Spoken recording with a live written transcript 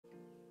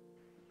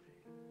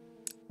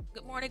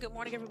Good morning,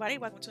 everybody.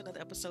 Welcome to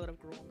another episode of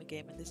Grow Woman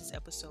Gaming. This is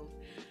episode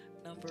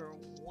number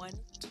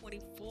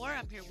 124.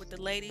 I'm here with the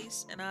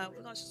ladies, and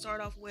we're going to start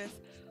off with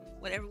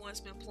what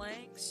everyone's been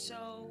playing.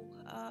 So,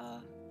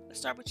 let's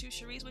start with you,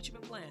 Cherise. What you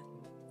been playing?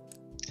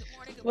 Good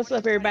What's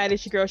morning, up, everybody?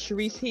 It's your girl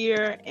Sharice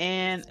here,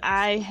 and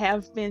I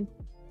have been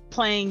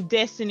playing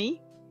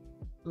Destiny.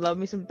 Love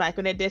me some back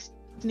on that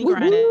Destiny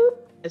grind,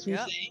 as we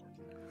say.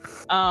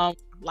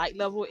 Light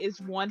level is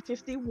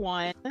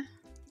 151.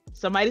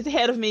 Somebody's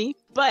ahead of me,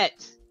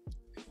 but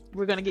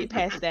we're gonna get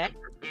past that.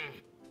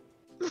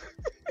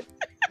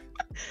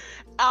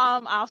 I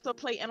also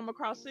play Animal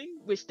Crossing,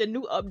 which the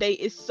new update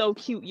is so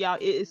cute, y'all.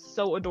 It is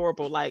so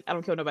adorable. Like, I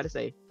don't care what nobody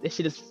say. This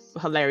shit is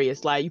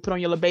hilarious. Like, you put on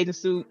your little bathing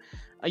suit,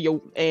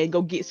 and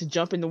go get to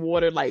jump in the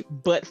water like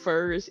butt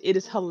first. It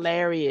is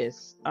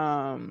hilarious.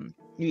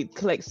 You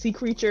collect sea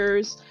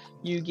creatures.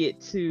 You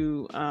get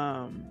to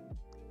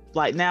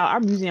like, now our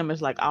museum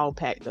is like all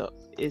packed up.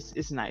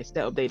 It's nice.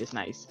 That update is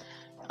nice.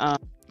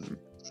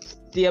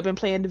 Still been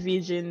playing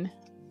Division.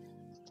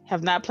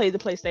 Have not played the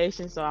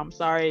PlayStation, so I'm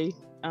sorry,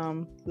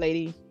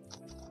 lady.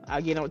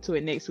 I'll get on to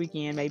it next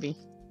weekend, maybe.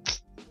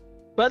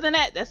 But other than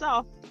that, that's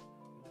all.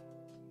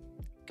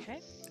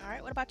 Okay. All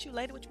right. What about you,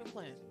 lady? What you been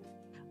playing?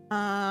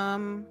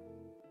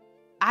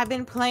 I've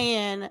been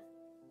playing.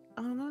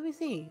 Let me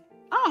see.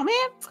 Oh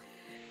man.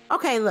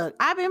 Okay, look,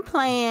 I've been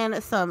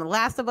playing some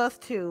Last of Us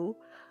 2.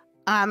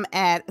 I'm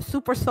at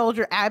Super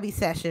Soldier Abby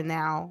session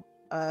now.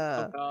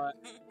 Oh God.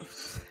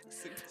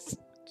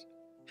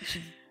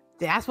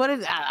 That's what it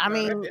is. I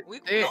mean,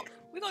 we're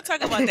gonna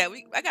talk about that.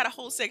 I got a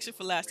whole section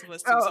for Last of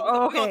Us too,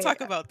 so we're gonna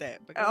talk about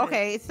that.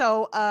 Okay,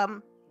 so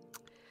I'm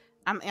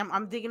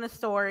digging the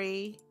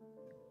story.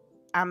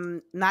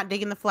 I'm not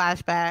digging the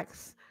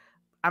flashbacks.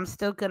 I'm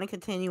still gonna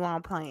continue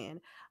on playing.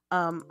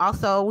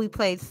 Also, we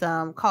played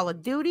some Call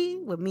of Duty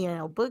with me and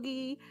El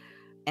Boogie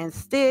and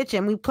Stitch,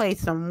 and we played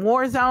some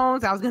War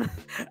Zones. I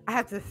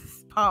had to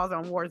pause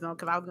on Warzone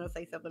because I was gonna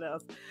say something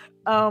else.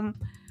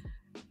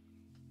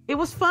 It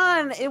was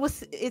fun.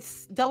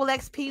 It's double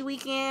XP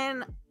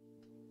weekend,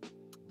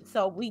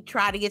 so we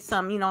try to get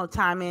some,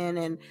 time in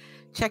and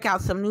check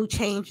out some new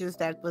changes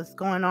that was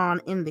going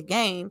on in the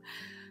game.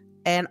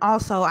 And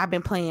also, I've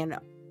been playing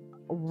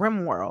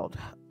RimWorld,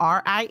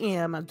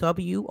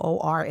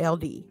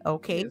 RimWorld.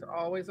 Okay, it's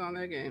always on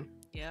that game.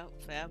 Yeah,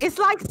 it's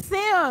like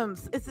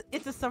Sims.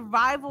 It's a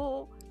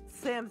survival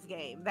Sims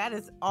game. That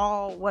is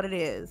all what it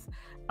is.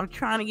 I'm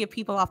trying to get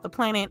people off the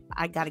planet.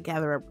 I got to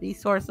gather up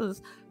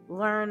resources,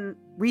 learn,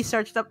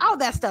 research stuff, all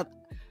that stuff.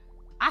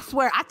 I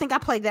swear, I think I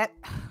played that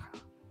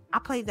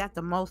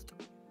the most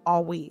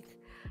all week.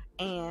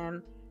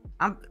 And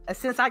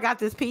since I got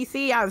this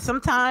PC,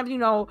 sometimes,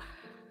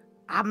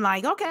 I'm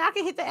like, okay, I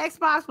can hit the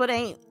Xbox, but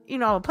ain't,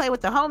 play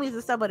with the homies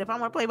and stuff. But if I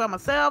want to play by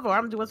myself or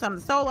I'm doing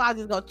something solo, I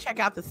just go check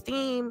out my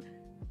Steam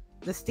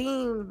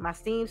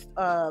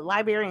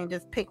library and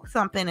just pick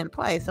something and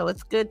play. So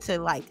it's good to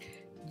like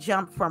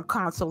jump from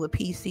console to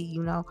PC,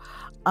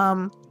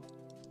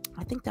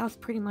 I think that was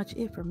pretty much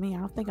it for me. I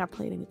don't think I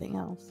played anything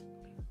else.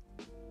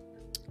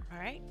 All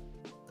right.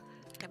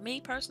 And me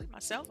personally,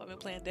 myself, I've been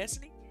playing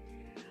Destiny.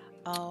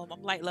 I'm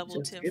light level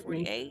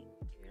 1048. You know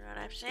what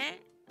I'm saying?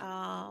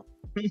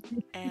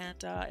 And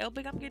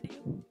Elbig, I'm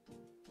getting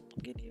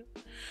you.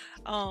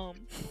 All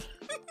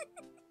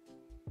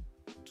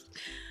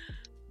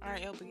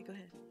right, Elbig, go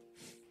ahead.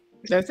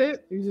 That's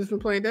it? You just been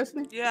playing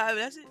Destiny? Yeah,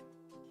 that's it.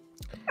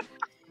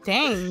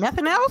 Dang,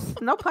 nothing else?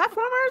 No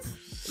platformers?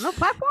 No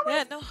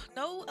platformers? Yeah,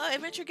 no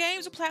adventure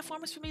games or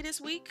platformers for me this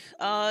week.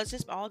 It's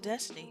just all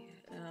Destiny.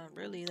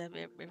 Really,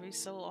 every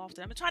so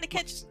often. I'm trying to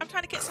catch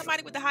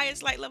somebody with the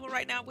highest light level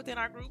right now within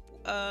our group.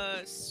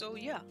 So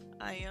yeah,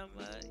 I am.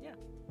 Yeah.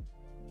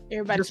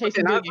 Everybody just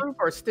chasing within our group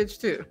or Stitch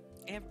too?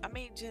 I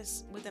mean,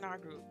 just within our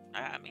group.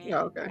 I mean,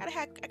 yeah, okay.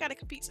 I gotta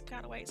compete some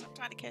kind of way, so I'm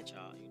trying to catch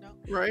y'all.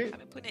 Right.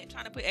 I've been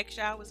trying to put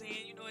extra hours in.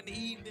 In the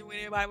evening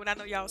when I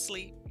know y'all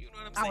sleep. You know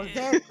what I'm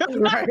saying?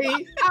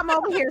 Right. I'm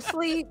over here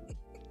sleep,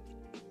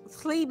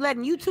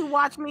 letting you two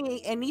watch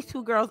me, and these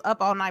two girls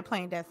up all night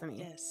playing Destiny.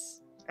 Yes.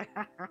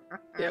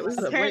 Yeah, it was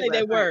apparently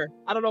they were.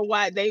 I don't know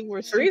why they were.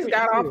 Sharice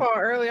got off all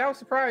early. I was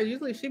surprised.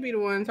 Usually she be the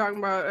one talking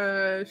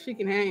about she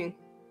can hang.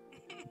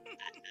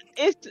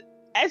 It's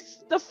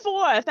the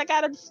 4th. I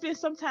gotta spend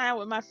some time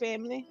with my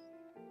family.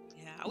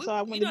 Yeah, so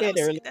I went to bed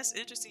early. That's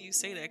interesting you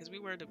say that because we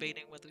were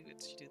debating whether we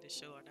should do this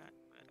show or not.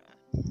 But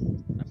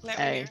I'm glad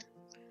we're here.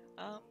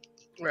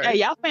 Right. Hey,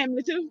 y'all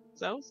family too.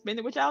 So spend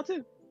it with y'all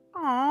too.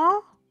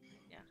 Aww.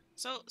 Yeah.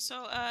 So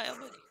El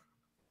Boogie.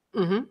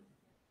 Mm-hmm.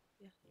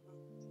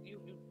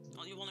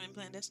 You only been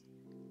playing this?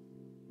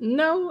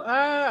 No,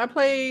 I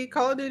play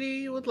Call of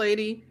Duty with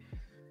Lady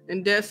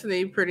and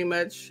Destiny pretty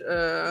much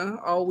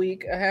all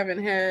week. I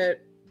haven't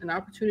had an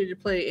opportunity to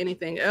play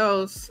anything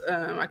else.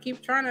 I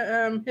keep trying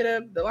to hit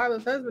up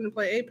Delilah's husband and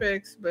play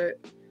Apex, but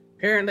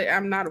apparently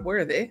I'm not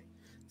worthy.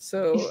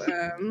 So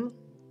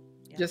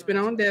just been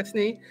on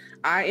Destiny.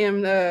 I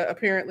am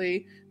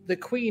apparently the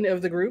queen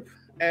of the group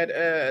at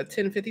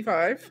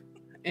 10:55,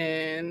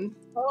 and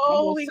Oh,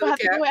 Almost we to gonna the have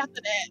to cap. go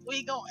after that.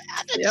 We gonna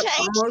have to Yep,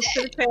 change almost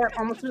to the cap,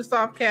 almost to the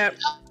soft cap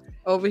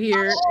over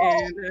here.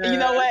 And You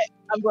know what?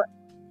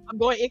 I'm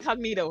going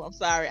incognito. I'm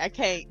sorry. I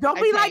can't. Don't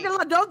I be like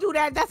can't. don't do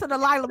that. That's a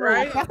Delilah move.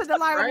 Right, That's a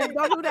Delilah right. move.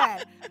 Don't do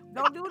that.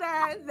 Don't do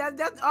that.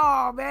 That's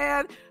oh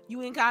man.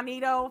 You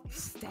incognito.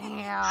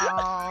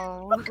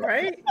 Damn.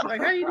 Right?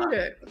 Like, how you do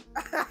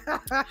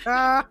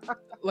that?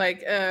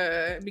 Like,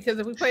 because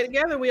if we play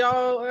together, we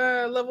all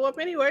level up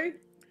anyway.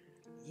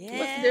 Yeah.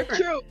 What's the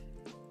difference? True.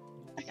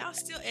 Y'all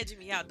still edging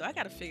me out though. I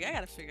gotta figure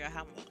out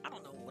how. I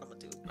don't know what I'm gonna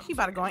do. She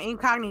about to go in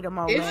incognito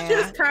mode, It's man.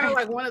 just kind of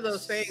like one of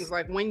those things.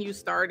 Like when you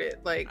started,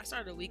 like I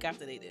started a week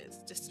after they did.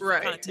 Just for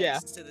Right. context Yeah.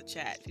 to the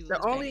chat. If you the was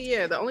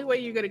paying only way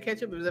you're gonna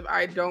catch up is if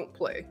I don't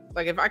play.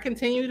 Like if I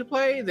continue to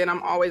play, then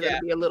I'm always Yeah.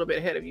 gonna be a little bit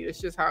ahead of you. It's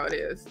just how it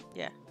is.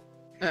 Yeah.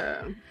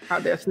 How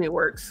Destiny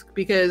works.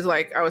 Because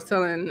like I was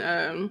telling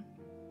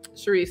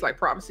Sharice, like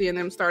Prophecy and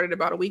them started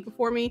about a week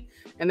before me,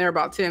 and they're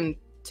about 10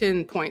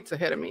 points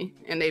ahead of me,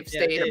 and they've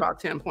Yeah, stayed they- about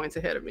 10 points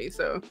ahead of me.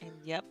 So And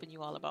yep, and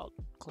you all about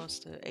close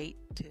to 8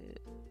 to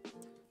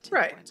 10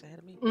 Right. points ahead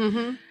of me.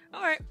 mhm.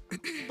 All right.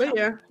 But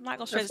yeah, I'm not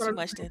gonna stress that's too what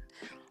much I'm-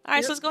 then. All right,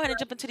 Yep. so let's go ahead and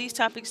jump into these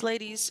topics,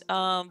 ladies.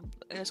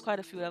 There's quite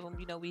a few of them.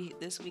 You know,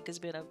 this week has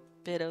been a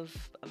bit of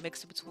a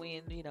mix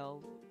between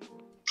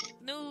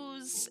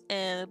news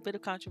and a bit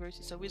of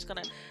controversy. So we're just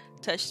gonna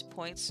touch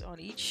points on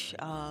each.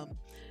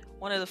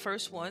 One of the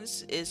first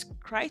ones is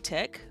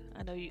Crytek.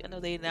 I know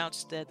they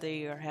announced that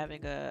they are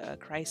having a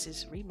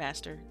Crysis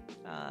remaster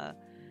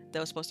that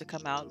was supposed to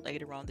come out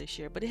later on this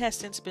year, but it has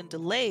since been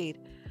delayed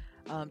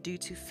due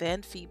to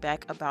fan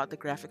feedback about the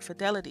graphic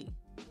fidelity.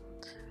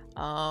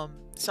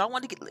 So I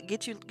want to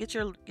get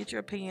your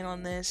opinion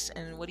on this,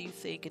 and what do you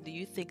think? And do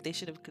you think they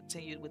should have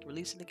continued with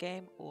releasing the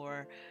game,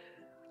 or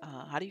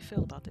how do you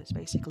feel about this,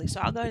 basically? So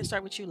I'll go ahead and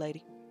start with you,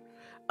 lady.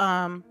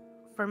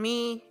 For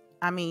me,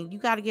 I mean, you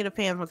got to get the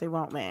fans what they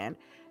want, man.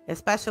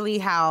 Especially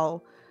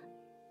how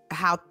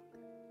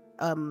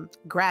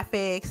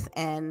graphics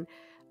and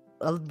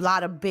a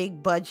lot of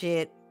big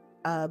budget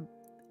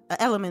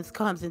elements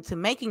comes into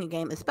making a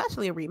game,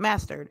 especially a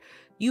remastered.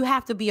 You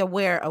have to be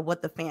aware of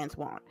what the fans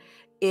want.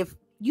 If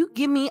you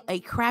give me a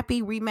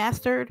crappy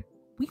remastered,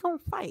 we gonna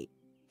fight.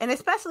 And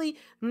especially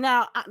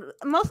now,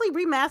 mostly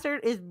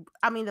remastered is.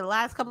 I mean, the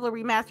last couple of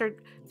remastered,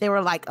 they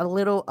were like a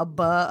little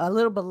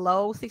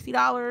below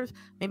 $60,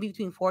 maybe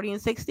between 40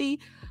 and 60.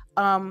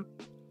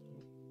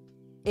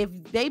 If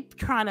they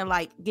trying to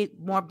like get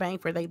more bang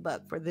for their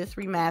buck for this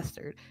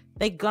remastered,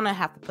 they're gonna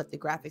have to put the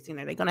graphics in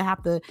there. They're gonna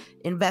have to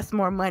invest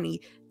more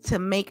money to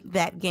make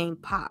that game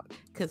pop.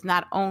 Because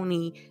not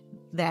only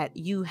that,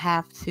 you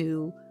have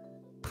to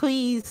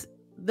please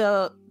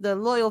the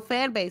loyal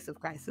fan base of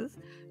Crysis,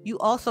 you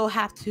also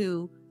have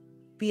to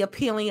be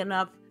appealing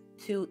enough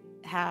to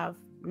have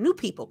new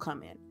people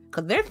come in.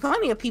 Because there's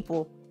plenty of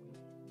people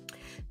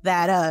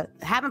that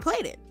haven't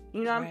played it.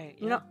 You know, Right,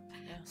 you yeah, know.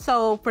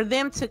 So for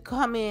them to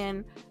come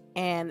in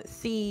and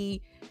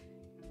see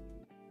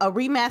a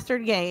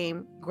remastered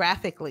game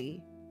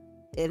graphically,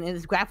 and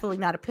it's graphically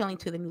not appealing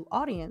to the new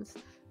audience,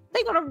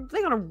 they're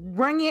gonna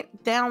bring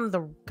it down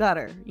the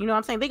gutter. You know what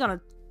I'm saying? They're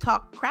gonna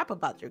talk crap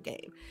about your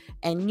game,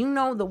 and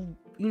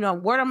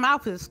word of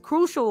mouth is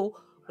crucial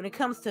when it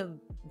comes to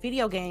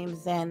video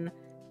games and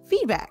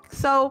feedback.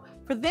 So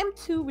for them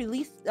to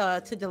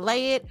to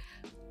delay it,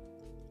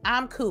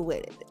 I'm cool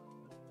with it.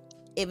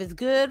 If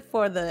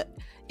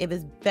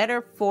it's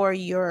better for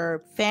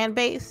your fan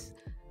base,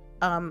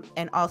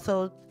 and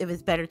also if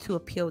it's better to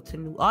appeal to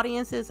new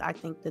audiences, I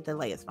think the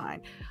delay is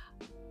fine.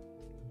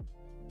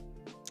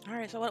 All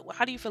right, so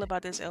how do you feel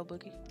about this, El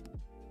Boogie?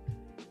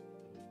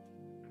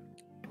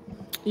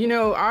 You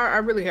know, I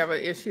really have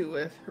an issue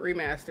with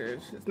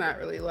remasters. It's not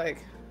really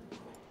like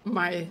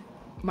my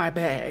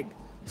bag.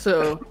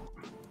 So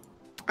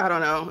I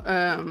don't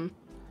know.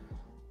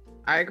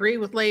 I agree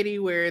with Lady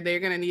where they're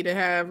gonna need to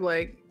have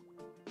like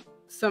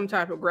some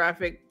type of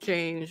graphic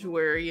change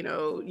where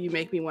you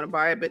make me want to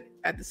buy it, but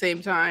at the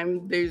same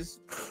time,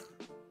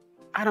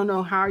 I don't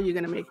know how you're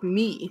gonna make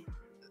me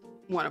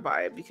want to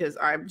buy it because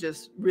I'm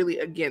just really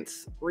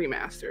against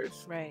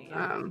remasters. Right.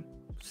 Yeah.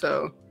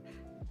 So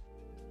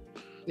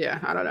yeah,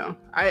 I don't know.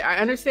 I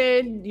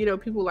understand,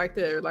 people like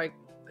to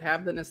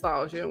have the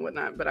nostalgia and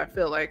whatnot, but I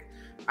feel like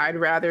I'd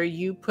rather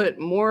you put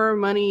more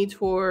money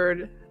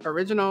toward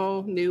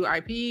original new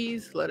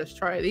IPs, let us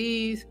try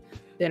these,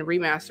 than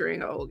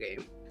remastering a whole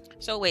game.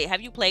 So wait,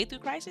 have you played through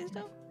Crysis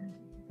though?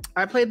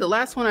 I played the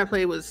last one I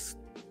played was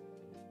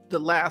the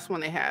last one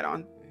they had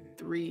on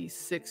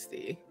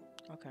 360,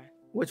 Okay.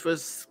 which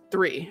was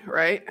 3,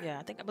 right?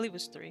 Yeah, I believe it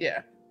was 3.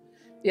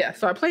 Yeah,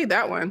 so I played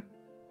that one.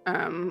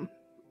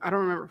 I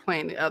don't remember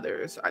playing the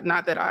others.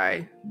 Not that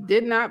I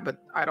did not, but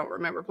I don't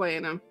remember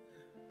playing them.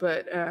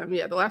 But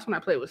yeah, the last one I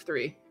played was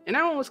 3, and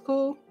that one was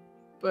cool.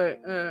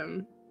 But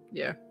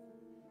yeah,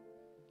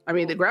 I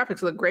mean the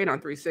graphics look great on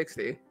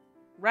 360.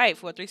 Right,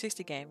 for a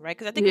 360 game, right?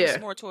 Because I think it was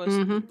more towards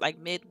Mhm. like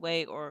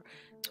midway or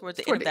towards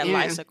the Toward end of the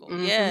that end. life cycle.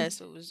 Mhm. Yeah,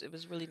 so it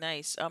was really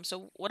nice.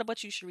 So what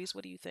about you, Sharice?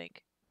 What do you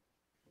think?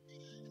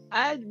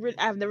 I've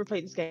never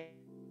played this game,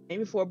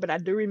 before, but I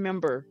do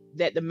remember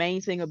that the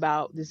main thing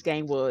about this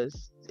game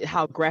was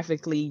how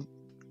graphically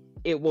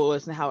it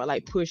was and how it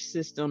like pushed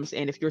systems,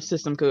 and if your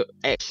system could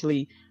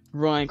actually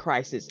run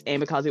Crisis, and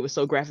because it was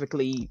so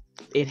graphically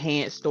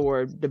enhanced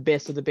or the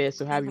best of the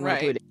best, or however you want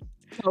to put Right. it.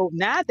 So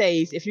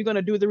nowadays, if you're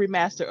gonna do the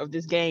remaster of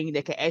this game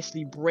that can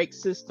actually break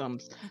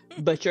systems,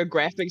 but your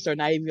graphics are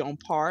not even on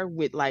par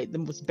with like the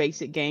most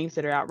basic games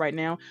that are out right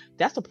now,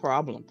 that's a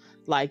problem.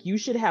 Like you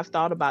should have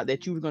thought about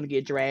that you were gonna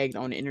get dragged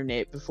on the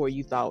internet before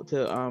you thought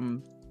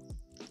to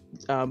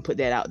put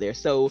that out there.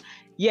 So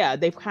yeah,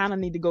 they kind of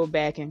need to go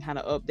back and kind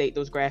of update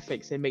those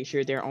graphics and make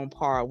sure they're on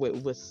par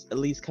with what's at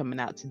least coming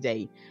out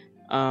today.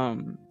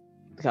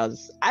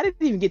 Because I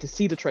didn't even get to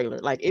see the trailer.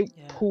 Like it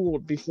Yeah.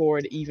 pulled before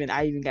I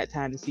even got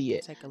time to see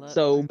it. Take a look.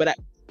 So, but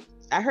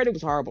I heard it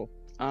was horrible.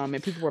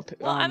 And people were.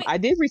 Well, I mean- I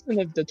did read some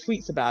of the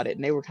tweets about it,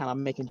 and they were kind of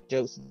making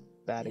jokes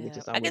about it, which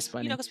is I always guess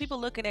funny. because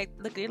people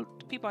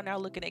people are now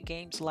looking at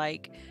games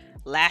like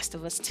Last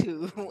of Us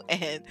 2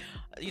 and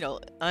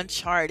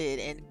Uncharted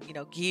and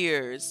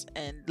Gears,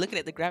 and looking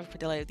at the graphic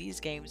fidelity of these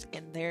games,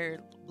 and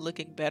they're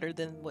looking better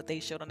than what they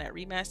showed on that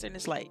remaster, and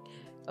it's like,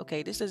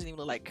 okay, this doesn't even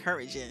look like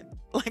current gen.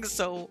 Like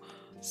so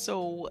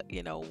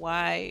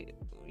why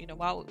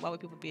would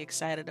people be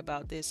excited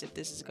about this if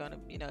this is gonna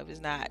if it's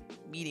not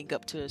meeting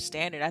up to a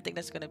standard? I think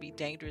that's gonna be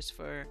dangerous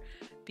for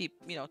people,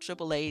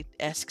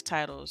 AAA-esque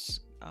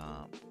titles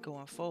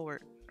going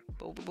forward.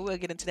 But we'll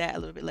get into that a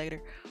little bit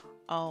later.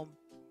 All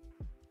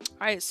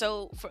right,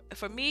 so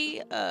for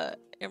me,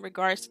 in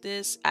regards to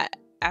this,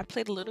 I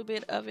played a little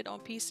bit of it on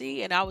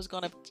PC, and I was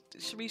gonna,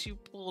 Sharice, you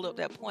pulled up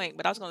that point,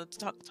 but I was gonna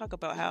talk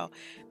about how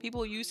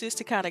people use this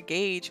to kind of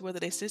gauge whether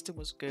their system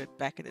was good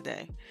back in the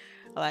day.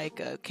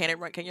 Like, can it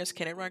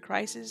run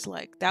Crisis?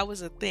 Like, that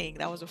was a thing.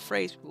 That was a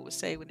phrase people would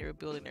say when they were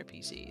building their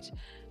PCs.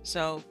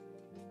 So,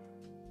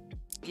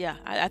 yeah,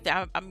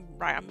 I'm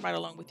right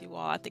along with you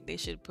all. I think they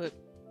should put,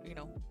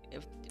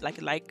 if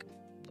like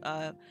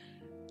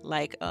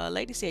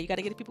Lady said, you got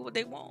to give people what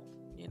they want.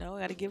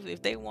 Got to give,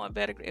 if they want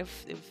better,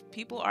 if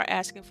people are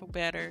asking for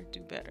better, do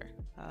better,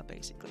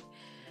 basically.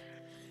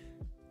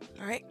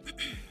 All right.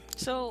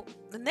 So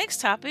the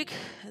next topic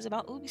is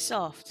about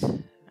Ubisoft.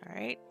 All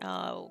right.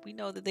 We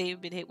know that they've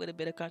been hit with a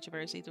bit of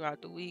controversy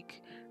throughout the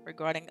week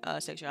regarding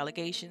sexual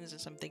allegations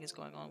and some things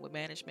going on with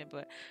management,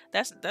 but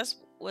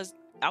we're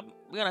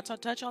gonna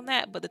touch on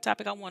that. But the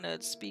topic I want to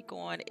speak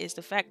on is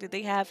the fact that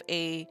they have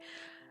a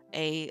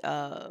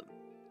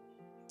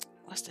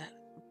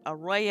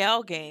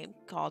Royale game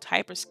called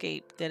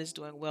Hyperscape that is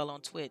doing well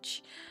on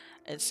Twitch.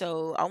 And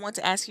so I want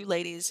to ask you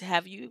ladies,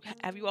 have you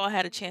all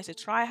had a chance to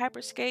try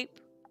Hyperscape?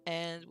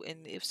 And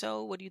if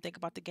so, what do you think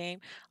about the game?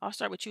 I'll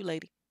start with you,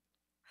 lady.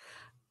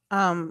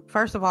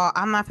 First of all,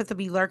 I'm not fit to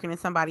be lurking in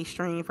somebody's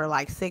stream for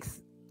like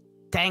 6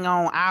 dang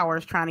on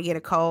hours trying to get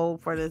a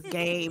code for this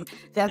game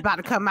that's about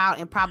to come out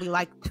in probably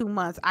like 2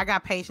 months. I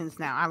got patience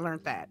now. I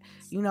learned that.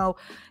 Now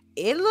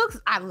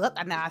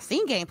I've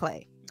seen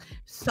gameplay.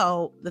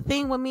 So the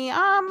thing with me,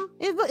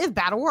 it's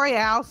battle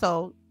royale.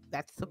 So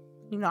that's I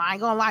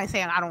ain't gonna lie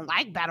saying I don't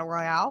like battle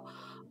royale.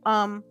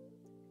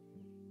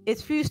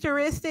 It's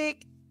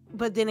futuristic,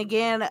 but then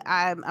again,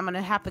 I'm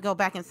gonna have to go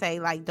back and say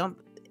like,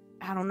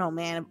 I don't know,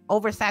 man.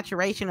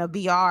 Oversaturation of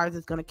BRs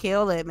is gonna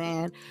kill it,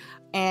 man.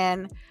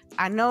 And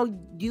I know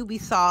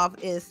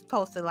Ubisoft is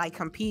supposed to like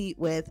compete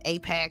with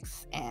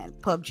Apex and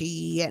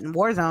PUBG and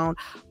Warzone,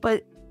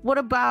 but what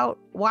about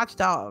Watch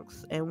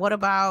Dogs? And what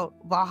about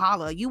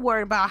Valhalla? You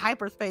worried about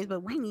hyperspace,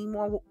 but we need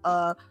more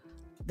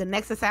the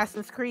next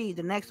Assassin's Creed,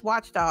 the next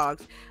Watch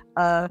Dogs.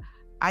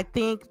 I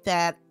think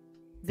that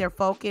their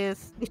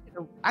focus,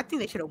 I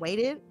think they should have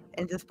waited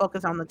and just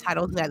focus on the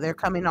titles that they're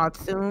coming out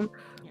soon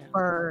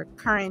for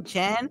current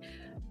gen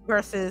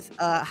versus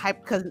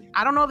hype, because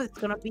I don't know if it's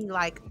gonna be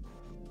like,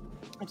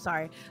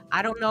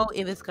 I don't know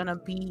if it's gonna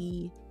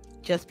be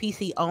just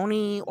PC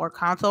only or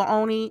console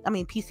only. I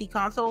mean PC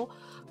console.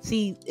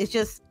 See, it's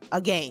just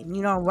a game,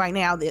 right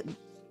now that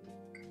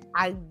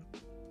I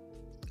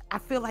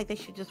feel like they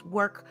should just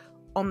work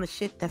on the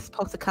shit that's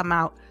supposed to come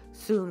out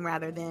soon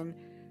rather than,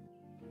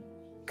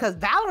 because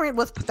Valorant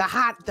was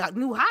the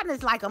new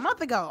hotness like a month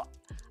ago.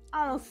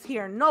 I don't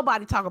hear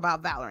nobody talk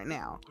about Valorant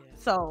now. Yeah.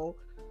 So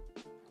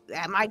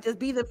that might just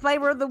be the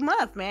flavor of the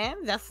month,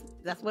 man. That's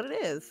what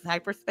it is.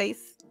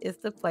 Hyperspace is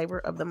the flavor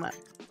of the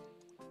month.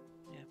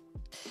 Yeah.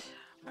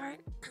 All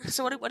right.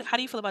 So how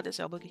do you feel about this,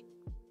 Boogie?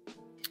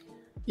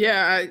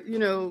 Yeah,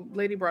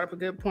 Lady brought up a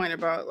good point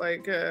about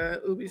like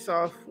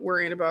Ubisoft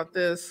worrying about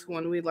this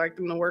when we'd like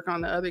them to work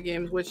on the other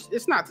games, which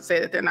it's not to say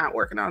that they're not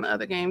working on the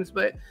other games,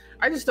 but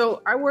I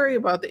worry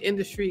about the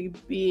industry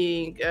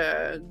being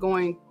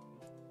going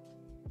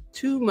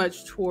too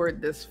much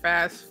toward this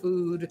fast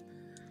food.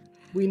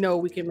 We know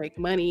we can make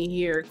money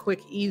here,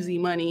 quick, easy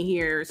money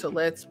here, so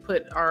let's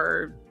put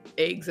our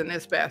eggs in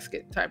this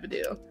basket type of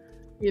deal.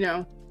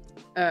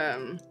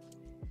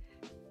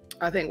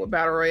 I think with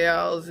battle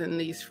royales and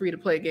these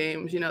free-to-play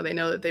games, they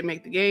know that they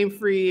make the game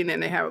free and then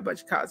they have a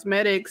bunch of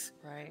cosmetics,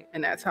 right?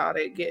 And that's how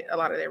they get a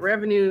lot of their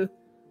revenue.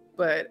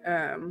 But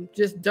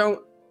just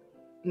don't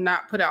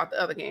not put out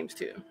the other games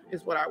too,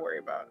 is what I worry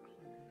about.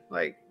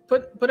 Like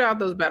put out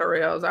those battle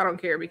royales. I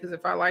don't care, because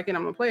if I like it,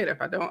 I'm gonna play it.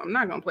 If I don't, I'm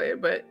not gonna play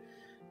it. But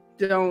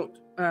don't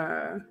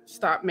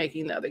stop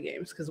making the other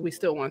games, because we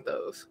still want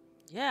those.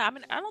 Yeah, I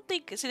mean, I don't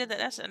think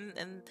that's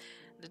and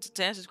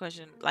to answer this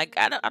question, like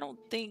I don't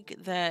think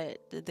that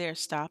they're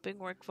stopping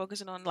work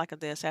focusing on like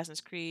the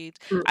Assassin's Creed.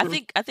 I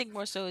Mm-mm. think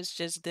more so it's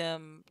just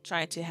them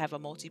trying to have a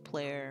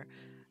multiplayer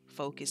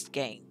focused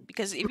game,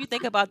 because if you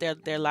think about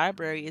their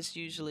library, it's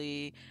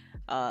usually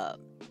uh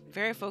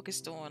very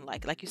focused on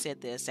like you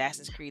said, the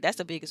Assassin's Creed. That's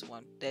the biggest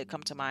one that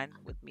come to mind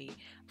with me.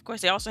 Of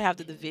course, they also have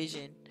the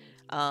Division,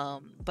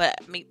 but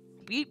I mean,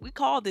 we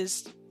call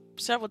this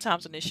several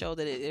times on this show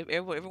that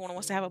everyone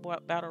wants to have a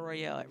battle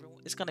royale.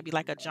 It's going to be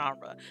like a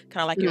genre,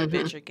 kind of like your Mhm.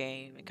 adventure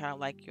game and kind of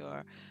like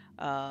your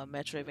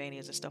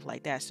Metroidvanias and stuff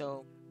like that.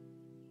 So,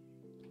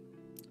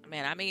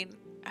 man, I mean,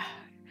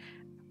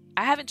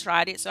 I haven't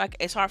tried it, so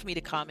it's hard for me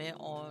to comment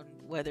on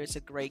whether it's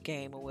a great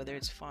game or whether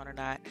it's fun or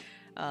not.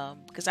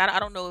 Because I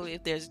don't know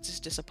if there's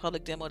just a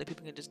public demo that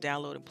people can just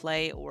download and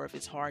play, or if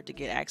it's hard to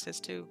get access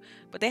to.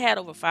 But they had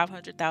over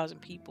 500,000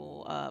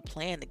 people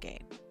playing the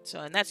game,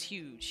 and that's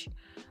huge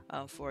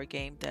for a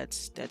game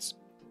that's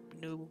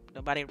new.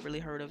 Nobody really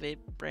heard of it,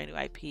 brand new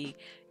IP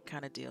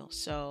kind of deal.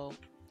 So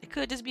it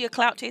could just be a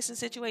clout chasing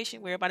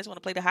situation where everybody's want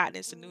to play the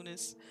hotness and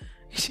newness.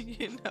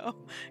 you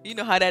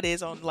know how that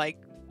is on like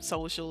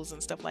socials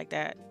and stuff like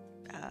that.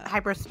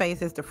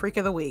 Hyperspace is the freak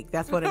of the week.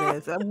 That's what it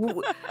is.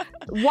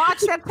 Watch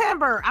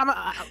September.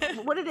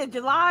 What it is?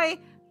 July,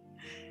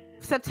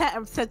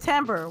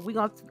 September. We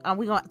gonna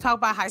talk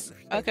about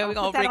hyperspace. Okay, we're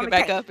gonna bring it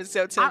back up in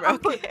September. I'm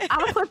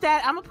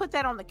gonna put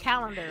that on the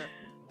calendar.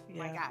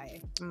 Yeah.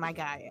 My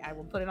guy. I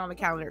will put it on the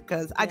calendar,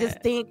 because I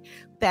just think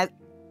that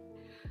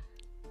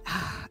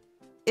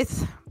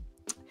it's.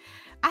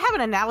 I have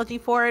an analogy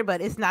for it,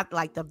 but it's not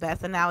like the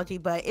best analogy.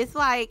 But it's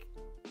like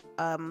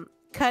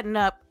cutting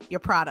up your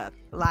product.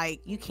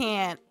 Like, you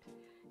can't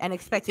and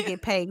expect to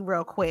get paid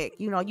real quick.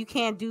 You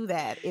can't do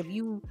that.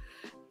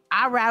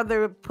 I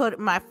rather put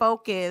my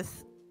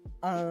focus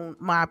on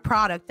my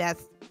product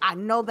I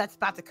know that's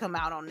about to come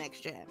out on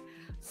next gen.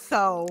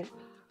 So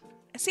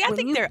see, I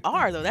think there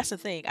are, though. That's the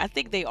thing. I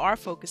think they are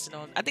focusing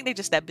on. I think they're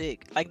just that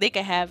big. Like, they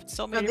can have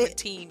so many different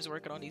teams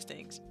working on these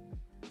things.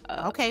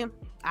 Okay.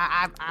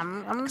 I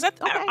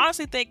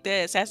honestly think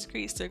that Assassin's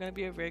Creed is still going to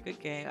be a very good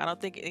game. I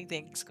don't think any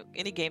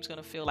game's going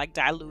to feel like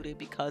diluted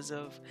because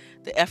of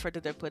the effort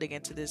that they're putting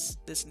into this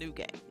new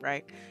game,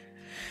 right?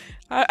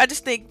 I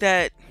just think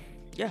that,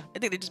 I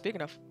think they're just big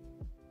enough.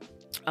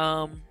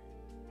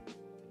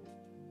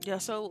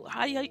 So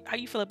how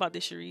you feel about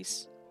this,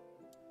 Sharice?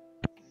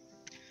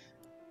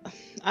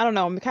 I don't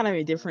know. I'm kind of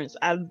indifferent.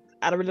 I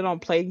really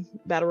don't play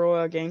battle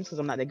royale games because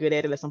I'm not that good at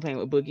it unless I'm playing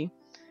with Boogie.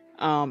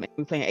 And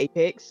we're playing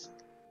Apex.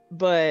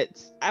 But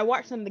I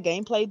watched some of the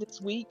gameplay this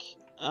week.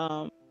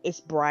 It's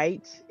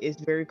bright. It's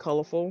very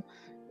colorful.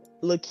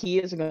 Little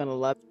kids are gonna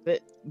love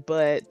it.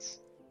 But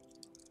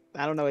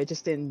I don't know. It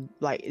just didn't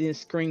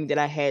scream that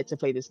I had to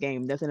play this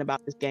game. Nothing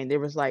about this game. There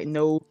was like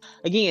no.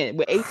 Again,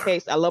 with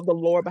Apex, I love the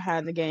lore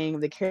behind the game.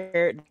 The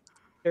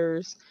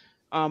characters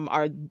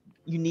are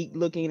unique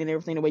looking and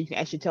everything. The way you can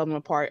actually tell them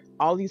apart.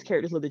 All these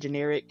characters look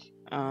generic.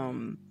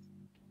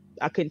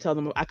 I couldn't tell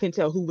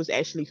who was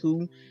actually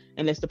who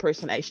unless the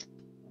person actually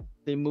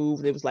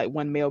moved. There was like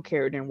one male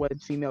character and one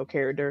female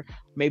character.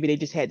 Maybe they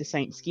just had the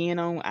same skin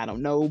on. I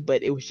don't know,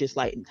 but it was just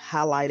like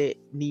highlighted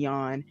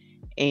neon.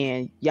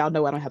 And y'all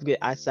know I don't have good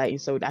eyesight,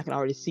 and so I can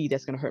already see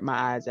that's gonna hurt my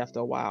eyes after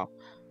a while.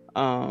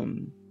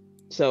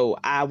 So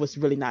I was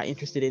really not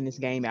interested in this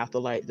game after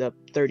like the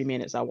 30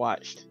 minutes I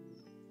watched.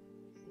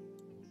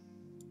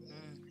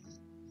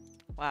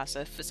 Wow,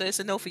 so it's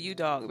a no for you,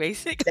 dog,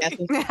 basically.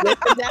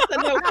 That's a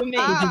no for me.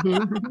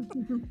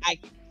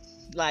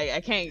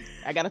 I can't.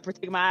 I gotta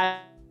protect my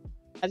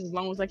eyes as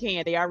long as I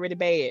can. They already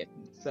bad,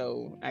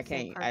 so I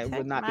can't. I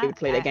would not be able to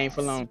play that game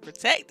for long.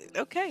 Protected.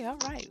 Okay, all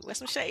right. Wear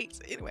some shades.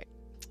 Anyway,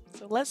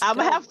 so let's. I'm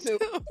gonna have to.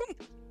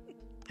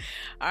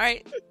 All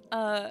right.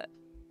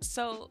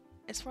 So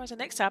as far as the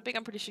next topic,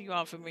 I'm pretty sure you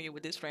all are familiar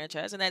with this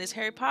franchise, and that is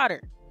Harry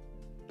Potter,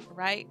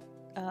 right?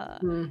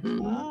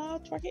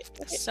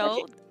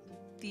 So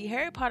the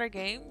Harry Potter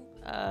game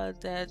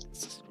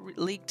that's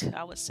leaked,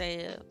 I would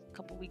say, a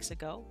couple weeks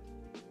ago.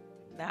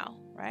 Now,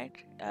 right?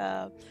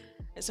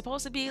 It's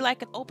supposed to be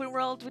like an open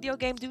world video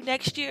game due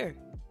next year.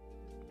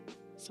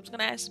 So I'm just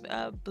gonna ask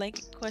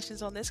blanket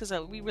questions on this because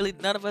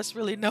none of us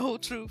really know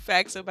true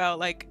facts about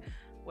like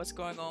what's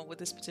going on with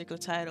this particular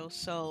title.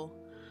 So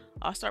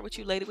I'll start with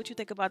you, lady. What you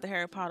think about the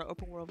Harry Potter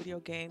open world video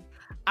game?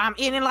 I'm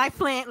in it like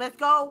Flint. Let's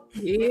go.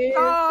 Yeah.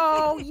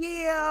 Oh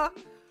yeah.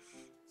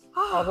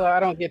 Although I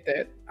don't get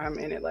that. I'm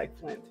in it like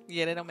Flint.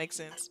 Yeah, that don't make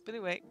sense. But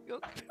anyway,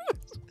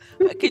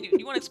 can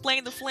you want to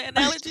explain the Flint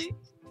analogy?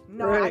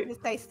 No, Right. I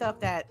just say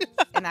stuff that,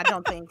 and I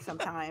don't think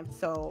sometimes.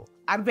 So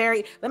let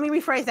me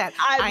rephrase that.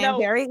 I am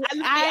very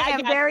excited.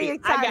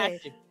 I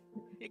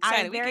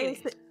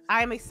Excited.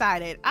 I am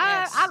excited.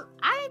 Yes.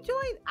 I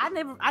enjoyed. I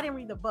didn't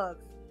read the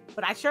books,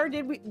 but I sure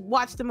did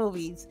watch the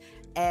movies,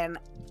 and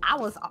I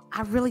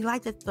really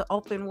liked it, the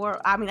open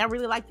world. I mean, I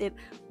really liked it,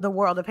 the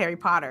world of Harry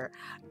Potter.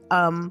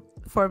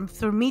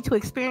 For me to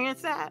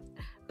experience that,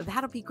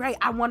 that'll be great.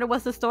 I wonder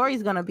what the story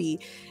is gonna be.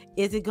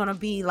 Is it gonna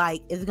be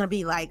like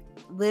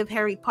live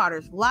Harry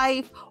Potter's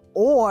life,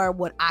 or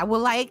what I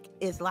would like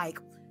is like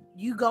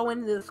you go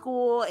into the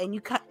school and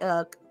you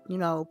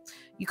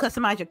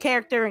customize your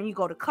character and you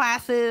go to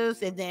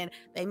classes, and then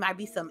they might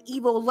be some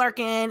evil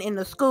lurking in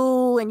the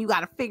school and you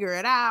got to figure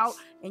it out,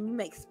 and you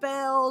make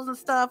spells and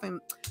stuff.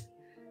 And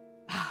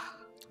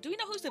do we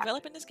know who's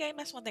developing this game?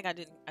 That's one thing I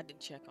didn't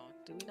check on.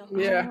 Do we know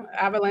who? Yeah,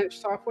 Avalanche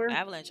Software.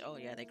 Avalanche. Oh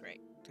yeah, they're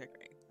great. They're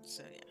great.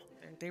 So yeah,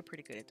 they're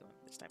pretty good at doing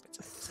this type of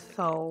stuff.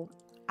 So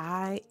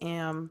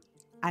I'm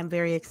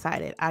very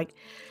excited. And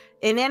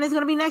then it's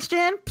gonna be next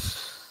gen,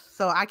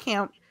 so I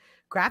can't.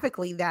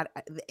 Graphically, that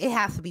it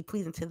has to be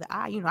pleasing to the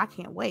eye. I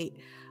can't wait.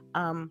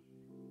 I'm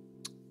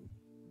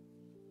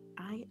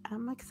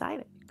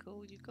excited.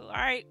 Cool, you cool. All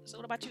right. So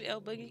what about you, L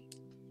Boogie?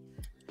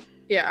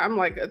 Yeah, I'm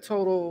like a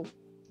total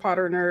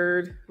Potter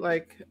nerd.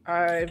 Like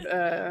I've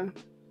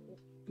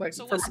like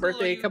So for what my school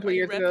birthday a couple are of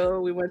you years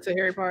ago, we went to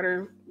Harry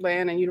Potter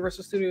Land and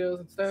Universal Studios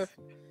and stuff.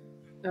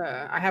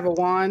 I have a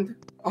wand,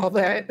 all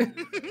that.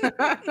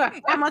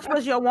 How much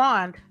was your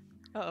wand?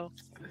 Uh-oh.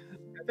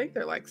 I think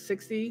they're like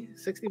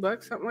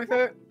 $60 something like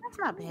that. That's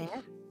not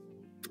bad.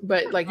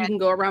 But like you can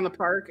go around the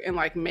park and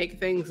like make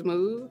things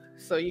move,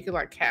 so you can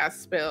like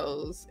cast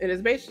spells. And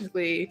it's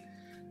basically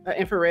an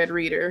infrared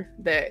reader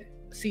that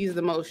sees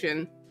the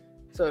motion.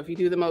 So if you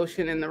do the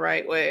motion in the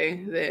right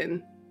way,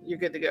 then you're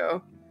good to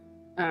go.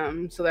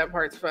 So that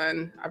part's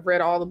fun. I've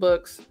read all the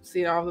books,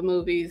 seen all the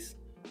movies,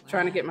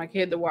 trying to get my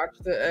kid to watch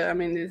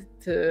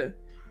to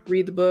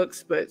read the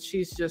books, but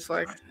she's just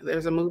like,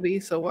 there's a movie,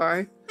 so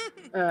why?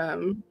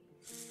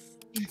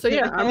 So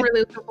yeah, I'm really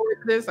looking forward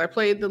to this. I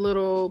played the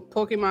little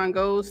Pokemon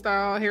Go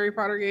style Harry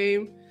Potter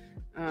game,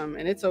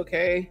 and it's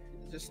okay.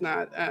 It's just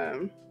not.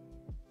 I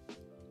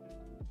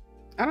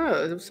don't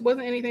know. It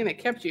wasn't anything that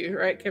kept you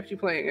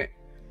playing it.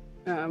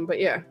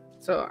 But yeah,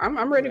 so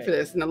I'm ready for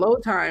this. And the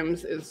load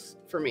times is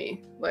for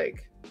me.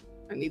 Like,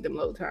 I need them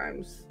load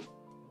times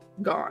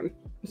gone.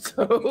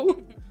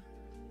 So,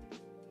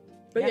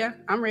 but yeah,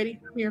 I'm ready.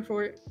 I'm here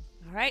for it.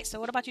 All right.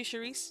 So what about you,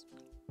 Sharice?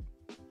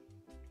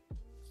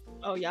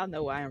 Oh, y'all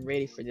know I am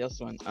ready for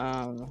this one.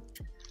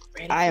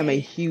 I am a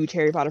huge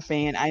Harry Potter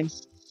fan. I'm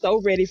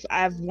so ready.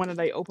 I've wanted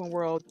an open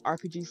world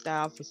RPG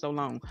style for so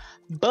long,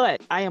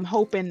 but I am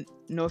hoping,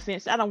 no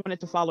offense, I don't want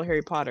it to follow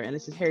Harry Potter. And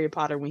this is Harry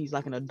Potter when he's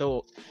like an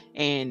adult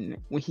and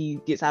when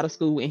he gets out of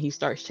school and he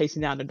starts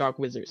chasing down the Dark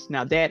Wizards.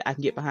 Now that I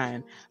can get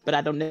behind, but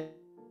I don't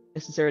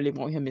necessarily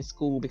want him in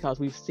school because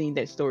we've seen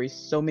that story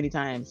so many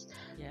times.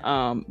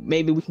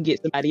 Maybe we can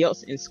get somebody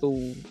else in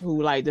school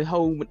who like the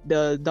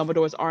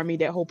Dumbledore's army,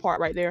 that whole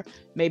part right there.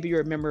 Maybe you're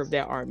a member of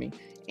that army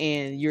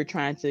and you're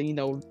trying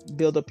to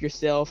build up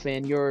yourself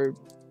and your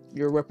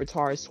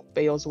repertoire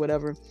spells or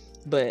whatever,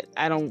 but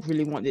I don't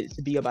really want it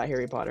to be about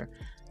Harry Potter.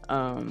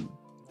 No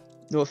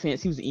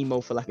offense, he was emo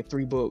for like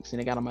 3 books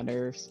and it got on my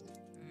nerves.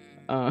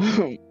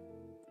 But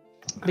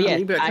yeah,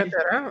 you better cut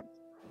that out.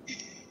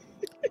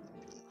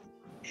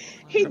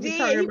 He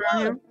did.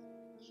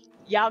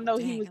 Y'all know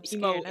Dang, he was I'm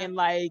emo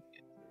scared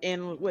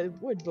in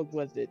what book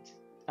was it?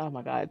 Oh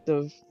my god,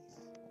 the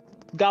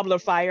Goblet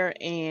of Fire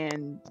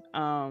and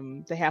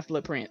the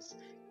Half-Blood Prince.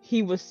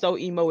 He was so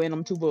emo in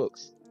them 2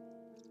 books.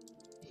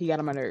 He got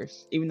on my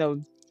nerves, even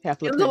though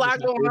Half-Blood Prince. There was a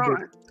lot going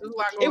on.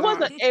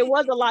 It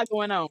was a lot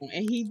going on,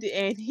 and he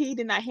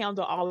did not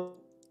handle all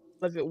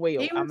of it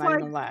well. I'm not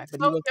even gonna lie.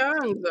 But he was so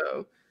young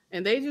though.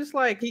 And they just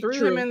like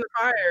threw him in the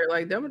fire.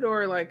 Like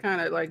Dumbledore like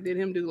kind of like did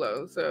him do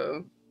low.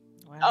 So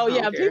oh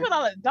yeah, people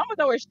don't like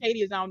Dumbledore is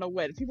shady as I don't know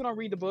what. If people don't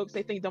read the books,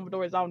 they think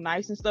Dumbledore is all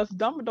nice and stuff.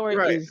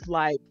 Dumbledore is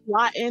like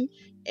plotting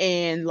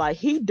and like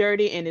he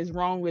dirty and is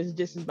wrong with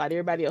just as about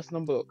everybody else in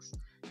them books.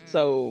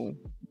 So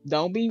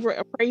don't be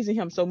praising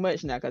him so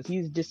much now because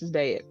he's just as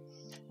bad.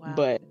 Wow.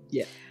 But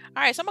yeah.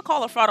 All right, so I'm gonna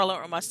call a fraud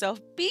alert on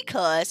myself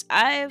because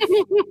I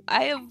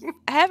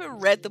haven't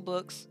read the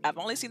books. I've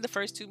only seen the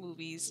first 2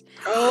 movies.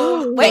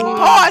 Oh, wait,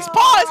 pause,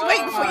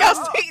 wait before y'all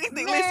say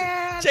anything. Listen,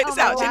 check this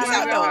out,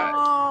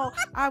 No,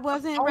 I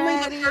wasn't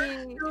ready.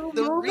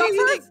 The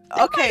reason,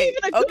 okay,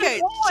 check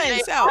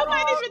this out.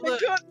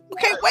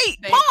 Okay, wait,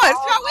 pause.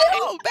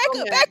 Y'all,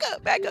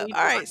 back up.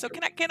 All right, so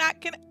can I?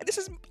 This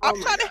is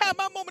I'm trying to have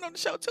my moment on the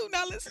show too.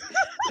 Now listen,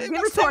 Give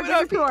it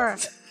to her.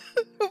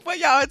 Before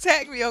y'all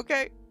attack me,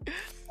 okay?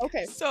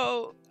 Okay.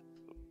 So,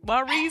 my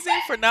reason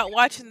for not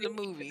watching the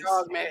movies.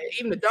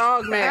 Even the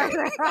dog man.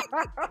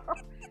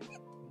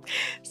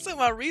 So,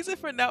 my reason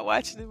for not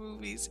watching the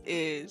movies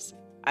is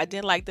I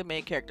didn't like the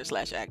main character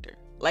 / actor.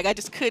 Like, I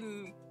just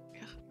couldn't.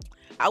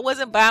 I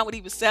wasn't buying what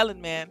he was selling,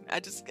 man. I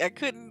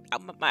couldn't.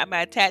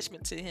 My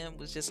attachment to him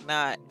was just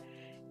not.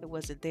 It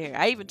wasn't there.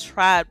 I've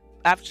tried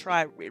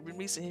in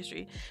recent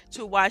history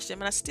to watch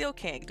them, and I still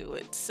can't do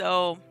it.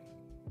 So.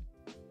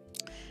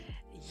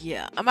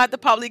 Yeah, I'm at the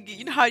probably.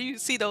 You know how you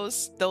see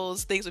those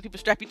things where people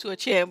strap you to a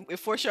chair and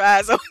force your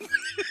eyes open.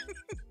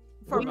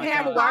 For We Harry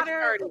have a watch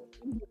Potter, party.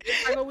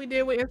 Just like what we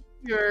did with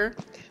Insecure,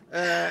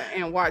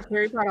 and watch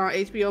Harry Potter on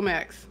HBO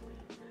Max.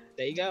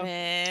 There you go.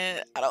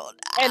 Man, I don't.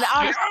 And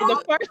honestly,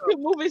 the first two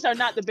movies are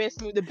not the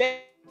best movie. The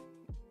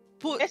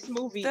But best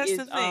movie that's is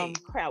the thing.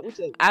 crap. Which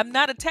is I'm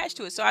not attached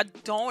to it, so I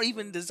don't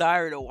even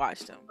desire to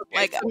watch them.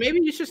 Like, So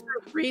maybe you should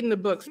start reading the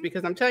books,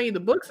 because I'm telling you, the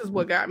books is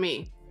what got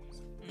me.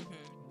 mhm.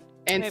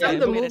 And Maybe some of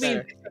the the books movies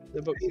are-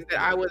 the books. that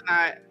I was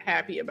not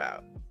happy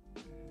about.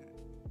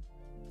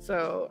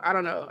 So I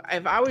don't know.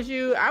 If I was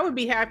you, I would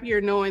be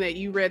happier knowing that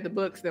you read the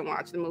books than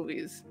watch the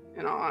movies.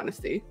 In all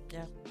honesty.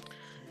 Yeah,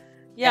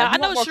 Yeah, I if you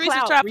know want more Sharice has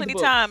clout, tried read the plenty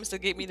books. times to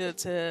get me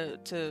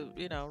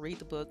to read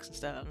the books and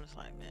stuff. I'm just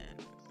like, man,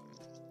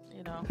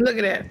 Look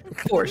at that.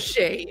 For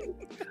shade.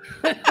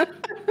 Look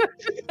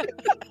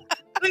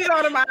at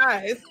all of my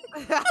eyes.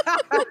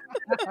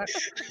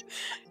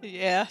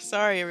 yeah.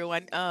 Sorry,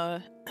 everyone.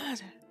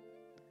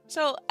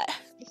 So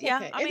It's yeah,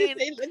 okay. I And mean, I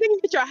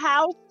think it's your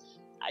house.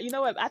 You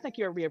know what? I think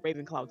you're a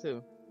Ravenclaw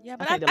too. yeah,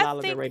 but think I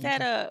Delilah think Raven.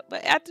 that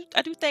but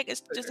I do think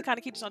it's just to kind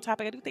of keep us on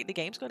topic. I do think the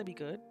game's going to be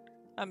good.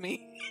 I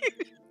mean,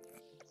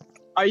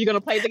 Are you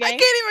gonna play the I game?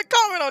 can't even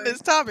comment on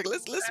this topic.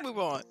 Let's move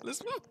on.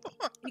 Let's move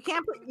on. You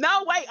can't put.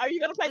 No, wait. Are you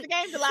gonna play the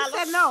game, She Delilah?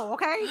 said no.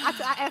 Okay,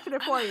 I answered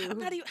it for I'm you.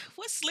 not even.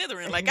 What's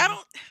Slytherin? Like, I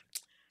don't.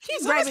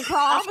 She's So it's- Ravenclaw.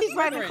 I'm a She's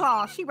Slytherin.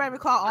 Ravenclaw. She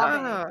Ravenclaw all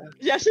day. Ah,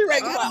 Yeah, she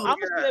Like, Ravenclaw. oh, I'm a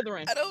yeah.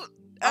 Slytherin. I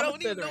I'm a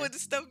don't even know Slytherin. what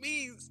this stuff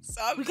means.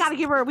 So I'm We just- gotta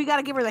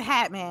give her the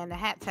hat, man, the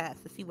hat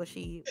test to see how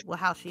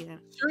she is.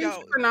 Sharice,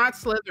 Yo. you're not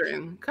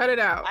Slytherin. Cut it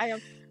out. I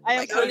am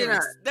Like, I don't Slytherin. even-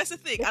 that's the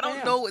thing. Yes, I I don't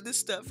am. know what this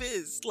stuff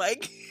is.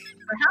 Like,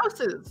 The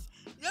houses.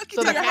 y'all keep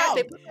So the talking hat, about,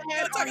 they put the y'all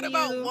hat talking on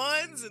about you.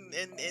 ones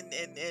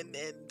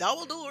and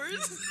double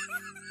doors.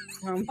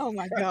 Oh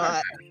my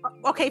god.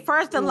 Okay,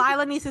 first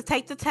Delilah needs to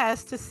take the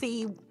test to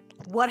see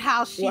what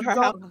house she What her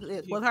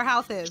goes, what her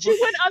house is. She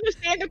wouldn't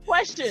understand the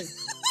question.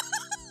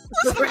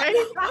 Right?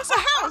 What's a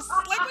house?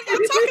 Like, what y'all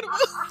talking about?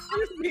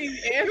 Just be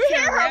answering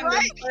hear her, random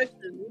right?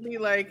 questions. You be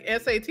like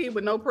SAT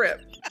with no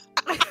prep.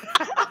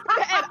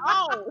 At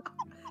all.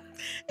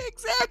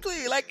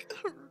 Exactly. Like,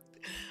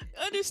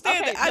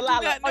 understand Okay, that I do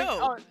Delilah, not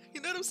know. on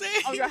You know what I'm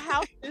saying? your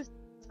house is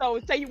so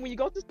say when you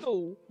go to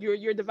school,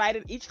 you're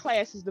divided. Each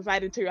class is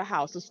divided into your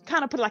house. It's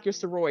kind of put like your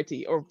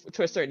sorority, or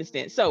to a certain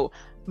extent. So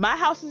my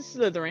house is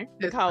Slytherin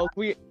because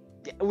we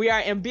are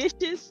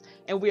ambitious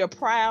and we are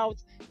proud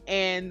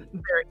and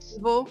Very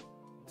evil,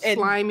 And-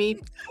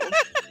 slimy.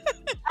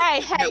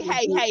 hey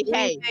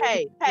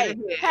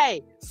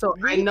So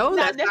I We know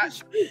not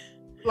that's not true.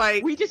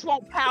 Like, we just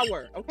want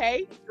power,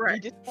 okay? We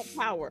right. just want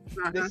power.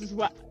 Uh-huh. This is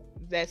what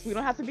we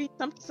don't have to be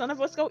some of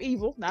us go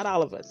evil, not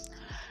all of us.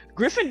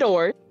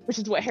 Gryffindor, which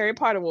is what Harry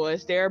Potter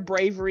was, they're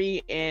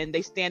bravery and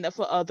they stand up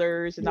for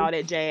others and all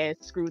that jazz.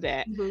 Screw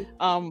that.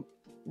 Mhm.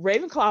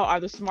 Ravenclaw are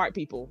the smart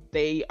people.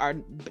 They are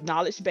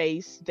knowledge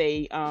based.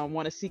 They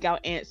want to seek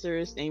out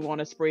answers. They want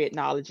to spread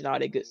knowledge and all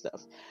that good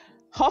stuff.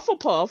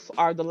 Hufflepuff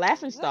are the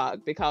laughing stock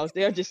because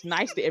they're just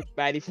nice to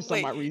everybody for some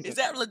Wait, odd reason. is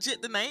that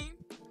legit the name?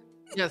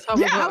 Yes,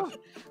 Yeah.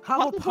 Hufflepuff.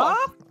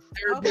 Hufflepuff?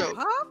 They're a joke.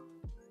 Hufflepuff?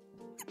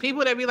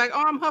 People that be like,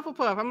 "Oh, I'm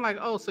Hufflepuff." I'm like,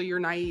 "Oh, so you're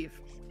naive."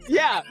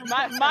 Yeah,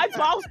 my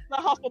boss is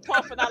a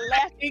Hufflepuff and I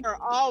laugh at her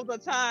all the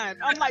time.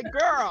 I'm like,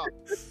 girl,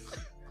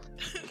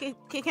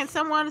 Can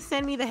someone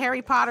send me the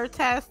Harry Potter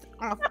test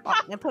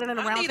and put it in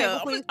the I round need table,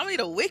 please?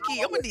 a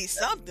wiki. I'm gonna need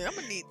something. I'm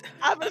gonna need.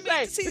 I'm I gonna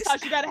mean, say see,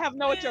 because you gotta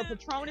know what your yeah.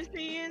 Patronus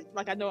is.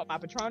 Like I know what my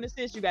Patronus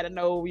is. You gotta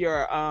know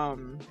your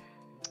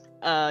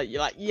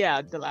you're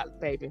like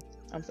baby.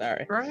 I'm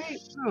sorry. Right?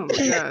 Oh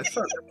my god,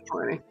 so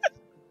disappointing.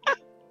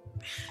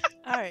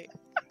 All right.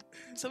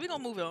 So we're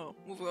gonna move on.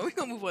 We're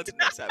gonna move on to the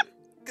next topic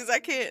because I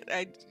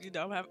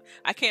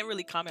can't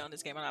really comment on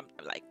this game, and I'm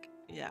like,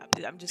 yeah,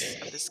 I'm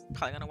just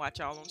probably gonna watch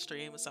y'all on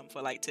stream or something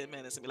for like 10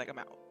 minutes and be like, I'm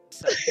out.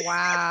 So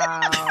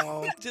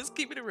Wow. just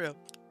keeping it real.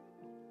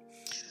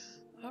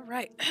 All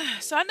right.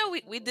 So I know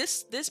we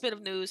this bit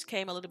of news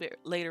came a little bit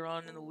later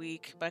on in the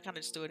week, but I kind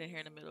of just threw it in here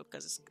in the middle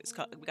because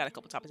we got a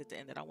couple topics at the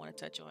end that I want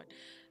to touch on.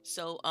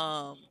 So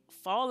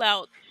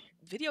Fallout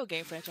video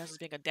game franchise is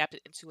being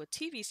adapted into a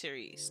TV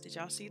series. Did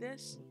y'all see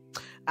this?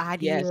 I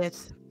did.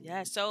 Yes.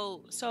 Yeah.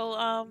 So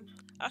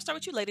I'll start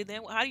with you, lady.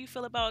 Then how do you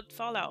feel about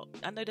Fallout?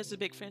 I know this is a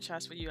big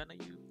franchise for you. I know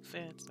you a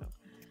fan. So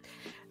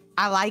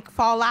I like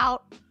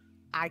Fallout.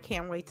 I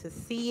can't wait to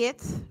see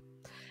it.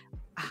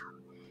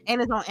 And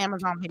it's on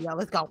Amazon Video.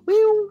 Let's go.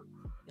 Woo!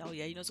 oh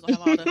yeah, you know it's gonna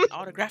have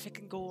all the graphic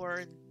and gore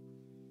and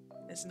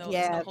there's no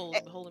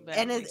holding back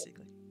and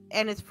basically.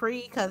 And it's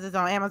free because it's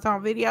on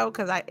Amazon Video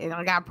because I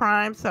got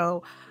Prime.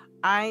 So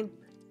I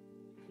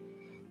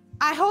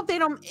hope they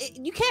don't.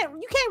 You can't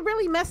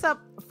really mess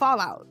up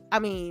Fallout. I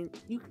mean,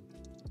 you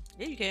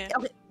You can.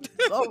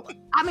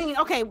 I mean,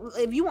 okay,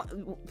 if you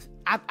want,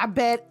 I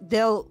bet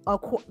they'll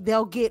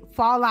get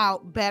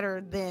Fallout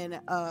better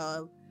than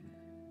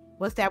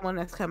what's that one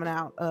that's coming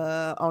out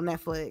on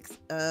Netflix?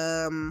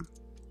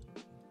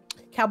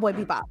 Cowboy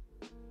Bebop.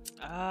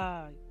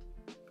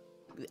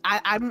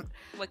 I'm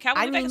What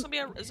Cowboy Bebop mean- is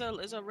gonna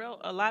be is a real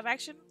live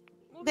action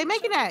movie? they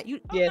making that. Yes.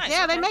 nice,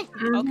 Yeah, they okay. make.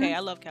 Okay, I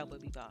love Cowboy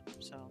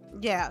Bebop. So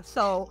Yeah,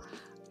 so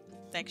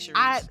Thanks,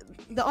 I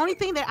Sharice. the only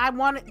thing that I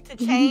wanted to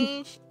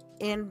change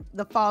in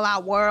the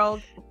Fallout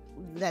world,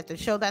 that the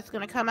show that's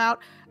gonna come out,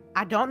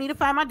 I don't need to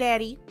find my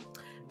daddy.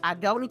 I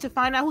don't need to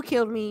find out who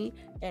killed me,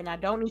 and I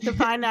don't need to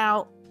find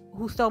out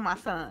who stole my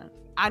son.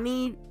 I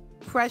need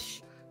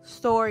fresh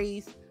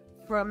stories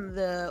from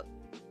the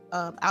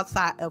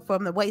outside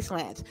from the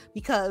wastelands,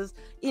 because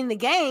in the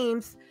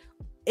games,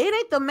 it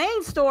ain't the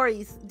main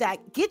stories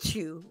that get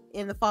you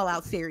in the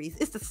Fallout series.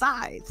 It's the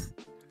sides.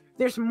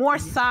 There's more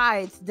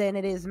sides than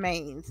it is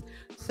mains.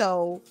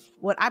 So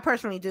what I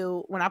personally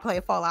do when I play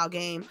a Fallout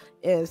game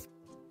is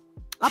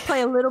I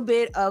play a little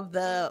bit of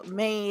the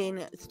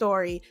main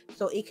story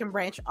so it can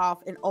branch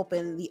off and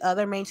open the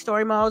other main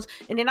story modes,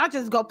 and then I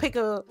just go pick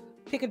a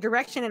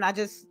direction and I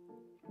just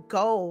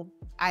go.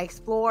 I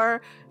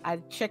explore, I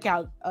check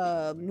out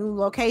new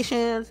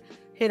locations,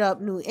 hit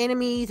up new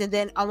enemies, and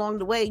then along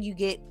the way you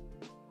get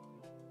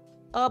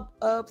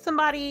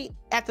somebody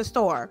at the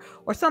store,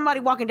 or somebody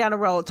walking down the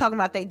road talking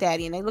about their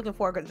daddy and they looking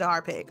for a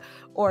guitar pick,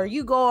 or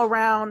you go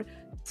around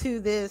to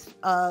this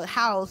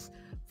house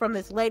from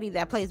this lady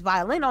that plays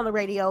violin on the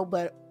radio,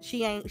 but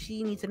she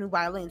needs a new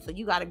violin, so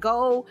you got to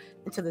go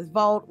into this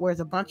vault where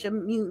there's a bunch of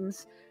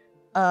mutant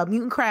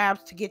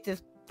crabs to get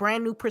this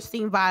brand new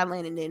pristine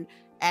violin. And then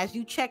as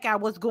you check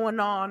out what's going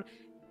on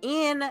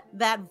in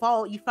that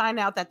vault, you find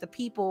out that the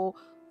people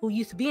who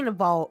used to be in the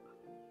vault,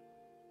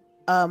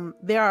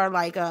 there are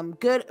like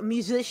good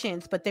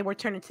musicians, but they were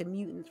turned into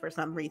mutants for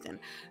some reason.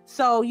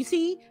 So you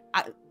see,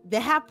 they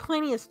have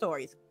plenty of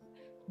stories.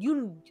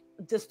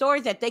 The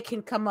stories that they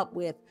can come up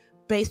with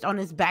based on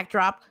this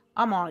backdrop,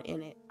 I'm all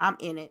in it. I'm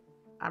in it.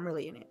 I'm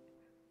really in it.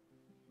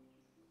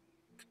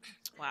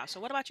 Wow. So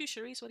what about you,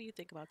 Sharice? What do you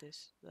think about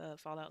this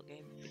Fallout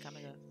game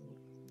becoming a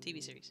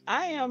TV series?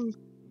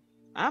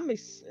 I'm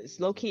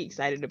low key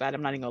excited about it.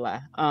 I'm not even gonna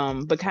lie.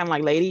 But kind of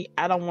like Lady,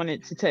 I don't want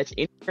it to touch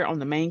anywhere on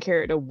the main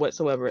character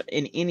whatsoever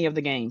in any of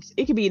the games.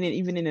 It could be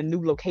even in a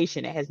new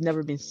location that has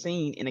never been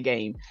seen in a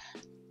game.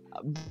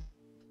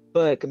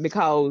 But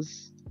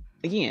because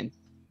again,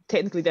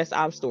 technically that's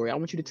our story. I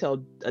want you to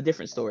tell a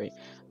different story.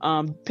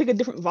 Pick a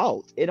different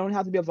vault. It don't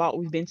have to be a vault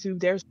we've been to.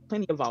 There's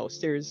plenty of vaults.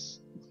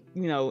 There's,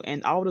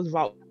 and all those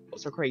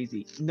vaults are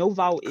crazy. No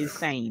vault is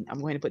sane. I'm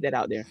going to put that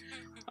out there.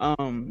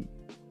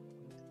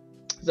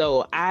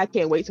 So I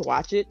can't wait to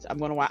watch it. I'm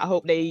gonna watch. I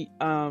hope they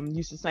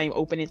use the same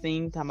opening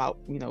thing. Talking about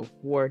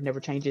war never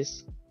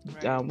changes.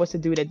 Right. What's the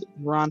dude that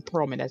Ron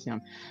Perlman? That's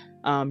him.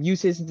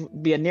 Use his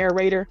be a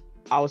narrator.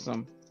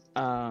 Awesome.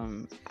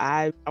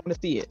 I want to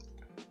see it.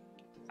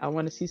 I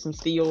want to see some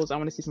steals. I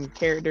want to see some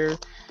character.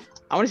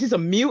 I want to see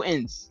some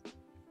mutants.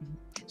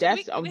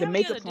 That's the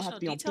makeup's gonna have to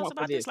be on point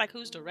about for this. Like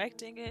who's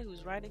directing it?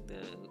 Who's writing the?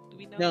 Do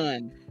we know?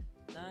 None.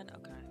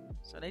 Okay.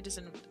 So they just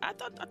didn't. I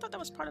thought that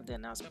was part of the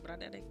announcement, but I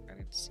didn't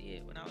see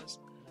it when I was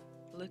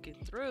looking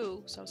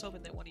through. So I was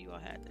hoping that one of you all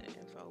had the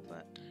info.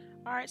 But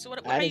all right. So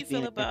how do you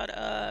feel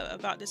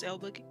about this L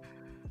Boogie?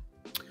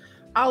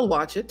 I'll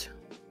watch it.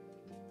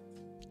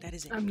 That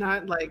is it. I'm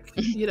not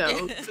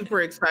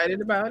super excited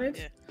about it.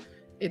 Yeah.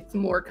 It's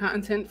more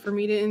content for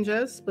me to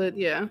ingest, but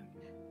yeah,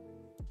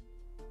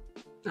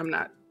 I'm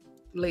not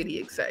Lady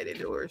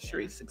excited or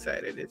Sharice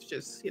excited. It's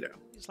just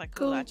it's like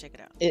cool. I'll check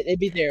it out. It'd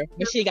be there,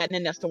 but she got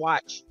nothing else to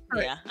watch.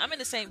 Right. Yeah, I'm in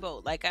the same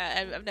boat. Like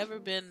I've never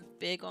been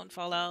big on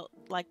Fallout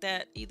like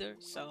that either.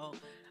 So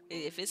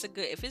if it's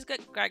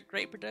got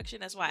great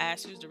production, that's why I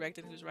asked who's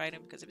directing, who's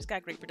writing. Because if it's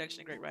got great production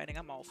and great writing,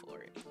 I'm all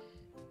for it.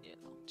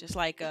 Just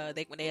like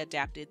when they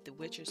adapted the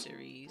Witcher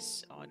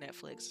series on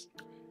Netflix,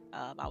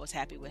 I was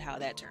happy with how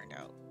that turned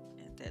out,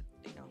 and that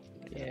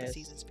the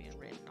seasons being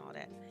written and all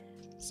that.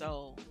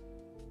 So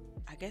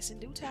I guess in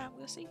due time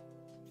we'll see.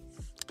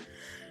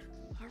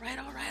 All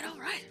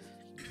right.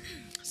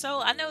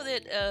 So I know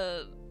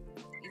that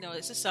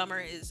it's a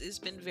summer. It's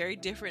been very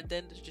different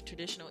than the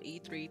traditional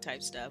E3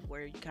 type stuff,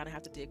 where you kind of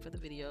have to dig for the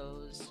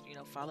videos,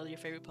 follow your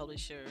favorite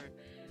publisher,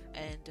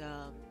 and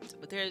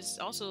but there's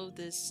also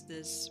this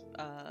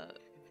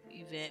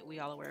event we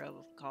all aware of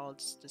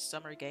called the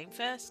Summer Game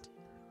Fest,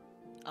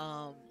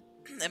 and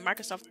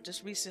Microsoft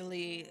just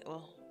recently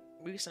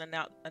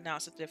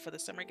announced that for the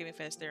Summer Gaming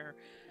Fest they're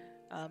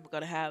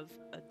going to have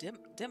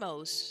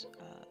demos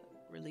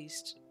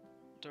released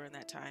during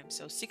that time.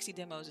 So 60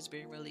 demos is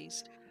being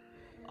released.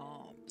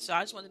 So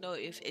I just want to know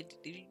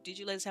did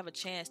you ladies have a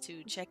chance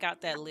to check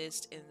out that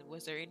list, and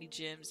was there any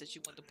gems that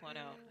you want to point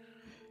out,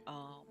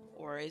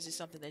 or is it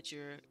something that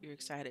you're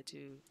excited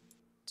to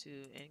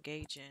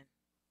engage in?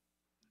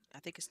 I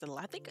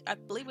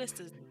believe it's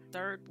the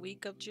 3rd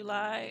week of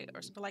July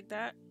or something like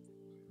that.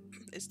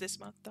 It's this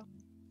month though.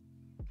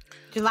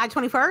 July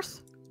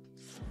 21st?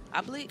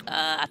 I believe.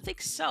 I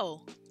think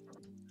so.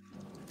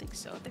 I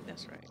think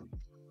that's right.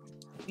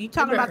 You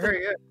talking about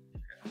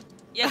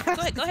Yeah,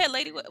 go ahead,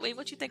 Lady.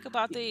 What you think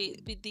about the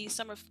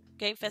Summer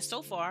Game Fest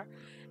so far,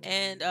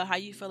 and how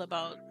you feel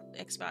about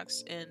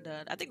Xbox, and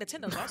I think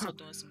Nintendo's also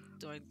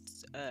doing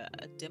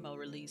a demo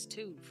release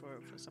too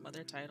for some of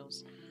their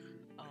titles.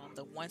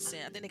 The 1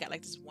 cent. I think they got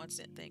like this 1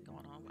 cent thing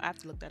going on. I have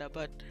to look that up.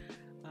 But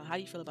how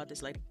do you feel about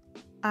this, Lady?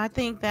 I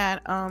think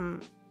that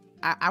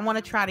I want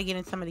to try to get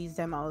in some of these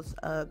demos.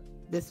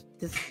 This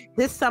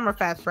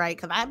Summerfest, right?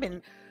 Because I've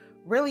been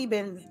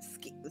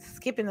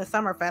skipping the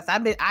Summerfest.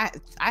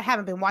 I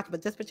haven't been watching,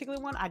 but this particular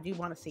one I do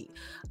want to see.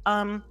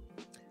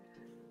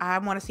 I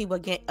want to see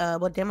what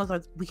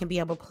demos we can be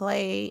able to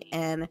play,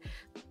 and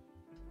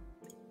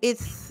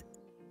it's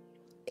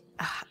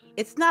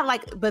not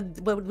like, but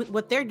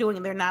what they're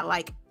doing, they're not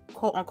like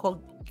quote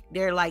unquote,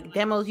 they're like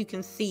demos you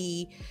can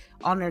see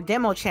on their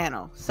demo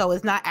channel, so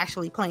it's not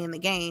actually playing the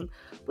game,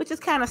 which is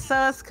kind of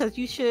sus, because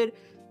you should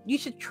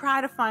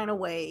try to find a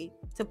way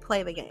to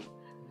play the game.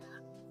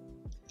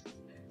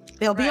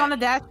 They'll be on the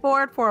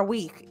dashboard for a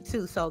week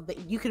too, so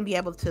that you can be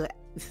able to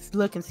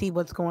look and see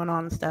what's going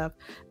on and stuff,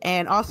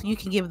 and also you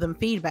can give them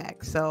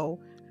feedback. So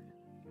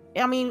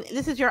I mean,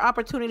 this is your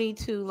opportunity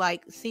to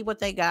like see what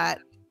they got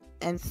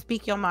and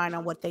speak your mind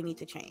on what they need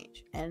to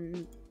change.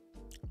 And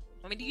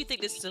I mean, do you think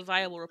this is a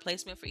viable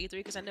replacement for E3?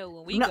 Because I know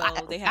when we no,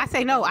 go, they have. I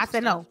say no. I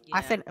said no. Yeah.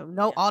 I said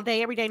no all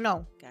day, every day.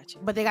 No. Gotcha.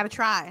 But they got to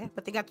try.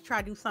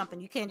 To do something.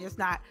 You can't just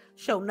not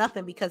show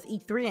nothing because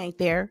E3 ain't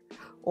there,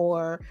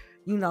 or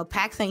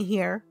PAX ain't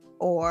here,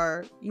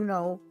 or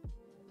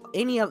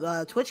any of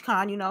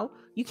TwitchCon.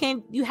 You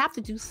can't. You have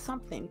to do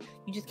something.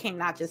 You just can't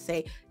not just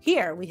say,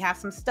 here we have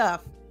some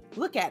stuff.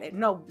 Look at it.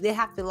 No, they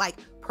have to like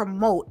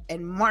promote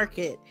and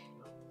market.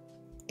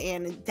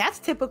 And that's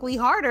typically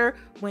harder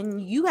when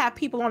you have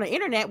people on the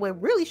internet with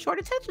really short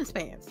attention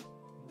spans.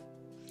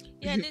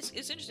 Yeah, and it's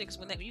interesting because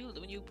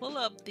when you pull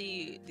up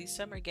the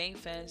Summer Game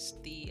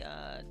Fest, the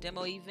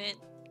demo event,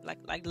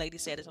 like Lady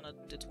said, it's on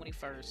the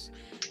 21st.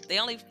 They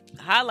only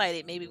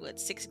highlighted maybe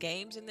 6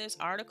 games in this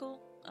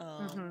article.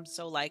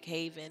 So like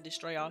Haven,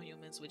 Destroy All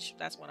Humans, which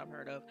that's one I've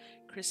heard of.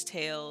 Chris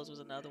Tales was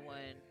another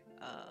one.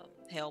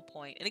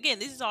 Hellpoint, and again,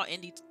 this is all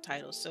indie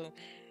titles. So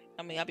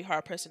I mean, I'd be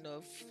hard pressed to know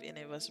if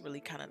any of us really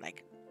kind of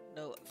like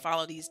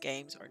follow these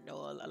games or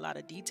know a lot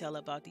of detail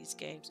about these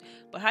games.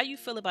 But how you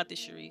feel about this,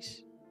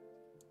 Sharice?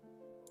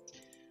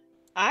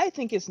 I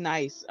think it's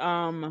nice.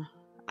 The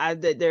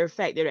fact that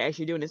they're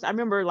actually doing this. I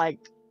remember,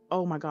 like,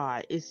 oh my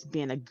god, it's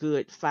been a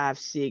good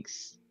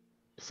 5-6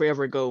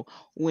 forever ago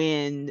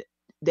when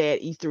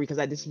that E3, because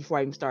this is before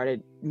I even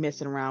started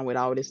messing around with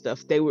all this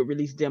stuff. They would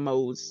release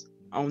demos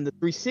on the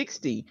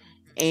 360,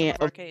 and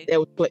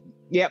that was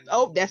yep.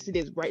 Oh, that's it.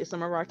 Is right,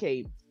 Summer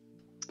Arcade.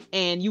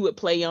 And you would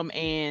play them,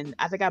 and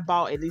I think I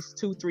bought at least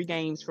 2-3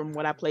 games from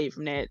what I played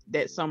from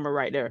that summer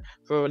right there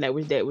for that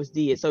was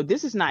did. So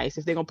this is nice.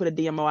 If they're gonna put a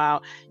demo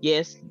out,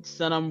 yes,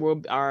 some of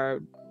them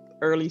are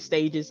early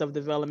stages of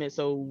development,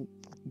 so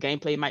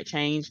gameplay might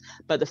change.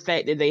 But the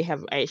fact that they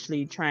have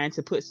actually trying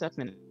to put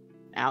something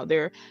out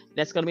there,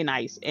 that's gonna be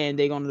nice. And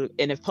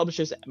if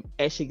publishers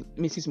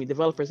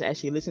developers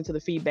actually listen to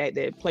the feedback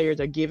that players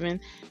are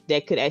given,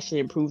 that could actually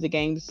improve the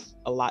games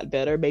a lot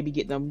better. Maybe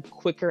get them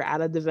quicker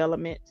out of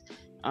development.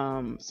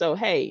 So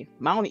hey,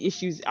 my only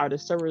issues are the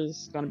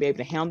servers going to be able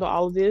to handle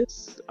all of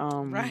this.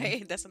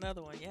 Right, that's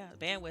another one. Yeah,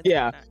 bandwidth.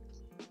 Yeah.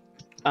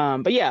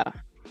 But yeah,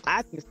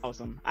 I think it's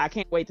awesome. I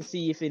can't wait to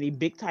see if any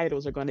big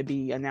titles are going to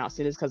be announced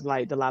in this, because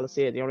like Delilah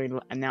said, they only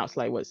announced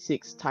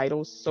 6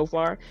 titles so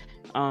far.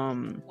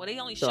 Well, they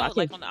only showed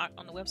like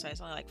on the website, it's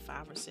only like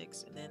 5 or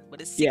 6, and then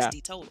but it's 60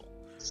 total.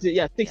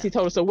 Yeah, 60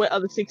 total. So what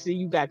other 60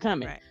 you got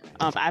coming? Right.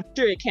 I'm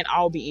sure it can't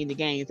all be indie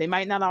games. They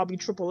might not all be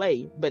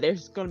AAA, but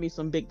there's going to be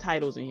some big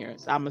titles in here.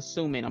 So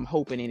I'm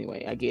hoping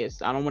anyway, I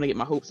guess. I don't want to get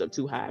my hopes up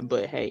too high,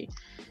 but hey,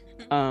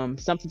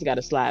 something's got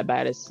to slide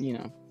by this,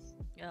 Yeah.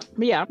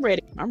 But yeah,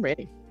 I'm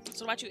ready.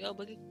 So what about you, L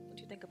Boogie? What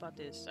do you think about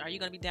this? Are you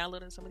going to be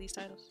downloading some of these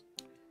titles?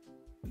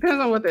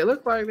 Depends on what they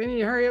look like. They need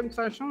to hurry up and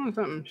start showing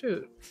something.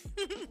 Shoot.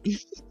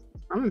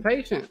 I'm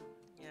impatient.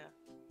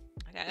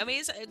 I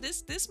mean,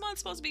 this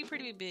month's supposed to be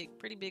pretty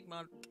big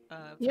month.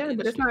 Yeah,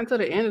 but it's not until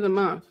the end of the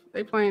month.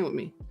 They playing with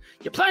me.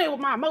 You're playing with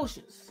my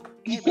emotions.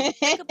 Hey,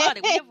 think about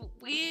it.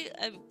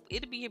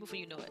 It'll be here before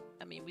you know it.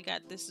 I mean, we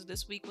got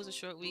this week was a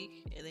short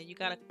week, and then you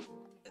gotta.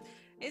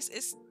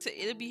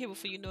 It'll be here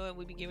before you know it.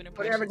 We'll be giving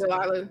impressions. Whatever,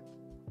 Delilah.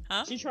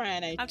 Huh? She's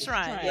trying. I'm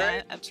trying.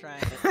 Yeah, I'm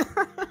trying.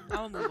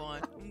 I'll move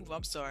on.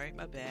 I'm sorry.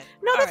 My bad.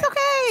 No, that's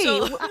okay.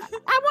 So,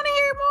 I want to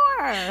hear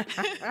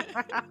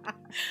more.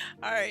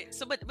 All right.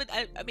 So, but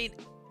I mean,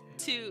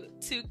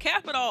 to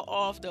cap it all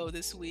off though,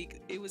 this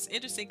week it was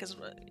interesting because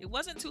it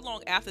wasn't too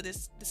long after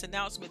this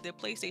announcement that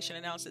PlayStation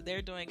announced that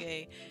they're doing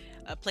a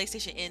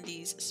PlayStation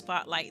Indies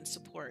spotlight and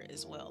support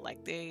as well. Like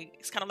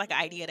it's kind of like an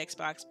ID at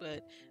Xbox,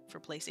 but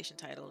for PlayStation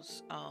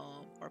titles,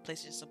 or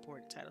PlayStation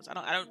support titles. I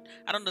don't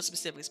know the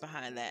specifics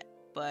behind that,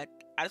 but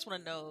I just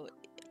want to know: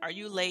 are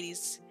you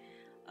ladies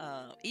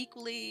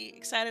equally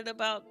excited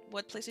about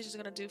what PlayStation is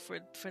going to do for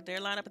their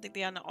lineup? I think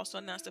they also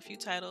announced a few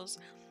titles.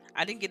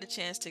 I didn't get a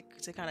chance to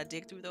kind of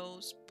dig through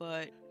those,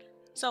 but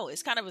so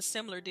it's kind of a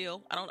similar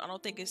deal. I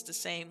don't think it's the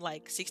same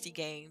like 60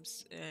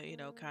 games,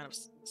 kind of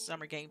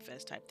Summer Game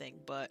Fest type thing,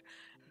 but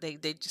they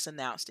just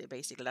announced it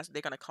basically.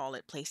 They're gonna call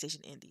it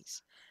PlayStation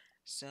Indies.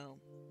 So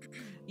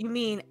you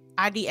mean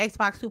ID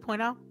Xbox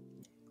 2.0?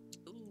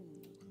 Ooh,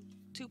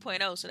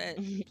 2.0. So that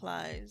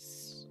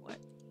implies what?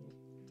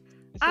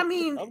 I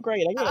mean,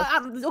 upgrade. I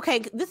guess. okay.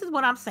 This is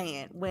what I'm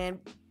saying. When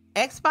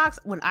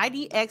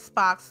ID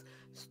Xbox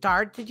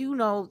started,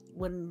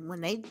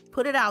 when they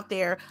put it out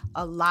there,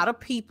 a lot of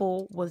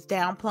people was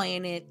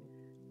downplaying it.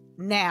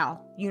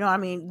 Now, you know what I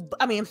mean?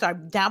 I'm sorry,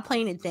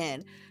 downplaying it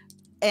then,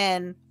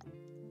 and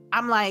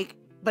I'm like,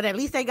 but at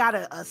least they got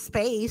a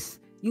space.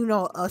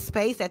 A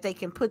space that they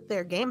can put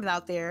their games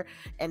out there.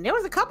 And there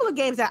was a couple of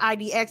games at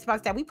ID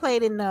Xbox that we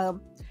played in the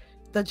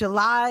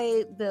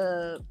July,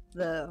 the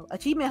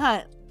achievement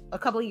hunt a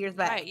couple of years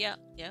back. Right, yeah.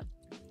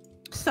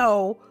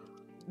 So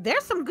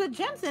there's some good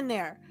gems in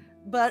there.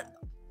 But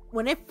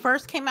when it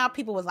first came out,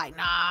 people was like,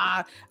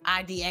 nah,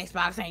 ID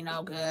Xbox ain't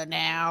no good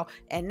now.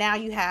 And now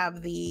you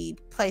have the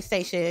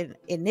PlayStation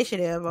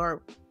Initiative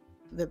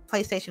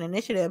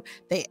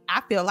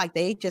I feel like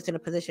they just in a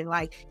position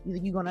like either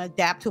you're going to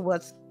adapt to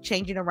what's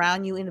changing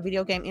around you in the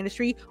video game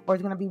industry, or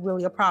it's going to be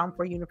really a problem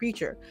for you in the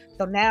future.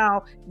 So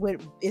now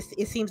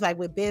it seems like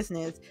with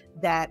business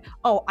that,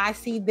 I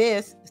see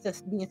this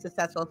being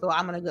successful, so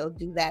I'm going to go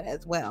do that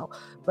as well.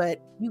 But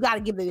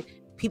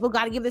people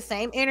got to give the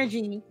same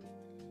energy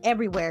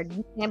everywhere.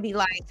 You can't be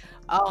like,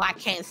 I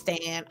can't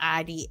stand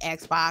ID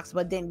Xbox,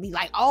 but then be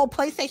like,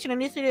 PlayStation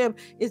Initiative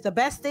is the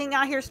best thing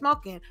out here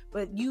smoking,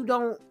 but you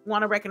don't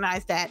want to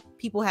recognize that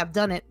people have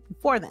done it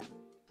before them.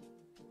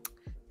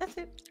 That's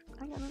it.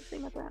 I got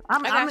nothing like that.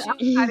 I'm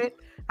excited.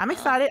 I'm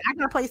excited. I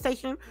got a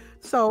PlayStation,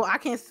 so I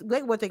can't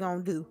wait what they're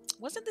gonna do.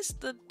 Wasn't this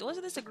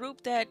a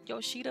group that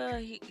Yoshida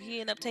he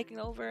ended up taking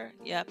over?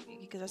 Yeah,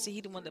 because I see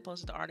he the one that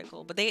posted the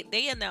article. But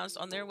they announced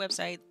on their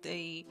website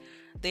they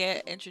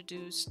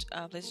introduced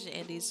PlayStation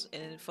Indies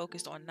and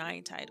focused on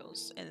 9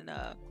 titles, and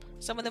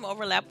some of them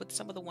overlap with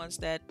some of the ones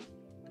that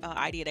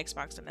ID at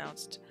Xbox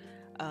announced.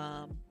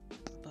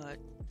 But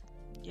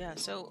yeah,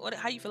 so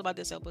how you feel about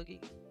this, El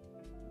Boogie?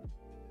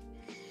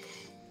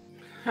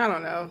 I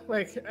don't know.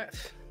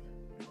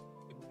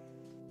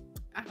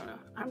 I don't know.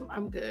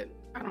 I'm good.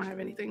 I don't have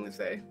anything to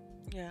say.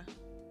 Yeah.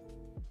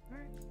 All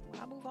right.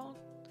 Well, I'll move on.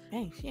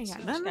 Hey, she ain't got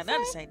She nothing got to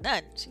nothing to say. say.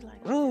 Nothing. She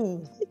like.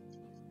 Ooh.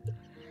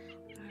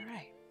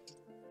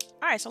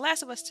 All right. So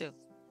Last of Us 2.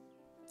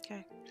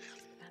 Okay.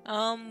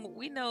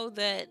 We know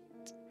that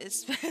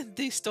it's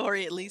the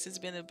story at least has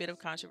been a bit of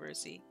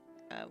controversy.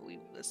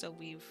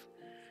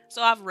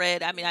 So I've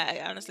read. I mean,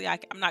 I honestly, I'm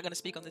not going to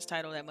speak on this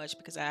title that much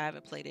because I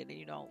haven't played it, and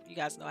you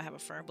guys know I have a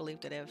firm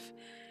belief that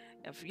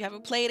if you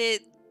haven't played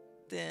it,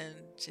 then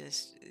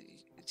just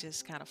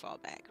kind of fall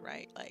back,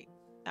 right? Like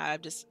I'm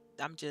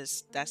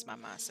just that's my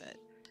mindset,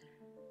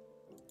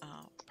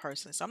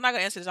 personally. So I'm not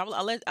gonna answer this.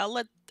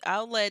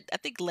 I'll let I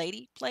think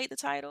Lady play the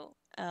title.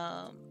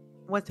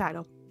 What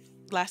title?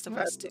 Last of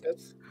Us 2.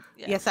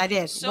 Yeah. Yes, I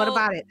did. So, what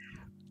about it?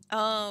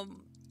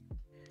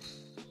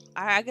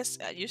 I guess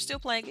you're still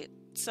playing it.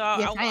 So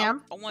Yes, I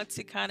am. I want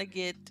to kind of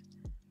get,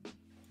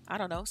 I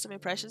don't know, some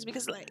impressions,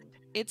 because like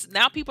it's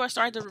now people are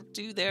starting to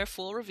do their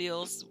full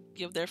reveals,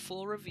 give their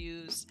full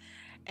reviews,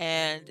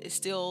 and it's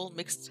still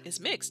mixed. It's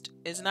mixed.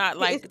 It's not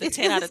like the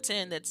 10 out of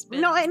 10 that's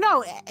been. No. I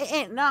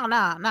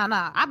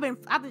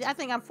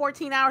think I'm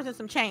 14 hours and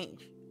some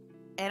change,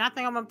 and I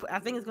think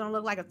it's gonna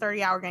look like a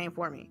 30-hour game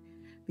for me,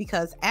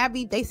 because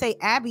they say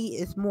Abby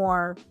is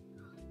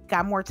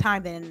got more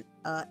time than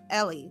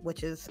Ellie,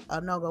 which is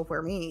a no-go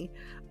for me.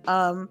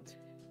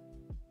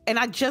 And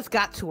I just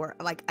got to her.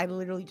 Like, I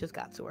literally just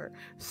got to her.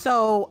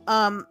 So,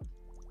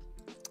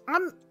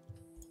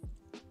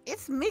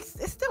 it's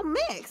mixed. It's still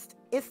mixed.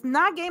 It's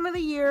not game of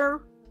the year.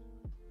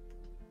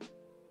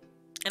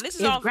 And this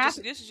is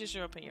this is just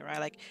your opinion, right?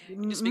 Like,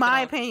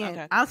 my opinion.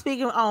 Okay. I'm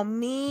speaking on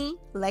me,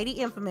 Lady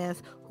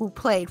Infamous, who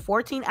played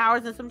 14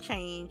 hours and some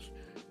change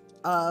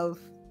of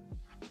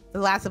The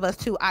Last of Us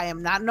 2. I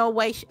am not no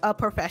way a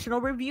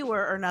professional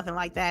reviewer or nothing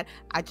like that.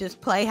 I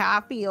just play how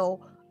I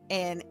feel.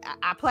 And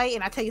I play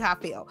and I tell you how I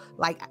feel.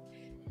 Like,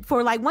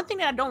 for like one thing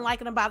that I don't like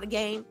about the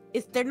game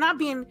is they're not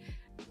being.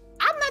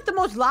 I'm not the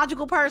most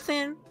logical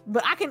person,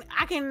 but I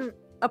can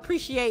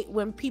appreciate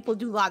when people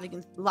do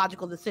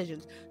logical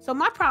decisions. So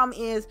my problem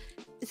is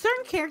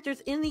certain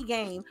characters in the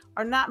game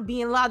are not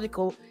being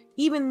logical,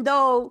 even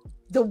though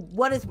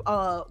what is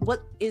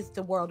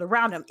the world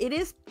around them. It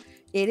is.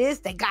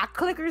 They got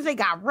clickers, they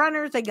got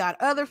runners, they got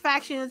other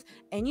factions,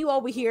 and you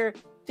over here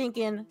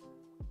thinking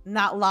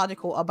not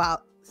logical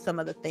about some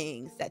of the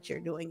things that you're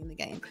doing in the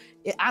game.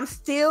 I'm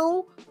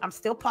still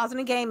pausing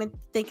the game and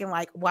thinking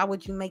like, why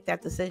would you make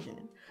that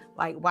decision?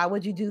 Like, why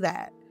would you do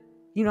that?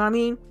 You know what I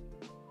mean?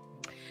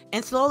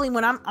 And slowly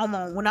when I'm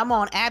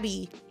on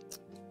Abby,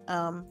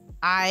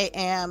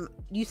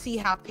 you see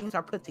how things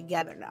are put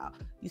together now.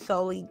 You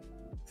slowly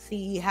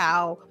see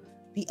how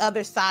the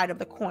other side of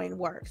the coin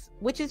works,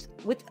 which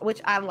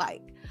I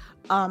like.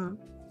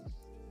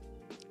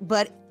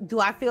 But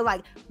do I feel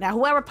like now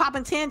whoever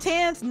popping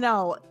 10/10s?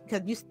 No,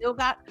 because you still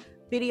got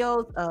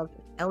videos of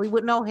Ellie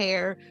with no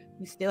hair.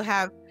 You still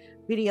have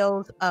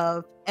videos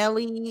of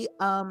Ellie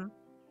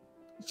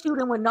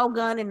shooting with no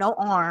gun and no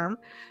arm.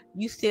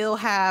 You still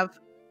have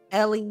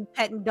Ellie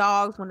petting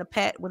dogs when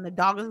the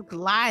dog is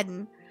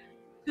gliding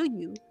to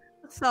you.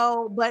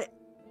 So, but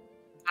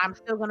I'm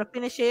still gonna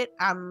finish it.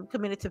 I'm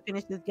committed to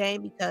finish this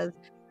game because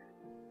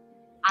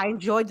I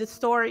enjoyed the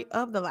story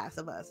of The Last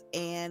of Us,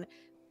 and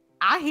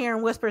I hear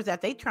in whispers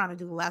that they trying to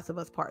do The Last of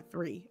Us Part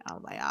 3. I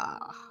was like,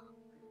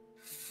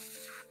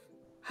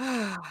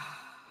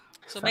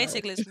 So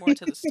basically, it's more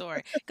to the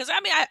story. Because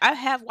I mean, I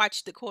have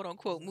watched the quote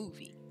unquote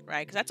movie,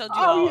 right? Because I told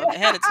you Oh, all yeah.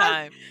 ahead of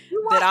time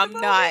You that watched I'm the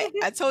not. movie?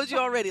 I told you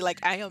already. Like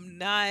I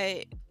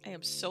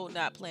am so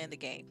not playing the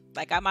game.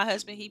 Like my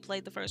husband, he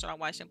played the first one. I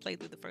watched him play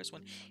through the first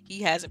one.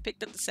 He hasn't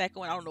picked up the second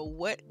one. I don't know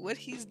what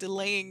he's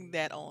delaying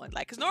that on.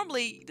 Like, because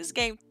normally this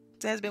game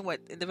has been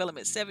in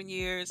development 7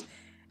 years,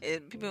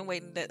 and people been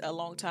waiting a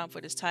long time for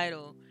this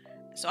title.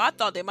 So I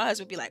thought that my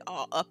husband would be like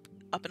all up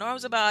in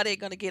arms about it,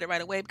 gonna get it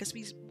right away because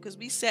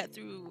we sat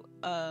through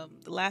the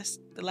last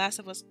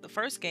of Us, the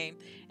first game,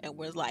 and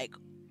we're like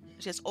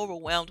just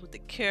overwhelmed with the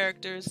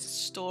characters, the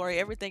story,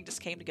 everything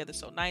just came together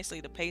so nicely.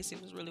 The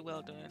pacing was really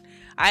well done.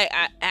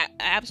 I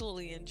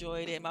absolutely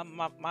enjoyed it.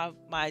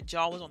 My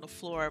jaw was on the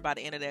floor by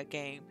the end of that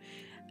game,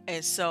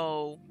 and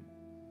so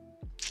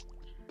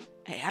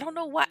hey, I don't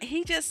know why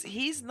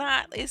he's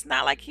not. It's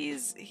not like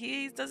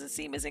he doesn't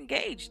seem as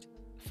engaged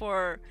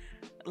for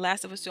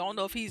Last of Us 2. I don't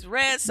know if he's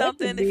read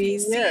something, if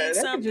he's seen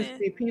something. Could just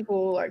be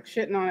people like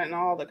shitting on it and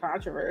all the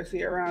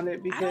controversy around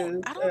it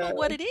because I don't know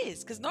what it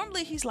is, because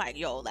normally he's like,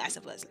 "Yo, Last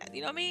of Us,"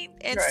 you know what I mean?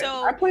 And right.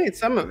 so I played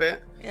some of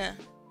it, yeah.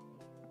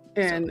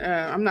 And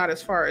I'm not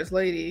as far as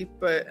Lady,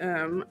 but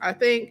I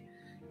think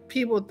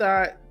people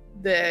thought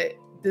that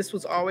this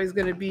was always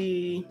going to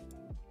be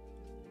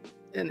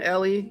an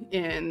Ellie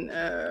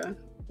and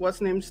what's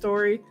named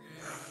story,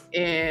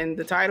 and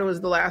the title is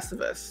The Last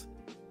of Us.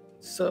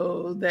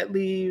 So that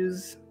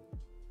leaves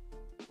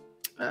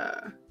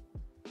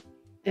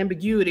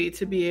ambiguity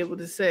to be able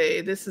to say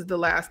this is the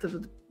last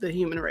of the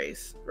human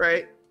race,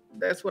 right?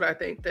 That's what I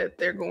think that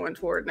they're going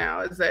toward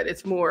now, is that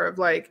it's more of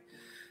like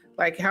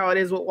how it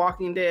is with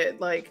Walking Dead.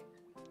 Like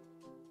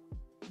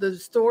the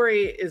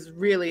story is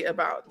really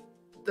about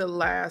the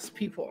last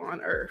people on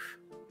Earth,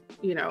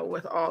 you know,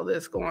 with all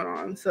this going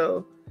on.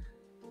 So,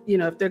 you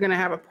know, if they're going to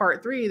have a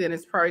part 3, then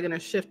it's probably going to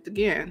shift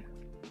again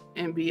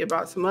and be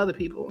about some other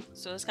people.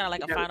 So it's kind of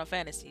like a Final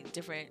Fantasy,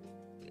 different.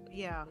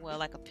 Yeah. Well,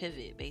 like a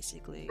pivot,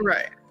 basically.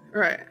 Right.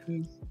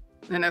 And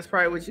that's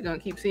probably what you're going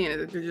to keep seeing, is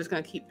that they're just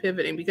going to keep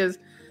pivoting because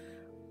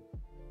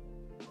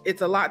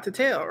it's a lot to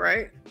tell,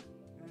 right?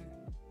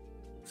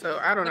 So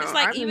I don't know. It's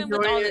like I'm even with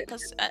all enjoying it,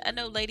 because I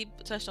know Lady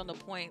touched on the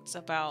points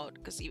about,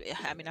 because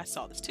I mean I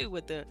saw this too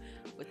with the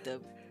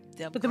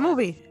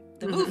movie.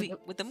 The movie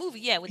with the movie,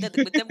 yeah, with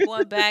them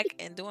going back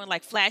and doing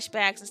like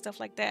flashbacks and stuff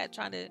like that,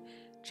 trying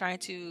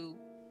to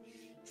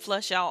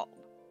flush out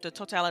the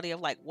totality of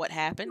like what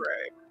happened.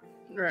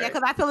 Right. Yeah,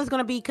 because I feel it's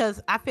gonna be,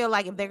 because I feel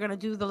like if they're gonna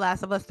do The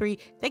Last of Us 3,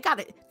 they're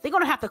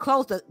gonna have to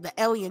close the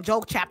Ellie and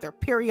Joel chapter.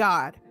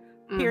 Period.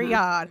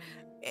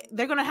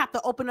 They're gonna have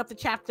to open up the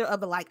chapter of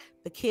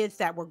the kids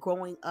that were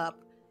growing up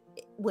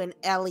when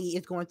Ellie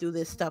is going through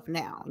this stuff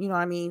now. You know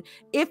what I mean?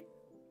 If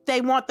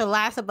they want The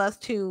Last of Us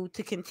 2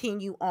 to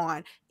continue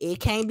on, it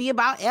can't be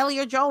about Ellie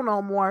or Joel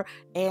no more.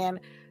 And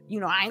you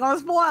know, I ain't gonna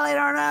spoil it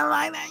or nothing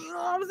like that. You know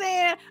what I'm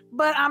saying?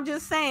 But I'm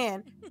just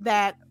saying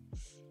that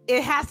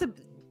if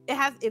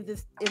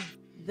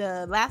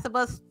the Last of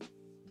Us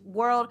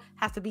world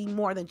has to be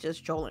more than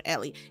just Joel and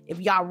Ellie. If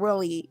y'all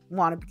really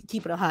want to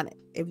keep it 100,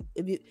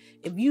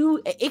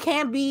 it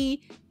can't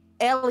be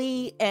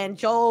Ellie and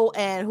Joel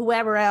and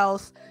whoever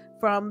else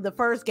from the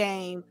first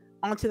game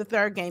onto the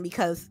third game,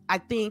 because I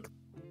think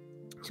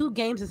 2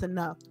 games is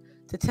enough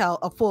to tell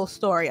a full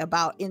story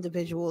about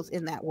individuals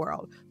in that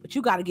world. But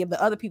you got to give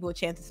the other people a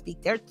chance to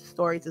speak their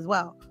stories as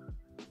well.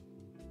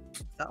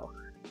 So.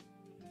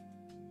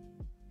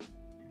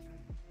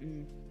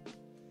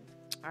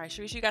 All right,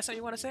 Sharice, you got something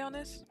you want to say on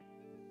this?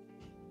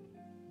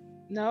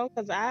 No,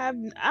 because I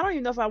don't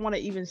even know if I want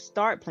to even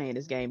start playing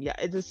this game. Yeah,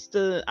 it's just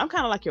I'm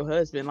kind of like your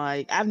husband.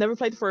 Like, I've never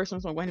played the first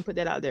one, so I'm going to put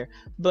that out there.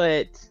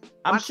 But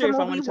I'm sure if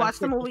I want to watch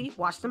the movie.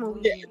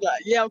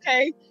 Yeah,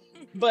 okay.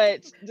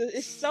 But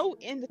it's so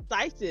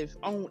indecisive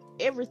on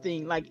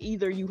everything. Like,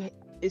 either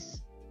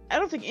I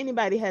don't think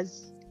anybody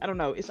has. I don't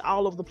know. It's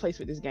all over the place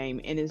with this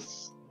game, and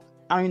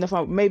I don't even know if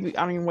I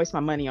don't even waste my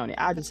money on it.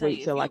 I just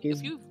wait till if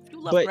you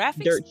love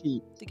graphics, dirt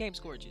cheap. The game's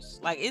gorgeous.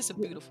 Like, it's a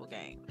beautiful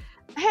game.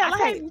 Hell, I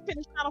haven't even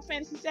finished Final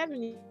Fantasy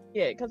 7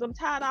 yet because I'm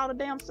tired of all the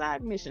damn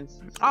side missions.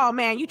 Oh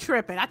man, you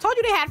tripping! I told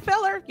you they had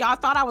filler. Y'all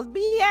thought I was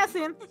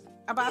BSing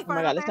about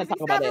Final Fantasy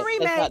 7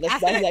 remake.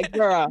 That's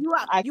girl.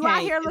 You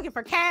out here looking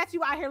for cats.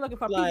 You out here looking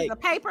for pieces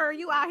of paper.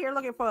 You out here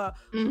looking for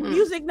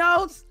music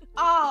notes.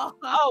 Oh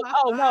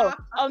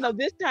no!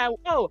 This time,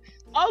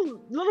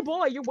 little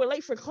boy, you were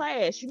late for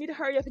class. You need to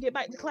hurry up and get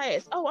back to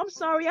class. Oh, I'm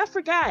sorry, I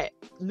forgot.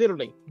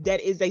 Literally,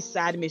 that is a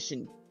side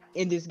mission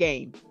in this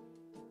game.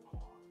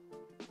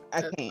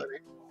 I can't.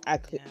 I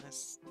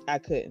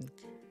couldn't.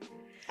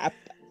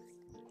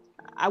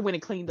 I went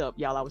and cleaned up,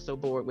 y'all. I was so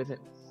bored with it.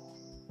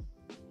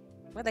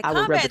 But the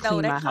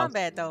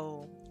combat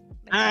though,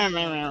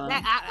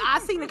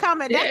 I seen the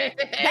comment.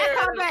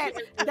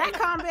 That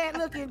combat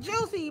looking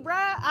juicy,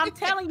 bruh. I'm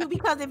telling you,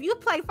 because if you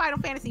play Final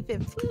Fantasy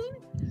 15,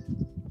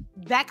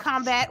 that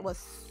combat was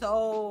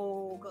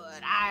so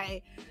good.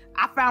 I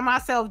found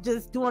myself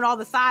just doing all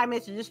the side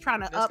missions, just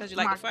trying to That's because you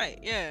like to fight.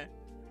 Yeah.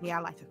 Yeah,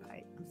 I like to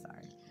fight. I'm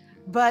sorry.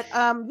 But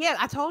yeah,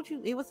 I told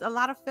you it was a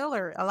lot of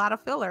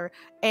filler.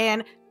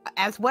 And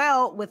as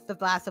well with The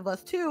Last of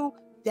Us 2,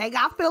 they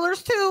got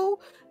fillers too.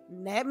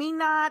 Let me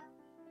not.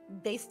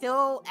 They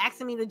still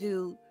asking me to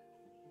do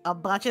a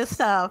bunch of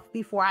stuff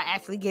before I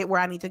actually get where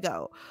I need to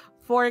go.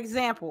 For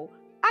example,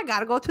 I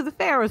gotta go to the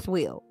Ferris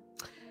wheel.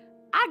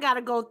 I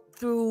gotta go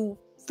through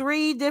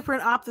three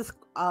different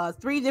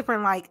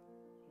like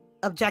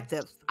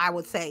objectives, I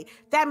would say.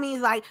 That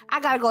means like I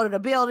gotta go to the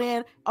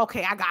building.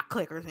 Okay, I got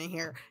clickers in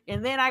here,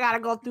 and then I gotta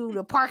go through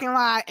the parking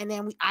lot, and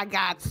then I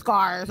got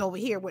scars over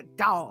here with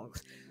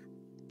dogs.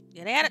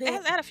 Yeah, they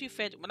had a few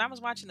fetch when I was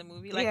watching the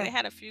movie. Like they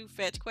had a few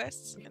fetch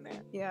quests in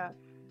there. Yeah.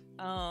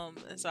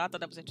 And so I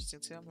thought that was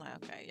interesting too. I'm like,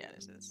 okay, yeah,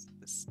 this is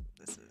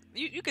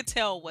you could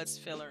tell what's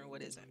filler and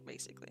what isn't,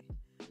 basically.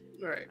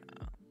 Right.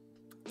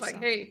 Like,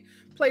 hey,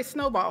 play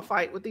snowball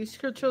fight with these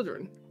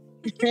children.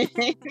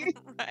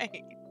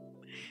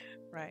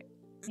 Right.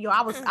 Yo,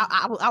 I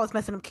was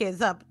messing them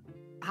kids up,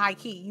 high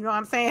key. You know what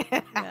I'm saying?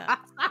 Yeah.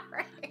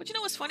 But you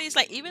know what's funny is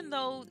like even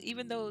though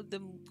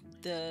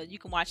the you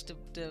can watch the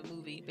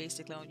movie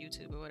basically on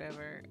YouTube or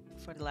whatever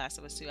for The Last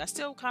of Us 2,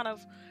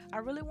 I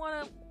really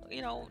want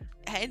to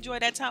enjoy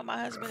that time with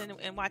my husband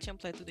and watch him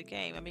play through the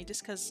game. I mean,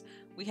 just because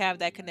we have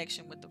that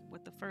connection with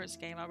the first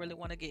game, I really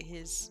want to get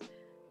his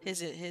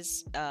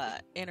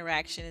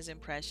interaction, his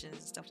impressions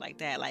and stuff like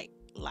that, like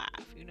live.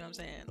 You know what I'm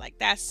saying? Like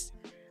that's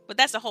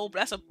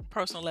a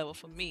personal level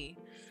for me.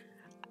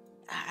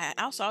 I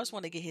just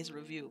want to get his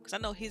review because I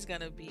know he's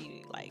gonna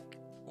be like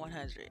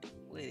 100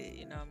 with it.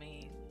 You know what I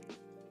mean?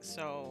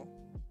 So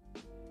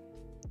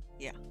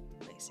yeah,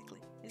 basically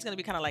he's gonna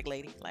be kind of like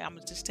Lady. Like I'm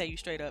gonna just tell you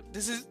straight up,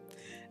 this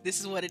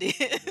is what it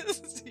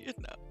is.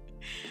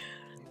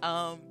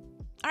 All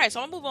right,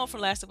 so I'm gonna move on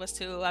from Last of Us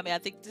 2. I mean, I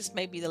think this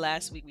may be the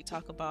last week we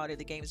talk about it.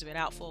 The game's been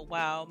out for a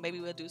while. Maybe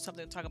we'll do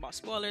something to talk about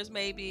spoilers.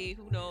 Maybe,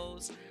 who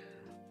knows?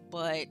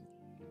 But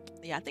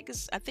yeah, I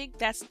think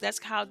that's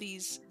how the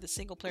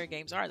single player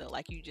games are though.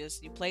 Like you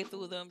play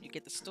through them, you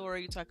get the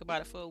story, you talk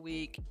about it for a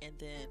week, and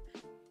then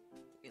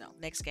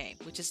next game,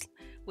 which is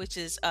what's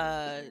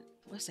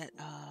that?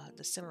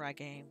 The samurai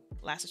game,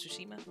 Last of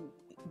Tsushima.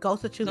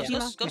 Ghost of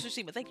Tsushima. Ghost of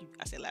Tsushima. Thank you.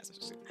 I said Last of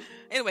Tsushima.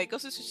 Anyway,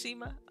 Ghost of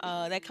Tsushima.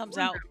 That comes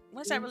out.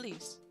 When's that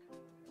release?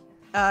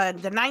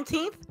 The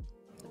 19th.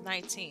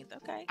 19th.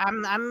 Okay.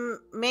 I'm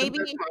maybe.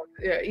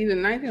 Yeah, either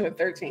 19th or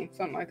 13th,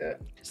 something like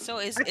that. So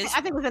I think it's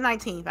the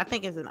 19th. I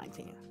think it's the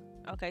 19th.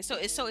 Okay, so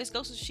it's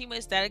Ghost of Tsushima.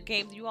 Is that a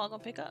game you all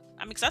gonna pick up?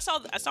 I mean, cause I saw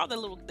the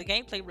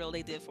gameplay reel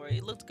they did for it.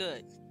 It looked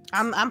good.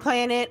 I'm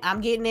playing it.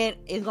 I'm getting it.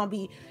 It's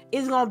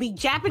gonna be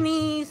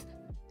Japanese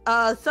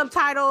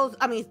subtitles.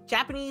 I mean,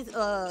 Japanese.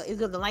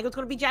 The language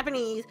gonna be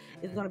Japanese.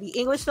 It's gonna be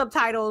English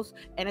subtitles,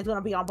 and it's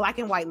gonna be on black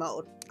and white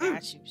mode.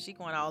 Got you. She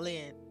going all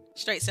in.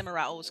 Straight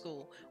samurai, old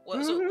school.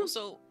 Well,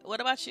 so what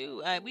about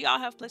you? We all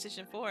have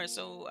PlayStation 4,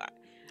 so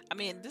I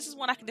mean, this is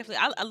one I can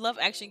definitely. I love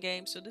action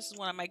games, so this is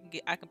one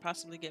I can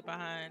possibly get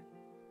behind.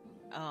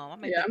 I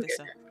may pick this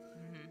up.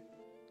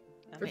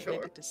 I may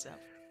pick this up.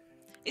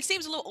 It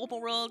seems a little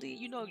open worldy.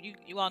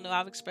 You all know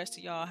I've expressed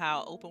to y'all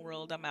how open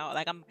world I'm out.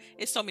 Like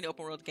it's so many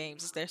open world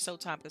games. They're so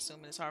time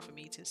consuming. It's hard for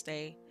me to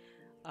stay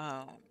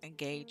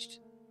engaged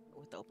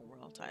with the open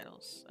world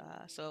titles.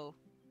 So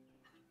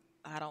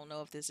I don't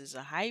know if this is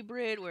a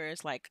hybrid where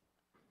it's like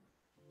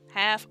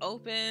half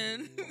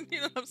open.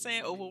 You know what I'm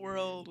saying? Open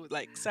world with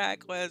like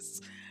side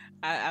quests.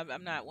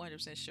 I'm not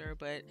 100% sure,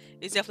 but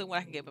it's definitely one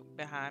I can get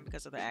behind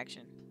because of the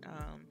action.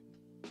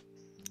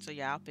 So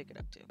yeah, I'll pick it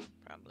up too,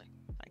 probably,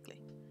 likely.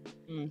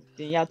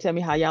 Then y'all tell me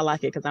how y'all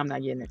like it, because I'm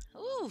not getting it.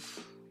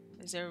 Oof.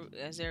 Is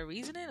there a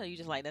reasoning, or you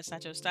just like that's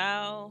not your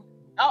style?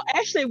 Oh,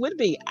 actually, it would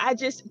be.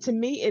 To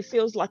me, it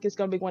feels like it's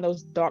gonna be one of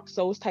those Dark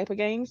Souls type of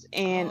games,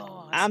 and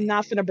I'm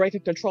not finna break a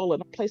controller.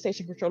 The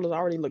PlayStation controllers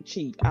already look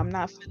cheap. I'm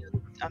not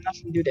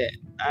finna do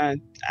that.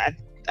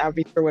 I'll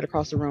be throw it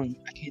across the room.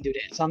 I can't do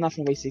that, so I'm not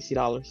finna waste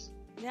 $60.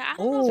 Yeah, I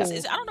don't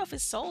know if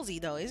it's Soulsy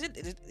though. Does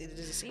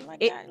it seem like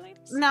that,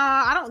 ladies? No,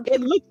 I don't.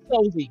 It looks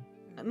Soulsy.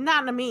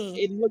 Not to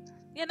me. It looks.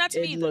 Yeah, not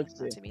to me. It looks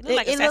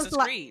like Assassin's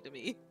Creed to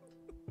me.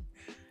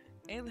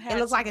 It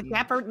looks like a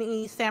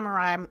Japanese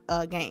samurai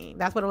game.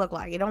 That's what it looked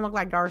like. It don't look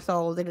like Dark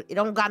Souls. It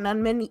don't got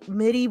nothing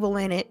medieval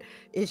in it.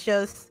 It's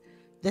just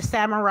the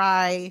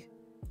samurai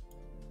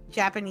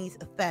Japanese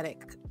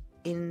aesthetic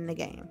in the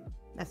game.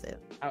 That's it.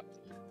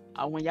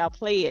 When y'all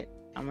play it,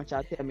 I want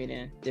y'all to tell me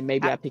then. Then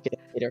maybe I'll pick it up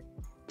later.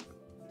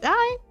 All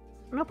right,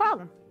 no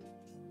problem.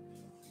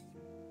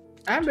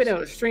 I haven't been able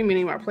to stream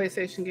any of my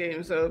PlayStation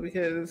games though,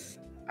 because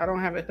I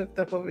don't have it hooked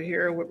up over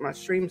here with my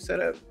stream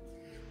setup.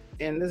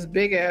 And this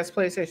big ass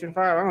PlayStation 5,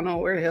 I don't know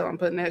where the hell I'm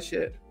putting that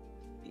shit.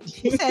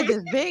 He said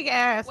this big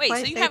ass. Wait, so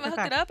you haven't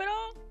hooked it up at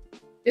all?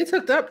 It's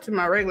hooked up to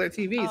my regular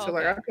TV, so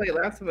like okay. I play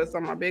Last of Us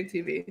on my big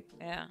TV.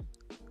 Yeah.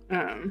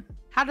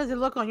 How does it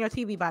look on your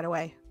TV, by the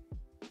way?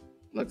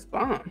 Looks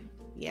bomb.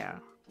 Yeah.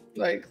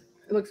 Like,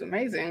 it looks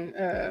amazing.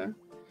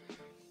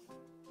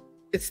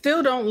 It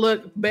still don't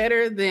look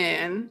better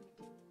than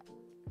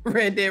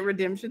Red Dead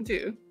Redemption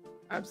 2.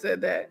 I've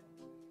said that.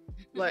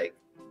 Like,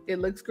 it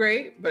looks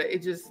great, but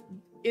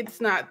it's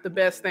not the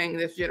best thing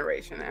this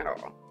generation at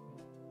all.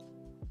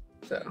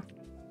 So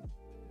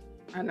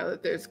I know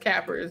that there's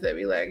cappers that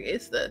be like,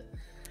 it's the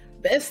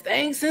best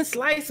thing since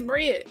sliced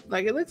bread.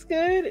 Like, it looks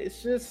good.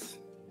 It's just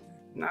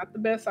not the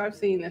best I've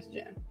seen this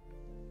gen.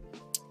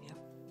 Yeah.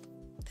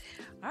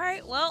 All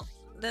right. Well,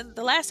 then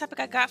the last topic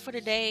I got for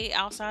today,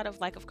 outside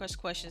of of course,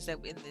 questions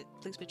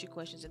please put your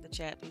questions in the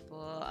chat,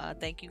 people.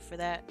 Thank you for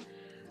that.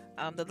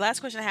 The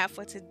last question I have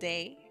for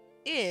today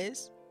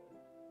is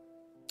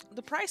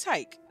the price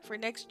hike for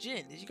next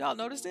gen. Did you all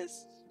notice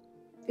this?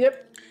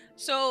 Yep.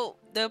 So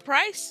the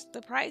price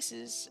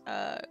is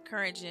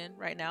current gen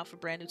right now for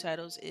brand new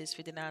titles is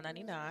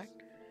 $59.99,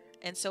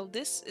 and so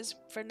this is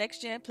for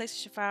next gen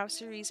PlayStation 5,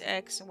 Series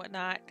X, and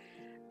whatnot.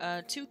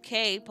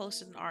 2K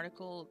posted an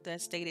article that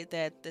stated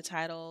that their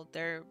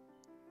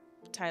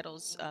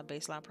title's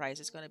baseline price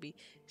is going to be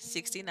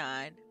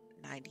 $69.99,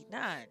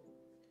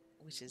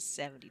 which is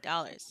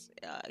 $70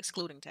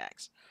 excluding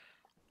tax.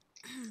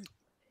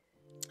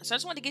 So I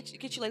just wanted to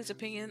get you ladies'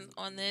 opinion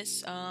on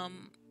this. I'll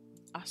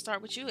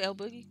start with you, El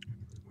Boogie.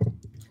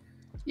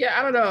 Yeah,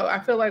 I don't know. I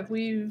feel like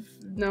we've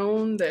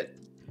known that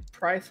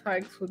price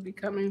hikes would be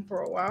coming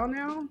for a while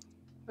now.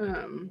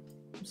 I'm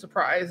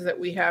surprised that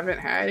we haven't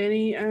had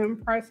any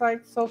price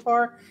hikes so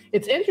far.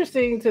 It's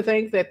interesting to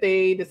think that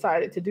they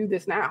decided to do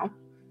this now,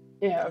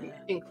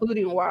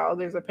 including while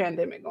there's a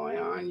pandemic going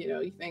on. You know,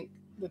 you think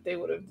that they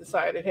would have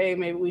decided, hey,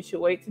 maybe we should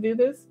wait to do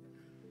this.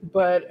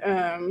 But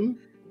I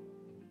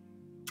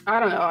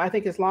don't know. I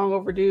think it's long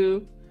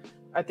overdue.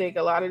 I think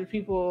a lot of the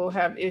people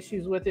have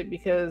issues with it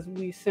because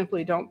we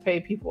simply don't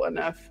pay people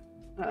enough.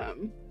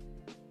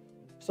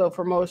 So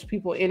for most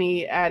people,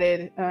 any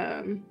added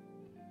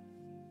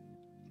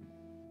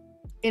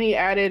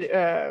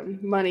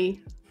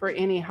money for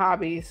any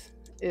hobbies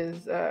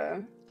is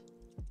a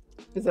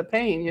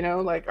pain. You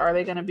know, like, are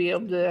they going to be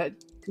able to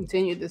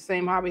continue the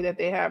same hobby that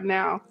they have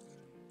now,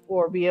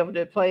 or be able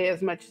to play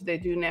as much as they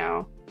do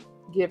now,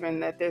 given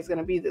that there's going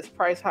to be this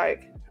price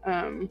hike?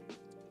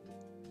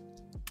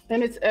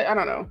 And it's, I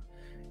don't know,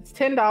 it's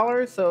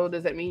 $10. So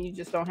does that mean you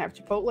just don't have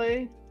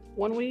Chipotle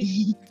one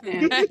week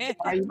and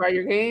you buy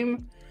your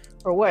game,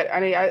 or what? I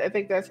mean, I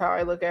think that's how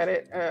I look at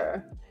it.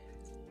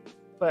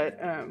 But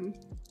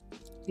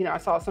you know, I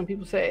saw some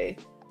people say,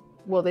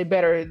 well, the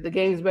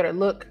games better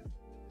look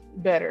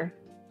better.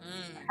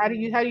 How do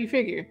you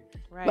figure?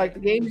 Right. Like, the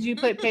games you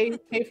pay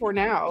for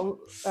now,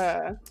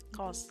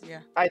 cost, yeah.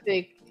 I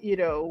think, you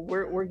know,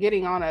 we're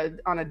getting on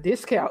a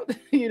discount,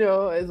 you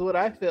know, is what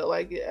I feel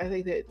like. I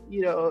think that,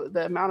 you know,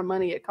 the amount of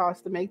money it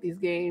costs to make these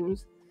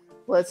games,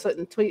 blood, sweat,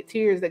 and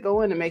tears that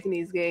go into making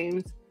these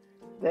games,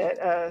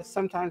 that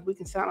sometimes we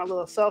can sound a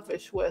little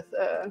selfish with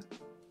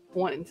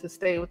wanting to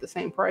stay with the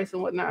same price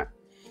and whatnot.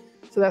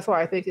 So that's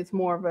why I think it's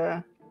more of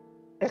a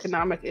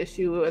economic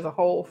issue as a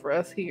whole for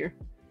us here,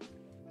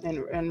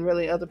 and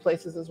really other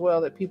places as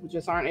well, that people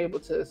just aren't able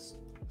to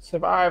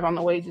survive on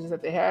the wages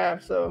that they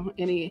have. So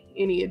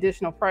any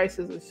additional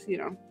prices is, you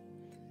know,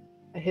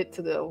 a hit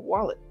to the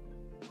wallet.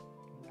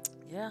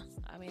 Yeah,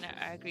 I mean,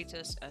 I agree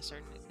to a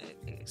certain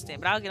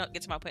extent, but I'll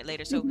get to my point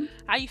later. So,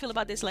 how you feel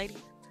about this, lady?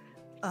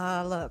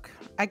 Look,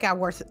 I got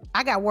worse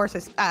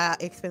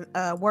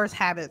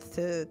habits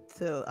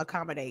to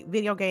accommodate.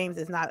 Video games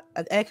is not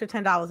an extra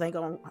 $10 ain't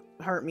gonna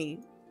hurt me,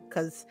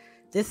 because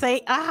this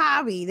ain't a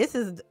hobby. This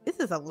is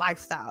a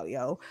lifestyle,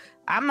 yo.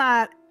 I'm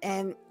not,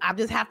 and I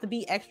just have to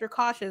be extra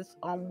cautious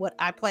on what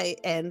I play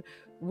and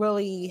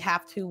really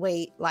have to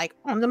wait like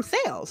on them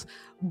sales.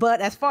 But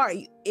as far,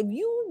 if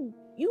you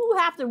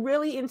have to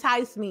really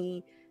entice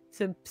me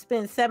to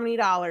spend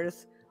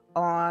 $70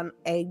 on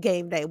a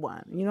game day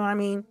one, you know what I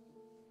mean?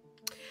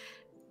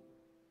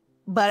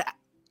 But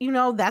you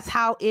know, that's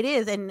how it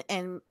is, and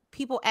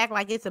people act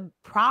like it's a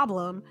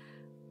problem,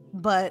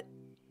 but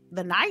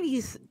the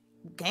 90s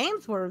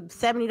games were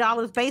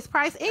 $70 base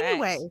price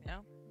anyway. Yeah.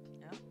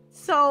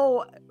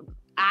 So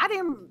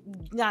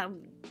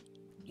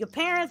your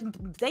parents,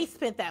 they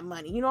spent that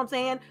money, you know what I'm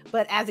saying?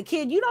 But as a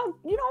kid, you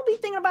don't be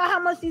thinking about how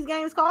much these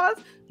games cost.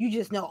 You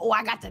just know, oh,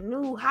 I got the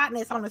new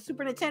hotness on the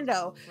Super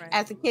Nintendo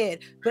as a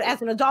kid. But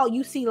as an adult,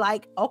 you see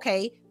like,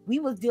 okay, we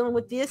was dealing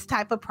with this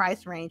type of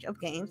price range of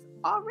games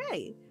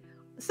already.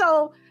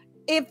 So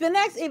if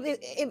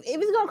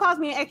it's gonna cost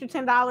me an extra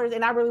 $10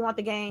 and I really want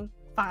the game,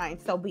 fine,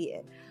 so be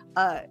it.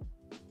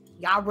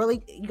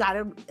 You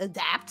gotta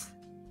adapt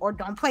or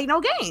don't play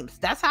no games.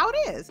 That's how it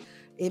is.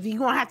 If you're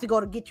gonna have to go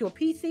to get you a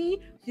PC,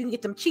 you can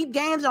get them cheap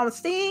games on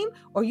Steam,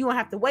 or you gonna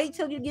have to wait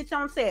till you get you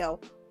on sale.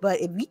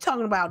 But if you're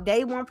talking about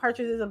day one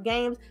purchases of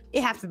games,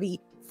 it has to be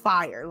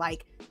fire.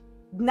 Like,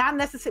 not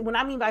necessarily, when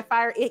I mean by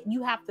fire,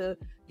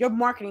 your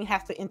marketing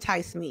has to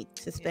entice me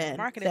to spend.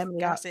 Marketing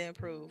has to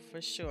improve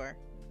for sure.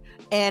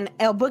 And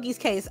El Boogie's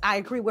case, I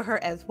agree with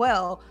her as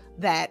well,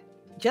 that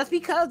just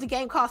because the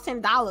game costs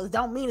 $10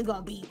 don't mean it's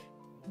gonna be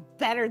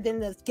better than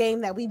this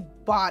game that we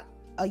bought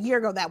a year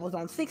ago that was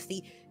on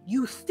 60.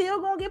 You still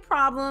gonna get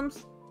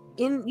problems,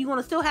 you're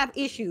gonna still have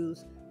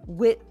issues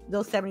with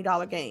those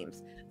 $70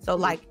 games. So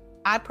like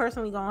I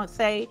personally gonna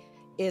say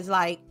is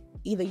like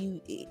either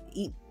you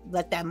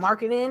let that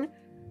marketing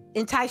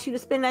entice you to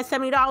spend that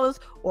 $70,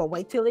 or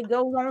wait till it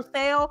goes on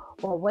sale,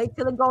 or wait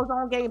till it goes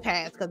on Game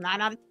Pass. Because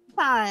 9 out of 10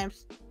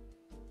 times,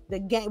 the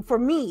game for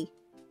me,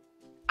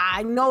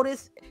 I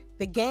noticed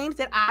the games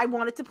that I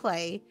wanted to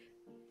play,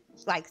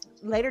 like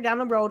later down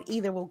the road,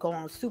 either will go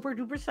on super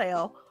duper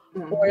sale,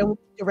 or it will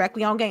be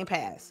directly on Game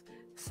Pass.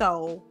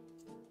 So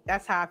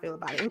that's how I feel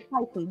about it.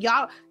 Entice me,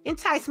 y'all.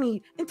 Entice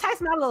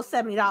my little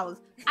 $70.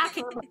 I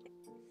can't.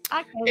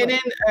 And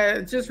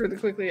then just really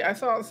quickly, I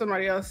saw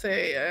somebody else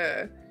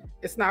say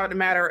it's not a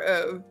matter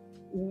of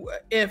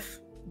if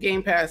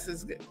Game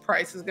Pass's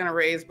price is going to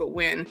raise, but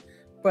when.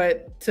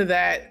 But to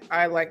that,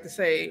 I like to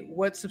say,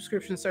 what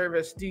subscription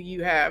service do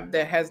you have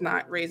that has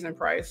not raised in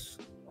price?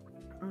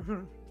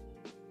 Mm-hmm.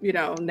 You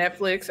know,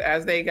 Netflix,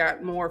 as they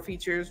got more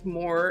features,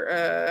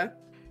 more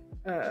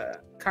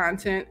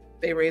content,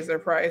 they raise their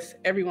price.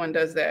 Everyone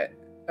does that.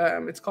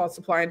 It's called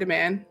supply and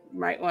demand. You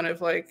might want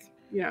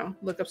to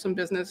look up some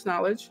business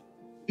knowledge.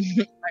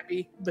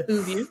 Might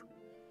behoove you.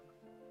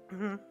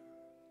 Mm-hmm.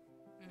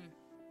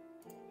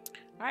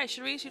 All right,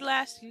 Sharice,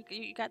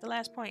 you got the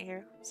last point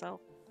here.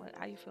 So,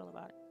 how you feel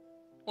about it?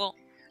 Well,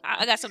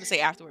 I got something to say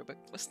afterward,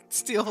 but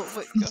still,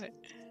 go ahead.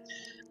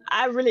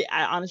 I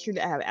honestly,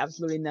 I have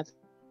absolutely nothing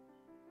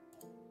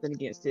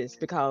against this,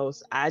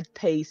 because I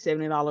pay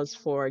 $70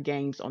 for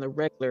games on the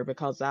regular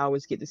because I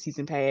always get the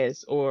season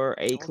pass or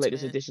a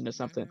collector's edition or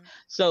something. Mm-hmm.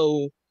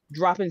 So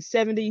dropping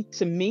 70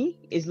 to me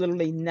is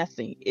literally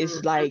nothing.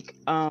 It's like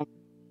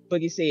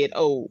Boogie said,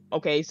 oh,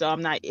 okay, so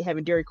I'm not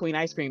having Dairy Queen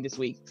ice cream this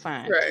week.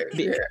 Fine. Right.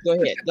 Yeah. Go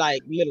ahead.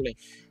 Like literally.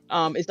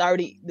 It's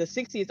already, the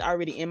 60 is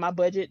already in my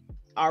budget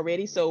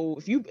already. So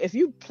if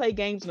you play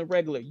games on the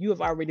regular, you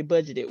have already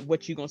budgeted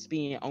what you're gonna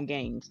spend on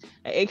games.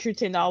 An extra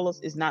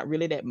 $10 is not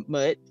really that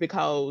much,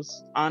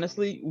 because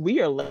honestly, we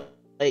are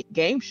like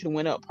games should have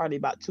went up probably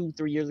about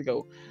 2-3 years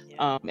ago.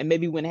 Yeah. And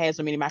maybe when it had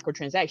so many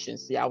microtransactions.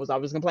 See, I was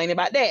always complaining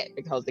about that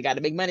because they got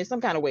to make money some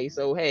kind of way.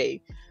 So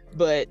hey,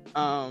 but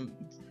 $70.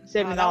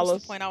 That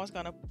was the point I was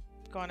gonna.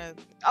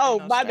 Oh,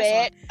 my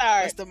bad. All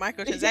right. It's the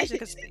microtransaction,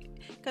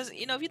 because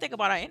if you think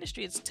about our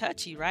industry, it's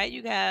touchy, right?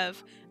 You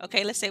have,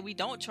 okay, let's say we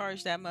don't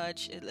charge that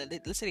much.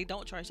 Let's say they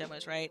don't charge that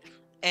much, right?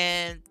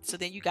 And so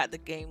then you got the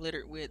game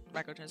littered with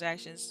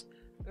microtransactions.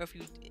 Or if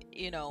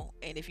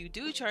if you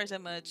do charge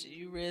that much,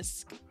 you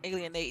risk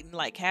alienating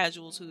like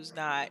casuals who's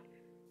not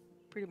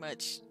pretty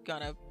much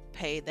gonna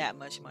pay that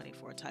much money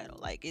for a title.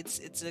 Like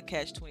it's a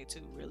catch-22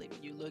 really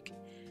when you look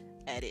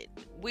at it.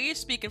 We're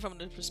speaking from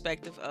the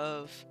perspective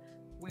of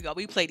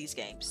we play these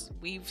games.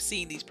 We've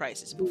seen these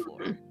prices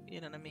before. You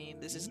know what I mean?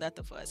 This is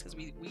nothing for us because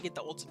we get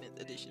the ultimate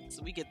edition.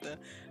 So we get the,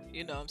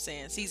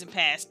 season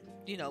pass,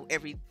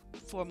 every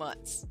 4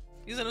 months.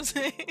 You know what I'm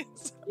saying?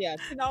 Yeah,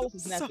 $10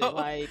 is nothing.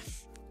 Like,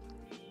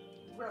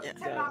 really, yeah.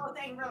 $10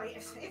 ain't really,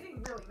 it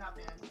ain't really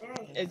nothing.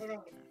 It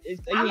ain't.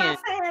 It's,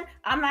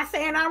 I'm not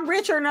saying I'm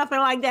rich or nothing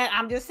like that.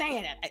 I'm just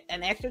saying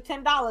an extra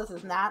 $10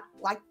 is not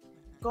like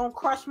gonna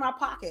crush my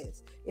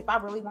pockets if I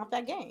really want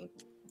that game.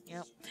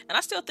 Yep. And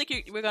I still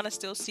think we're gonna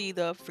still see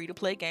the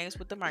free-to-play games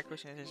with the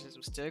microtransactions.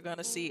 We're still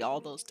gonna see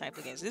all those type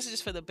of games. This is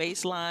just for the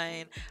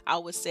baseline. I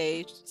would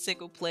say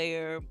single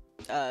player,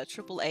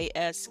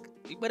 AAA-esque,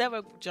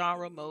 whatever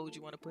genre mode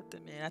you want to put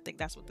them in. I think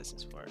that's what this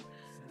is for.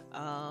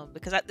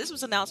 Because this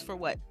was announced for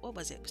what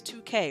was it? It was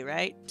 2K,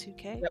 right?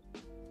 2K. Yep.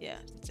 Yeah.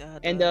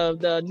 And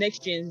the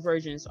next gen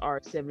versions are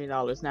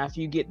 $70. Now, if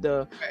you get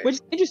which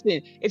is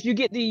interesting, if you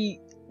get the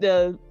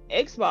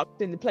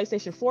Xbox and the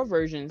PlayStation 4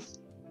 versions,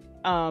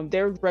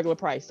 they're regular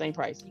price, same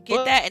price. You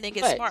get that and then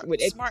get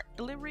smart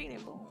delivery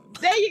and boom.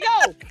 There you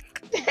go.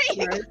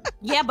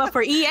 Yeah, but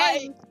for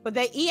EA, but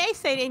the EA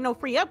say they ain't no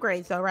free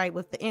upgrades, though, right?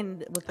 With the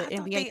NBA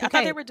 2K. I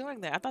thought they were doing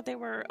that. I thought they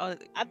were. yeah.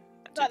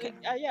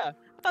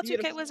 I thought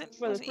 2K wasn't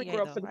for the EA,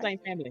 for the same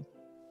family.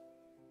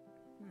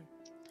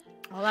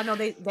 Well, I know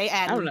they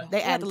added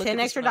 $10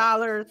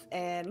 extra,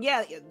 and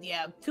yeah,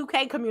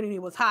 2K community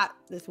was hot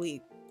this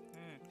week.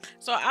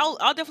 So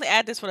I'll definitely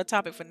add this for the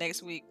topic for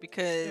next week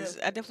because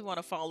I definitely want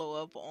to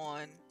follow up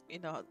on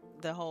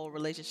the whole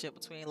relationship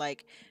between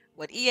like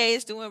what EA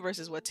is doing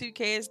versus what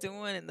 2K is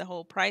doing and the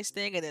whole price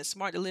thing and then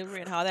smart delivery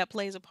and how that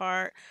plays a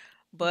part.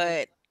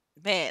 But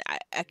man,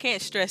 I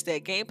can't stress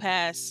that Game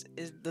Pass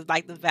is the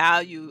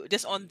value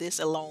just on this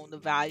alone. The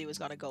value is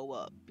gonna go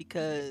up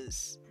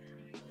because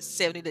you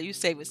saving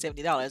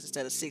 $70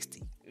 instead of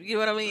 $60. You know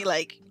what I mean?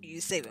 Like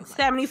you saving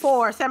 $74,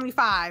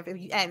 $75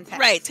 if you add tax.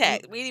 Right,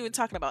 tax. We ain't even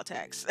talking about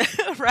tax,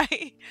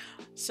 right?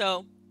 So,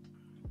 all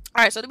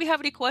right. So, do we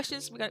have any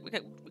questions? We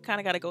kind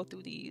of got to go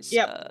through these.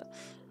 Yep.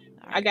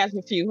 I got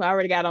a few. I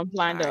already got them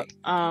lined up.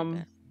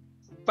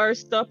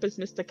 First up is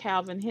Mr.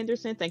 Calvin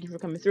Henderson. Thank you for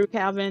coming through,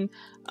 Calvin.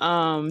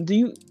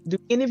 Do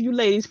any of you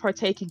ladies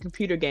partake in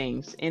computer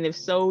games? And if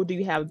so, do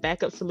you have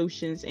backup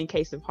solutions in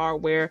case of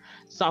hardware,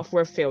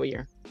 software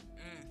failure?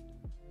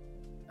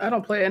 I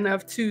don't play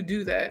enough to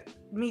do that.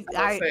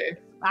 I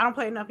don't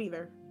play enough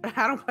either.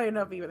 I don't play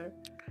enough either.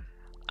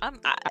 I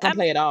don't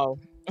play at all.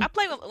 I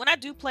play when I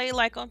do play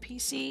like on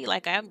PC.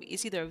 Like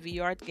it's either a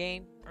VR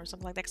game or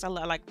something like that because I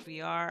like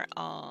VR.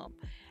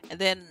 And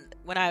then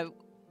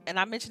and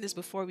I mentioned this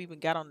before we even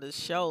got on the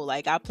show.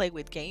 Like I play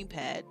with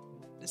gamepad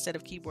instead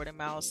of keyboard and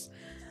mouse.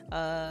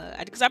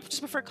 Because I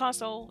just prefer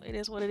console. It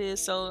is what it is.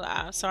 So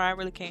I'm sorry, I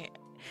really can't.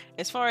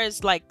 As far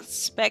as like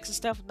specs and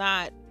stuff,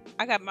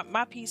 I got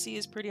my PC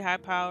is pretty high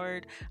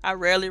powered. I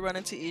rarely run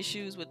into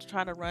issues with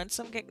trying to run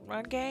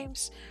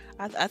games.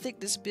 I think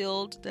this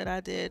build that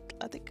I did,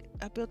 I think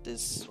I built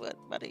this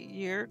about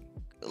a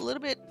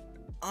little bit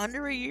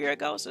under a year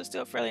ago, so it's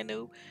still fairly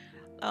new.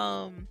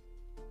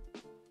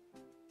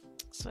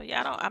 So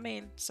yeah, I don't have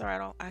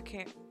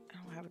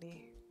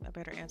a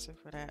better answer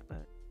for that,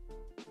 but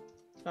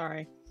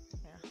sorry.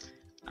 Yeah.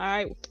 All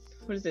right,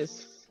 what is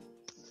this?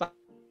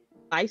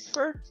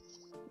 Icefer?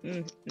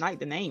 Like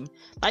the name,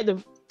 like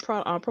the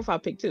profile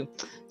pic too.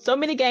 So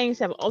many games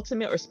have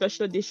ultimate or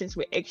special editions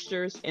with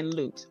extras and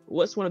loot.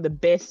 What's one of the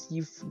best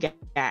you've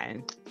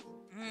gotten?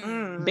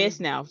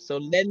 Best now. So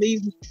that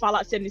leaves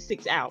Fallout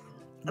 76 out.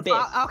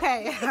 Best.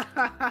 Okay.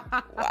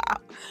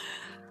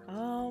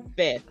 Wow.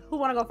 Best. Who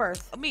want to go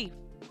first? Me.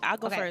 I'll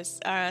go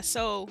first.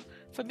 So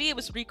for me, it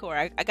was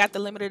ReCore. I got the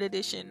limited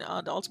edition,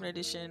 the ultimate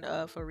edition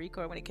for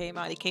ReCore when it came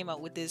out. It came out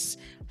with this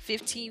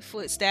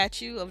 15-foot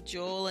statue of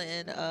Joel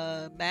and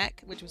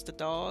Mac, which was the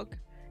dog.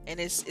 And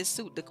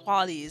the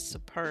quality is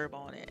superb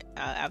on it.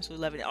 I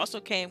absolutely love it. It also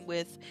came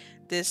with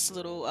this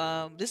little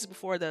this is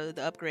before the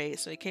upgrade,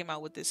 so it came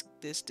out with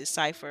this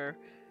decipher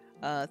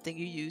thing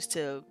you use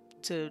to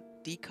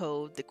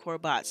decode the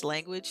Corbot's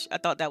language. I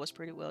thought that was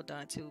pretty well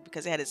done too,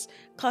 because it had this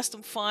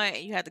custom font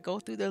and you had to go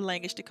through the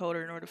language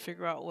decoder in order to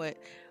figure out what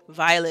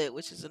Violet,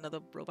 which is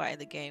another robot in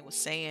the game, was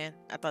saying.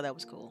 I thought that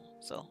was cool.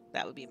 So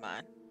that would be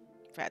mine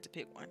if I had to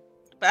pick one.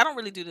 But I don't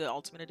really do the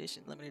ultimate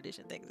edition, limited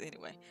edition things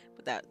anyway.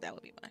 But that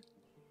would be mine.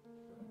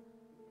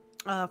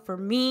 For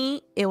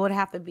me, it would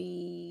have to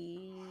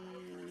be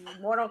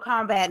Mortal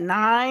Kombat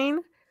 9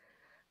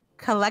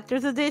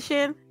 Collector's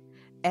Edition,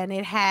 and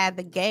it had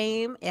the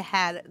game. It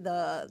had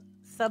the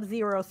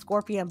Sub-Zero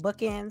Scorpion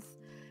bookends,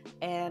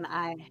 and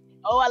I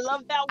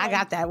love that one. I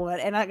got that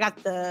one, and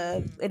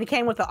and it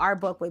came with the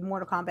art book with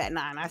Mortal Kombat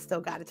 9. I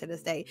still got it to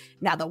this day.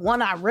 Now, the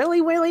one I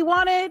really, really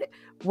wanted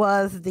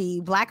was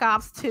the Black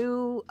Ops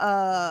 2,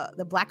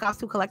 the Black Ops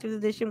 2 Collector's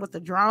Edition with the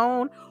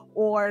drone,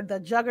 or the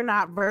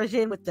Juggernaut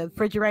version with the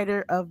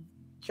refrigerator of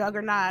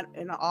Juggernaut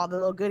and all the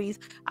little goodies.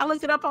 I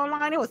looked it up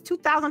online. It was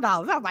 $2,000. I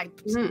was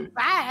like,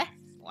 bye.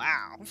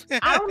 Wow.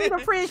 I don't need a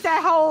fridge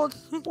that holds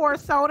 4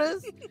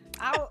 sodas.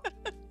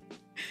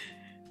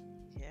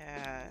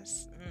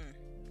 Yes.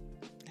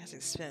 That's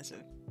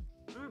expensive.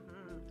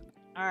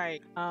 All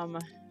right.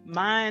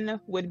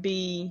 Mine would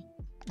be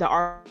the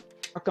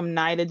Arkham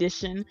Knight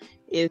edition.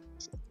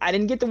 I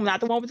didn't get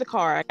not the one with the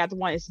car. I got the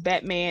one. It's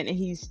Batman, and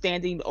he's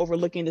standing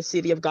overlooking the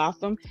city of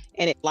Gotham,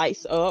 and it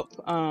lights up.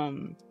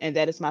 And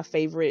that is my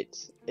favorite.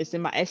 It's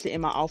actually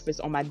in my office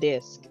on my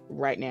desk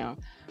right now.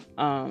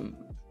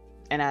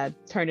 And I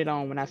turn it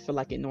on when I feel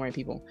like ignoring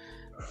people.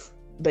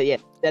 But yeah,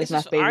 that is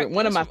my favorite.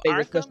 One of my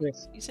favorite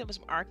customers. You said it was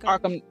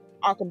Arkham?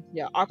 Arkham,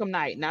 yeah, Arkham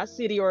Knight, not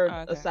City or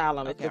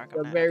Asylum. Okay, it's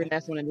the very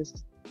last one in this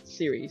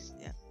series.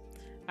 Yeah.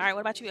 All right,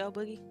 what about you, El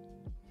Boogie?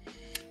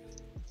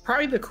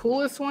 Probably the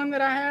coolest one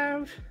that I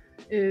have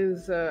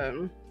is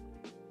the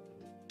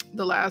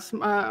last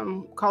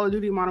Call of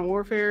Duty Modern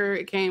Warfare.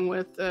 It came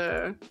with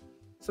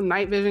some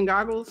night vision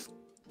goggles,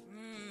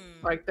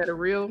 like that are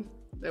real,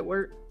 that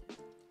work.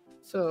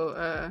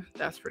 So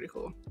that's pretty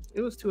cool.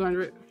 It was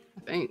 $200,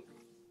 I think.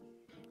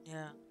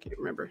 Yeah. Can't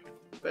remember,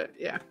 but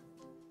yeah,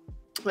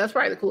 that's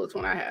probably the coolest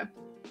one I have.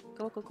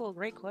 Cool.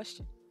 Great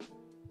question.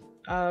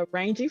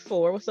 Rain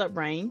G4, what's up,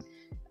 Rain?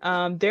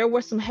 There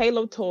were some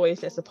Halo toys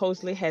that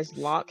supposedly has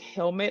Locke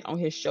helmet on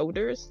his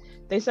shoulders.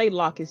 They say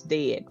Locke is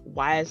dead.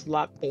 Why is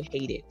Locke so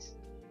hated?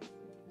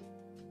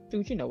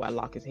 Dude, you know why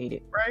Locke is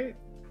hated, right?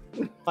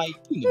 Like,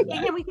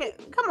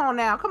 come on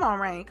now,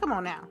 Rain, come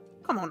on now.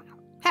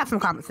 Have some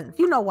common sense.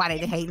 You know why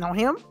they hating on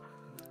him,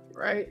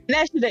 right? And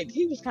actually,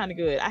 he was kind of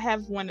good. I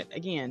have one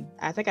again.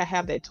 I think I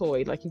have that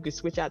toy. Like, you could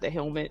switch out the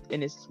helmet,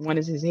 and one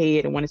is his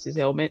head and one is his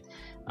helmet.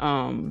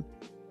 And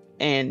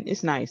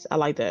it's nice. I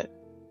like that.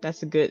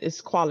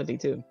 It's quality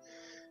too.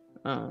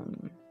 Let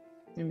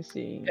me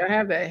see. I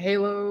have that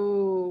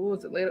Halo,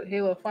 what was it,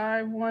 Halo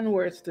 5 one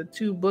where it's the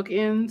 2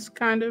 bookends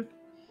kind of.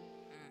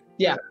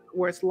 Yeah.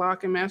 Where it's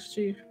Locke and Master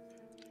Chief.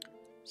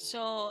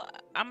 So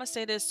I'm gonna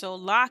say this. So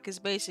Locke is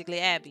basically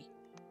Abby.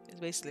 Is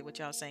basically what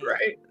y'all saying.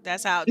 Right.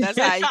 That's how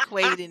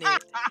equating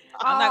it.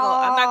 I'm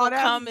not gonna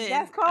comment.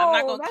 That's cold. I'm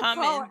not gonna That's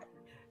comment. cold.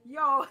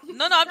 Yo.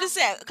 No, I'm just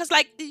saying, because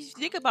like if you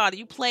think about it,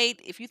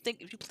 if you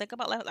think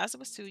about Last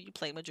of Us 2, you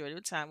played majority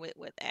of the time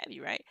with Abby,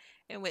 right?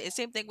 And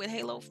same thing with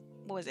Halo.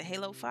 What was it,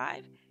 Halo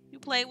 5? You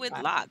play with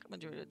Right. Locke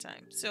majority of the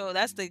time. So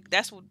that's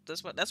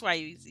why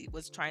he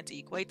was trying to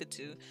equate the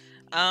two.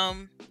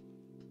 But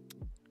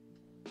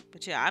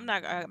yeah, I'm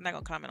not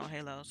gonna comment on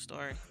Halo's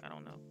story. I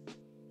don't know.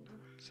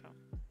 So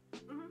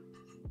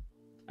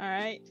All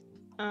right.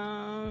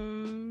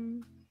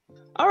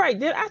 All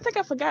right. I think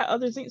I forgot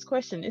other Zink's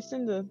question. It's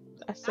in the.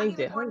 I saved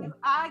it. Hold on.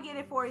 I get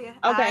it for you.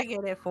 Okay. I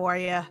get it for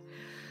you.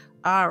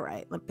 All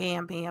right.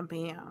 Bam, bam,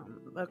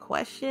 bam. The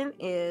question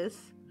is,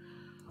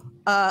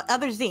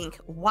 other Zink,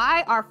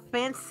 why are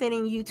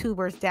fence-sitting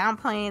YouTubers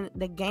downplaying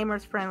the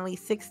gamers-friendly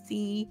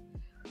 60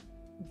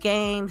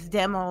 games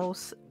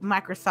demos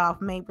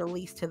Microsoft may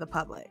release to the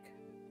public?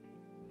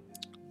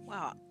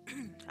 wow.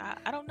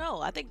 I don't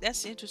know. I think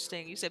that's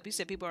interesting. You said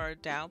people are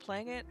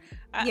downplaying it.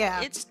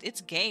 Yeah.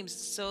 It's games,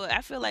 so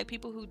I feel like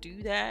people who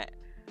do that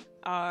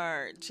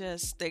are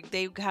just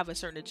they have a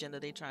certain agenda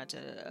they trying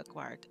to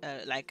acquire,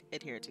 like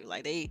adhere to.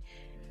 Like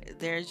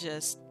they're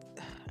just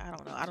I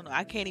don't know.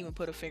 I can't even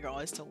put a finger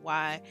on as to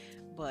why.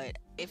 But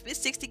if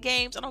it's 60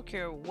 games, I don't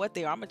care what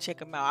they are. I'm gonna check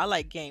them out. I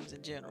like games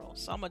in general,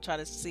 so I'm gonna try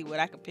to see what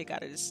I can pick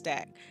out of this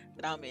stack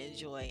that I'm gonna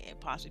enjoy and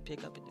possibly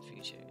pick up in the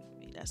future. I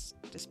mean, that's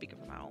just speaking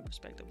from my own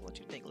perspective. What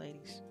you think,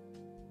 ladies?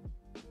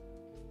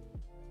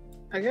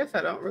 I guess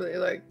I don't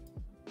really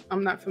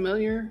I'm not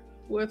familiar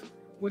with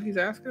what he's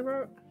asking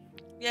about.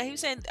 Yeah, he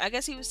was saying. I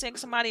guess he was saying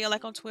somebody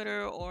like on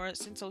Twitter or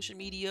in social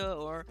media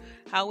or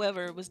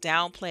however was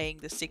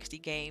downplaying the 60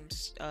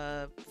 games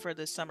for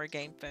the Summer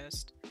Game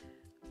Fest.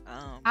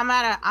 I'm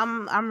at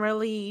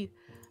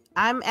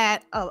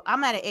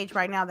an age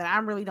right now that I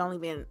really don't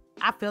even.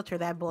 I filter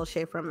that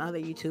bullshit from other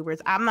YouTubers.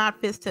 I'm not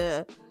fit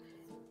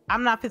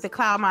to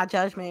cloud my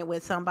judgment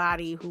with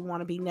somebody who want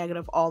to be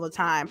negative all the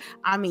time.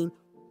 I mean,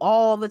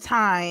 all the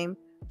time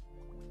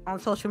on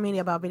social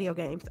media about video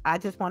games.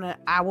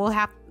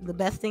 The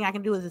best thing I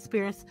can do is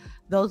experience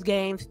those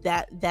games,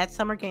 that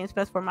Summer Games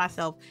Fest for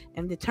myself,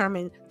 and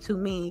determine to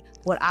me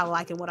what I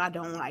like and what I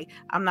don't like.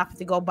 I'm not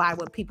to go by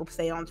what people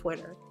say on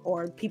Twitter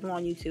or people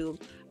on YouTube,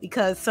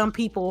 because some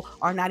people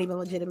are not even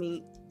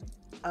legitimately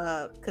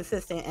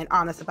consistent and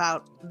honest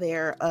about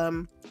their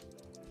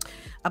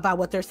about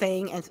what they're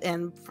saying,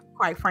 and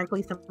quite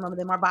frankly, some of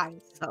them are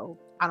biased. So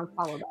I don't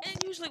follow that.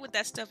 And usually with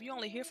that stuff, you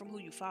only hear from who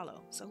you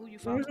follow. So who you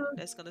follow,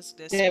 that's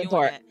Yeah, spewing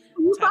part. that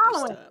Who you type of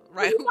following? stuff,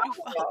 right? Who you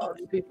follow? Follow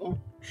the people.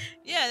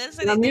 Yeah, that's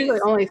And I'm usually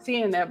only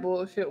seeing that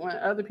bullshit when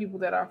other people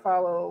that I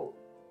follow,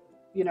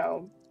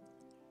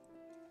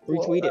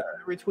 Retweet it.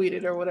 retweet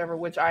it or whatever,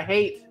 which I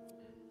hate.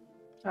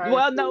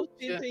 Well, no,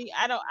 Yeah. see,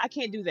 I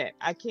can't do that.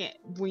 I can't.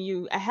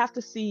 I have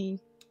to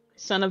see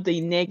some of the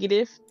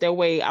negative. That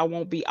way, I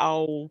won't be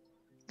all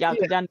y'all,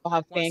 because I know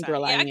how one side. fangirl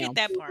Yeah, I am. get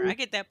that part. I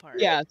get that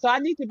part. Yeah, so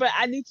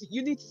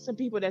you need some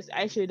people that's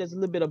actually does a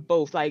little bit of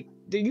both. Like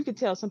you can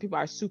tell some people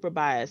are super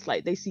biased.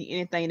 Like they see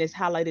anything that's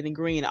highlighted in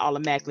green,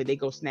 automatically they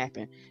go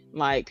snapping.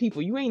 Like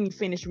people, you ain't even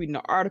finished reading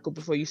the article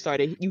before you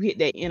hit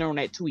that enter on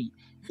that tweet.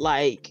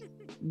 Like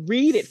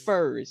read it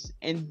first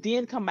and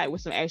then come back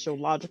with some actual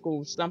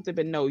logical something.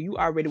 But no, you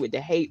already with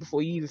the hate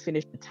before you even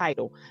finish the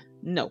title.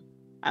 No,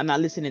 I'm not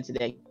listening to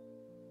that.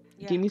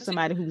 Yeah, Give me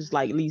somebody who's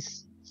like at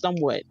least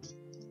somewhat.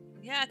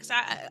 Yeah, because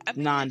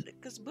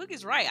because Boog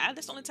is right.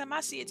 That's the only time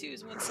I see it too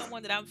is when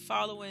someone that I'm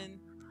following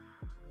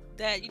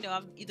that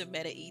I've either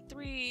met at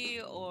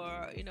E3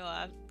 or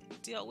I've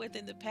dealt with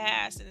in the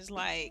past, and it's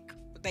like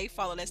they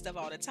follow that stuff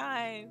all the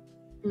time,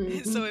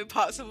 and so it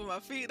pops up on my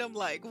feed. I'm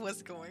like,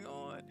 what's going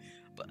on?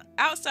 But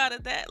outside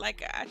of that,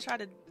 like I try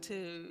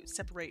to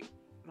separate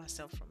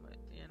myself from it,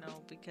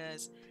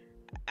 because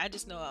I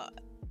just know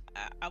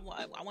I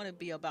want to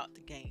be about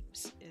the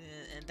games,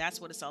 and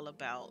that's what it's all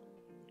about.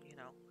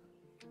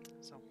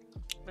 So,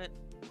 but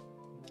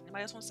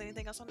anybody else want to say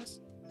anything else on this?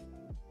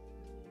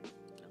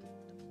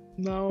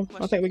 No,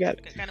 I think we got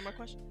it. Got any more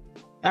questions?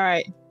 All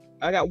right,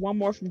 I got one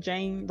more from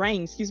Jane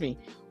Rain. Excuse me.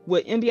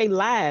 Would NBA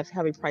Live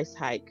have a price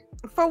hike?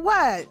 For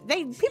what?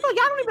 Y'all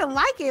don't even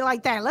like it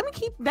like that. Let me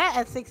keep that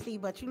at 60,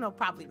 but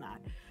probably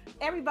not.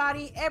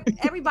 Everybody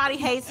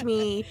hates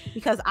me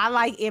because I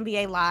like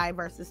NBA Live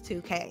versus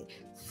 2K.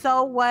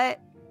 So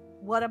what?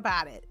 What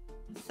about it?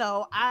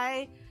 So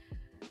I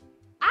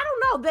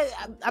don't know.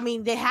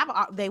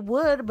 They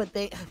would, but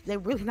they're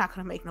really not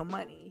going to make no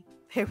money.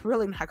 They're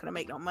really not going to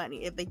make no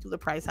money if they do the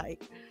price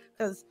hike,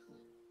 because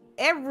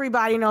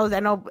everybody knows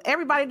that.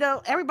 Everybody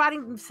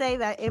say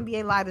that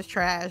NBA Live is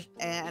trash,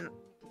 and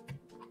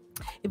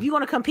if you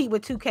want to compete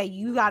with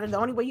 2K, the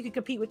only way you can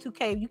compete with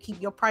 2K, you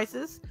keep your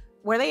prices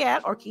where they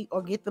at, or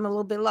get them a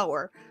little bit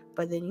lower.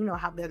 But then you know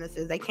how business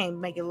is; they can't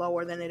make it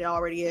lower than it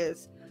already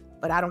is.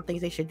 But I don't think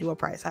they should do a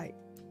price hike.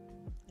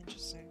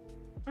 Interesting.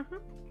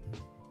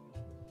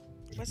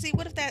 But see,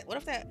 what if that?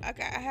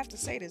 I have to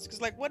say this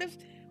because, like, what if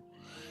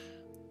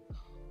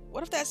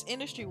What if that's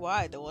industry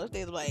wide though? What if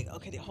they're like,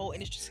 okay, the whole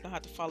industry's gonna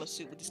have to follow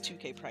suit with this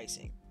 2K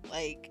pricing?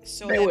 Like,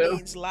 so They that will.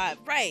 means live,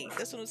 right?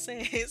 That's what I'm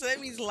saying. So that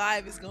means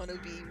live is gonna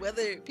be,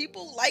 whether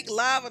people like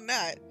live or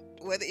not,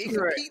 whether it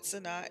Right. competes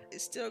or not,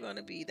 it's still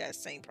gonna be that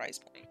same price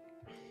point.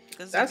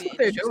 Because That's what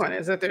they're doing,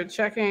 is that they're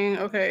checking,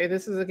 okay,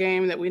 this is a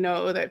game that we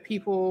know that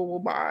people will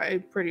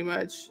buy pretty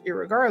much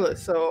irregardless.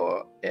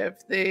 So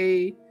if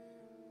they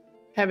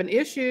have an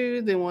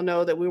issue, then we'll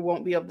know that we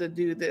won't be able to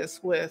do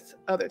this with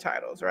other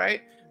titles,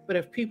 right? But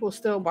if people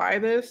still buy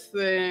this,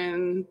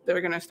 then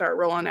they're going to start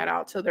rolling that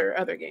out to their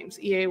other games.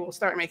 EA will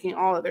start making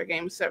all of their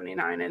games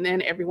 $79, and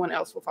then everyone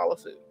else will follow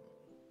suit.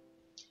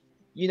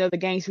 You know the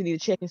games we need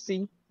to check and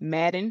see?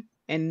 Madden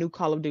and new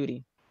Call of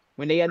Duty.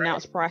 When they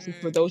announce pricing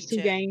for those two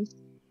check. games,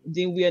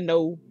 then we'll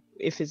know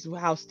if it's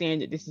how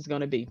standard this is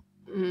going to be.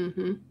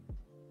 Mm-hmm.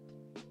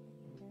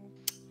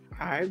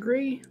 I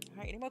agree. All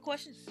right, any more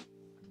questions?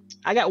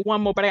 I got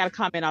one more, but I got a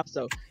comment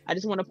also. I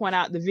just want to point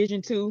out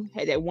Division 2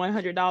 had that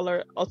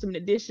 $100 Ultimate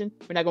Edition.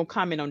 We're not going to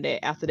comment on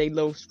that after they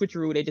little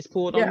switcheroo they just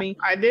pulled Yeah, on me.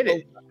 I did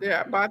it.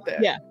 Yeah, I bought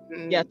that. Yeah.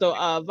 Mm. Yeah,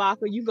 so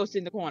Vodka, you go sit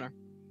in the corner.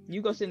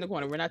 You go sit in the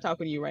corner. We're not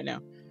talking to you right now.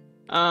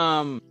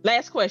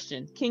 Last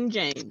question, King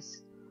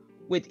James.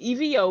 With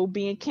EVO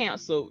being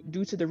canceled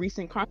due to the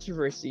recent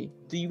controversy,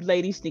 do you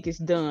ladies think it's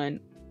done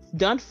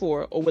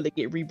for, or will it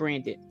get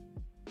rebranded?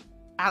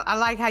 I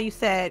like how you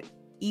said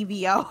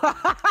EVO.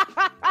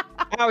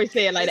 I always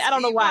say it like that. I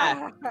don't know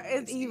why.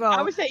 It's I Evo.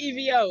 always say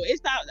EVO.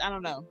 It's not. I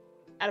don't know.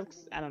 I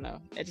don't know.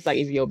 It's just like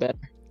EVO better.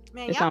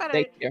 Man, It y'all sounds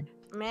better. sexier.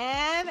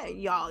 Man,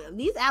 y'all,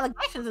 these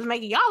allegations is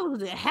making y'all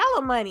losing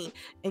hella money,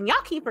 and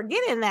y'all keep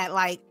forgetting that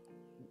like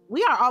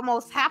we are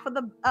almost half of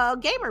the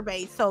gamer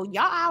base. So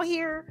y'all out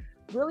here,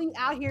 really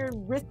out here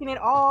risking it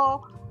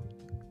all.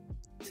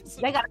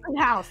 They got to clean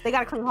house. They got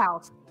to clean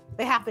house.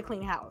 They have to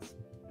clean house.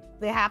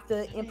 They have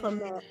to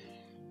implement.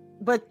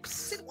 But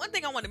See, one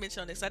thing I want to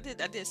mention on this, I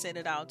did say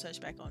that I'll touch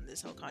back on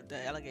this whole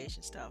the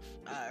allegation stuff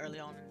early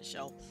on in the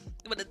show.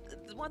 But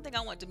the one thing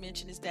I want to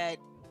mention is that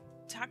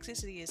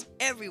toxicity is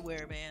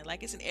everywhere, man.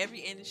 Like, it's in every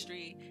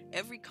industry,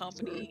 every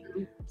company.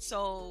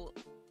 So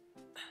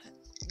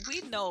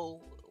we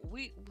know,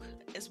 we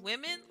as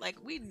women, like,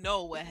 we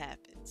know what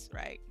happens,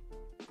 right?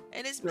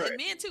 And it's Right.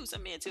 men too,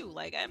 some men too.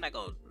 Like, I'm not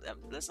gonna,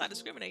 let's not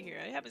discriminate here.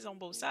 It happens on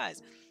both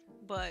sides.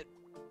 But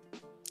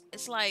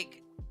it's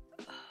like,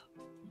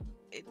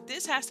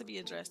 this has to be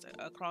addressed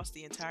across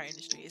the entire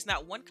industry. It's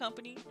not one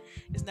company.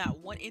 It's not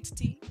one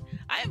entity.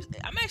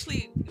 I'm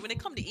actually, when it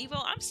comes to Evo,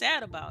 I'm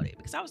sad about it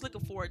because I was looking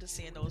forward to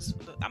seeing those.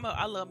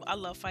 I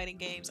love fighting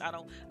games.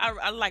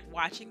 I like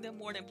watching them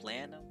more than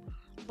playing them.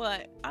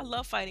 But I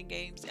love fighting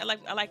games. I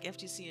like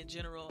FGC in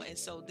general, and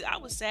so I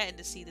was saddened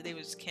to see that they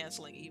was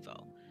canceling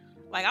Evo.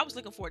 Like, I was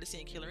looking forward to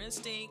seeing Killer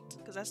Instinct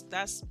because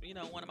that's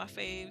one of my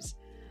faves.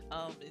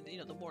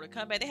 The Mortal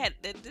Kombat.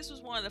 This was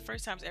one of the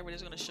first times ever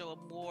there's going to show up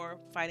more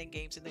fighting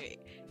games, and they're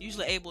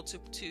usually able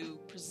to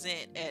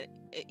present at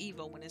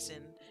Evo when it's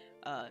in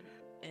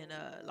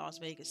Las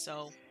Vegas.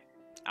 So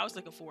I was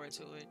looking forward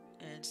to it,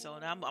 and so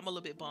now I'm a little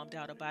bit bummed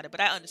out about it,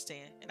 but I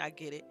understand and I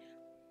get it.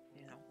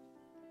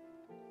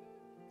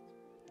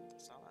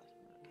 That's all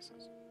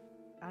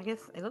I guess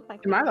it looks like.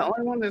 Am I the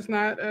only one that's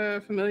not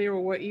familiar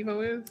with what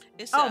EVO is?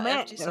 It's Oh,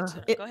 man.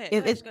 FGC. Go ahead.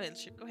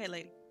 Go ahead,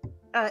 lady.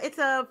 It's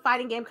a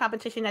fighting game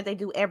competition that they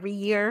do every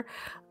year.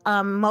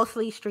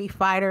 Mostly Street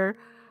Fighter.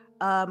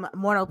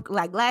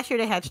 Like last year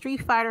they had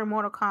Street Fighter,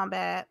 Mortal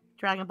Kombat,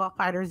 Dragon Ball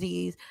Fighter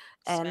Z's,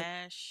 and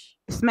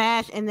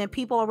Smash, and then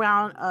people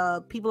around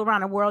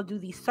the world do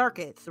these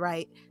circuits,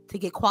 right, to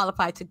get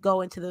qualified to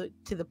go into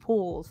the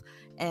pools.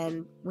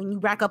 And when you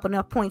rack up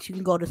enough points, you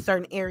can go to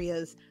certain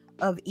areas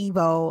of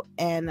Evo,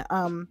 and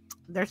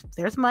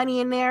there's money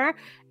in there,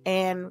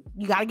 and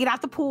you got to get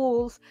out the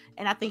pools,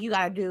 and I think you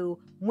got to do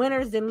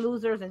winners, then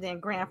losers, and then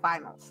grand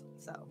finals.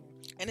 So,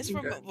 and it's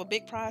for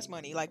big prize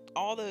money. Like,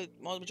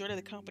 majority of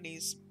the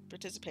companies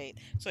participate.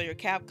 So your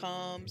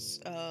Capcoms,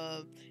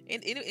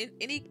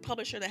 any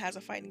publisher that has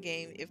a fighting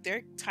game, if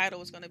their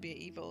title is going to be an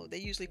Evo, they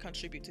usually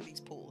contribute to these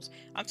pools.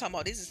 I'm talking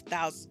about, this is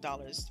thousands of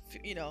dollars,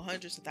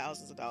 hundreds of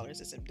thousands of dollars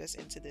that's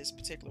into this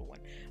particular one,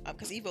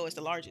 because Evo is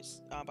the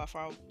largest, by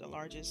far the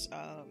largest,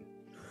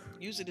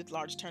 usually the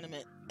largest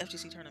tournament,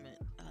 FGC tournament.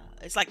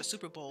 It's like the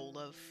Super Bowl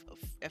of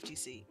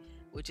FGC,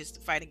 which is the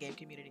fighting game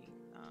community.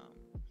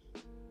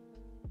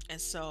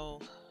 And so,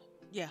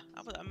 yeah,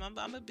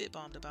 I'm a bit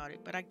bummed about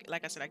it, but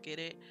like I said, I get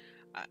it.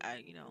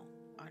 I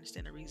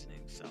understand the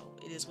reasoning, so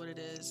it is what it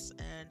is.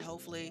 And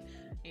hopefully,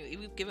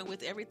 given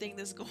with everything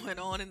that's going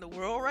on in the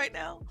world right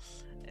now,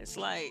 it's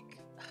like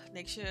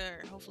next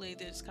year, hopefully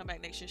they just come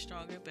back next year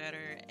stronger,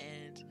 better,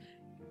 and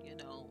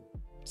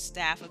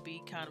staff will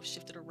be kind of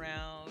shifted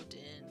around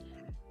and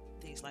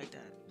things like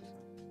that.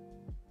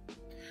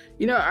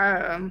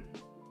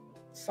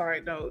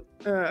 Side note,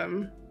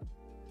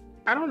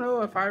 I don't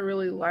know if I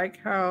really like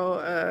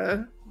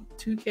how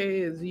 2K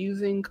is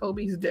using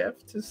Kobe's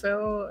death to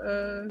sell.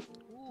 I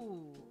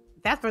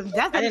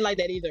didn't like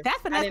that either.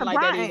 That's Vanessa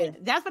Bryan.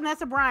 That's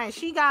Vanessa Bryan.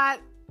 She got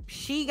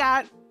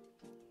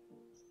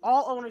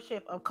all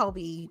ownership of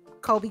Kobe.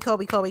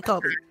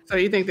 So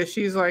you think that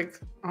she's like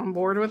on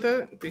board with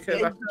it? Because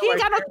I feel She ain't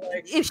like, got no,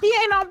 if she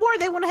ain't on board,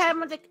 they wouldn't have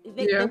him.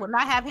 They would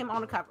not have him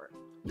on the cover.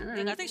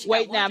 And I think she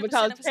Wait got now, 100%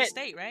 because of his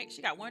estate, right?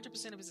 She got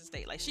 100% of his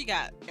estate. Like she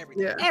got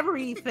everything. Yeah.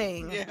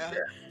 Everything. Yeah.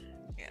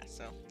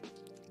 So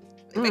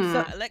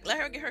Mm. let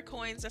her get her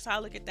coins. That's how I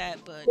look at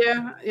that. But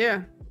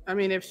Yeah. I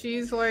mean, if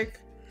she's like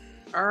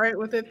all right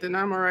with it, then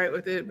I'm all right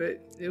with it. But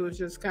it was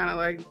just kind of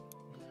like,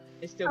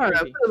 It's still I don't know,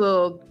 creepy. put a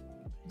little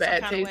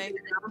bad Some taste kinda in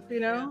your mouth, you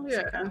know? some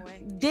Yeah. kinda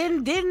way.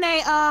 Didn't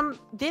they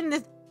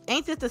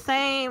ain't this the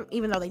same?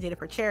 Even though they did it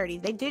for charity,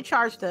 they did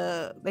charge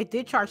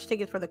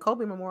tickets for the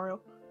Kobe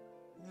Memorial,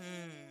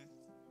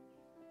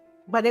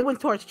 but they went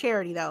towards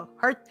charity though.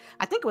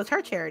 I think it was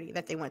her charity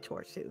that they went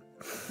towards too.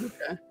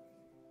 Okay.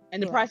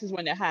 And the Yeah. prices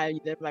weren't that high.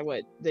 They're like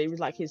what? They were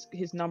like his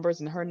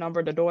numbers and her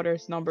number, the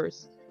daughter's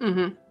numbers.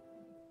 Mm-hmm.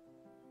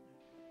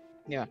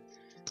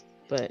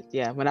 But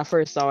yeah, when I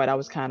first saw it, I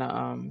was kind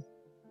of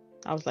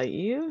I was like,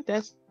 ew,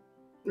 that's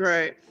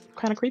Right.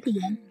 kind of creepy.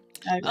 Yeah.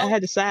 I Oh.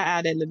 had to side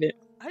eye that a little bit.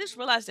 I just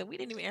realized that we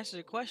didn't even answer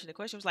the question. The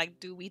question was like,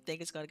 do we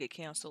think it's gonna get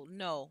canceled?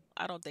 No,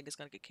 I don't think it's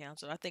gonna get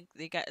canceled. I think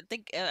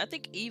I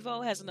think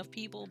Evo has enough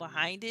people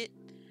behind it,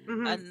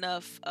 Mhm.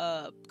 enough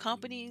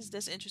companies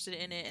that's interested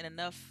in it, and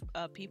enough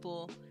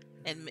people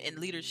and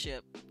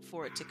leadership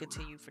for it to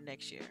continue for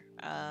next year.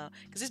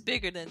 Because it's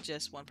bigger than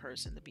just one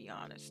person, to be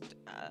honest.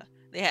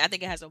 I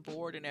think it has a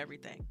board and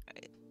everything.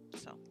 Right?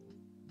 So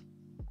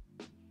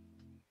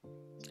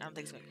I don't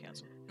think it's gonna get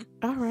canceled.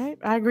 All right,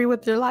 I agree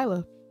with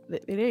Delilah.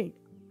 It ain't.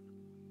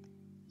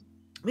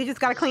 We just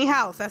got a clean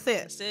house. That's it.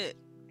 That's it.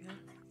 Yeah.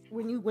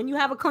 When you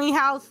have a clean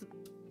house,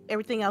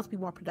 everything else be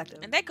more productive.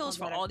 And that goes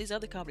for better. all these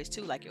other companies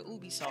too, like your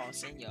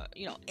Ubisoft and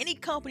your, any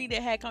company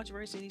that had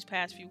controversy these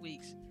past few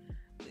weeks.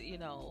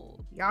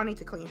 Y'all need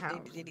to clean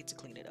house They need to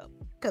clean it up.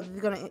 because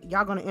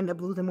y'all gonna end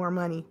up losing more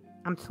money.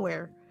 I'm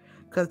swear,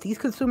 because these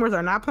consumers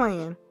are not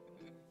playing.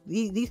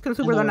 These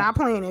consumers are not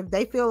playing. If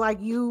they feel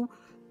like you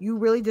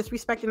really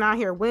disrespecting out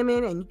here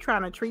women and you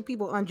trying to treat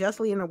people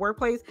unjustly in the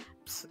workplace,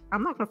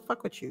 I'm not gonna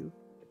fuck with you.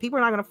 People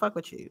are not gonna fuck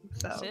with you.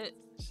 So That's it.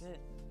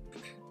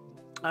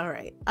 all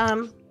right.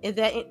 Is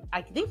that it?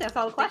 I think that's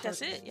all the I think questions.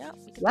 that's it. Yeah.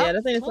 We can Yep. Yeah,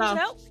 I think it's close all. it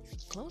out.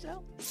 Close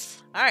out.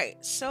 All right.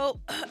 So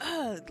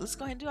let's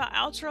go ahead and do our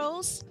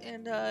outros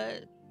and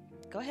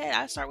go ahead.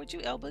 I'll start with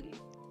you, L Boogie.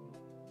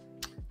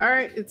 All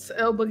right, it's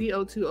L Boogie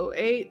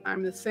 0208.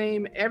 I'm the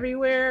same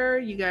everywhere.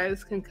 You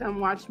guys can come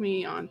watch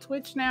me on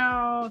Twitch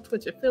now,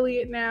 Twitch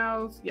affiliate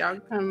now. So y'all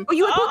come. Oh,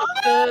 you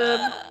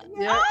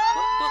Yeah.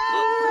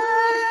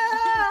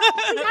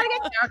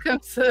 Y'all come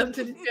sub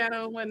to the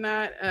channel and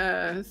whatnot.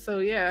 So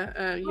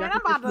yeah, y'all Man,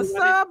 can I'm about to see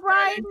sub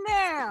right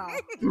now.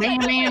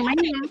 Man.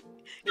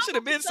 You should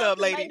have been sub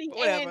lady.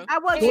 Whatever. I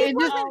was.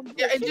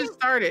 It just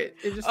started.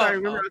 It just started.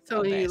 Remember I was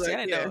telling you, See, like,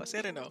 I yeah.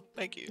 didn't know.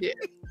 Thank you. Yeah.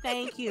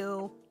 Thank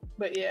you.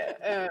 But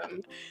yeah,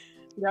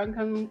 y'all can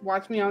come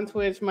watch me on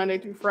Twitch Monday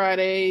through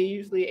Friday,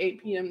 usually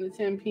 8 p.m. to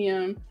 10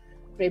 p.m.,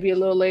 maybe a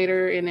little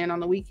later, and then on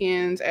the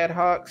weekends ad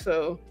hoc.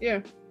 So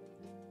yeah.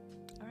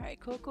 All right.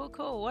 Cool.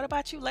 What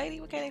about you, lady?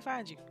 Where can they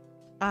find you?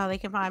 They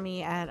can find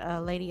me at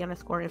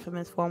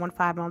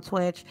lady_infamous415 on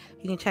Twitch.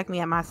 You can check me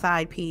at my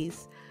side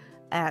piece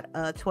at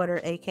Twitter,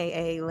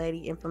 aka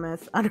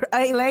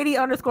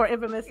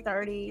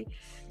lady_infamous30.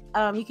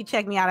 You can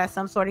check me out at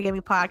Some Sort of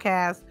Gaming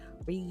Podcast,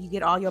 where you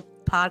get all your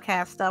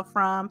podcast stuff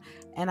from.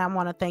 And I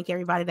want to thank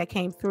everybody that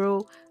came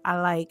through.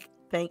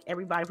 Thank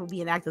everybody for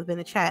being active in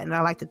the chat, and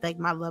I like to thank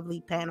my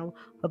lovely panel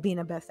for being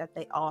the best that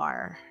they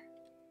are.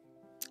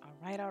 All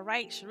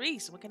right.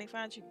 Sharice, where can they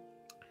find you?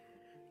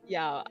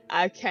 Y'all,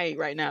 I can't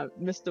right now.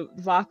 Mr.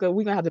 Vodka,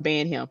 we're gonna have to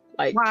ban him.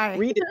 Like, Why?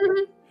 read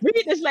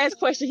this last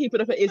question he put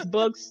up. Is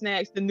Bug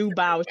Snacks the new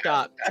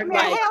Bioshock? Man,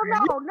 Like,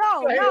 hell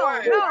no. you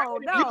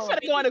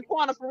better go in the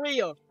corner for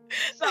real.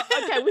 So,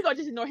 okay, we're gonna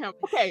just ignore him.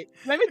 Okay,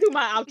 let me do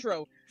my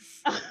outro.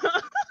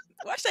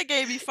 Watch that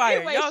game be fired.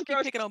 Anyway, Y'all keep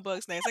girls- picking on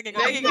Bug Snacks. That game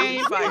That be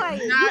game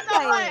fired. You not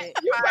play it.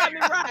 You probably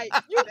right.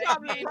 You That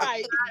probably game right.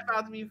 is not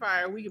about to be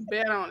fired. We can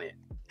bet on it.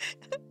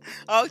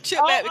 Oh, chip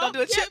Oh, bet. We're gonna do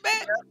a chip. chip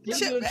bet. You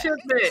Chip do a bet. chip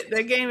bet.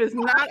 That game is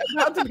not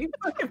about to be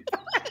fucking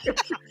fired.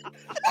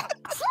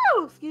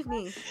 Phew, excuse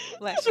me.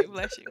 Bless you.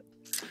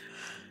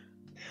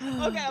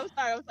 Okay, I'm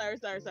sorry.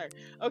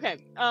 Okay,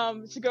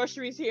 it's your girl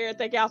Sharice here.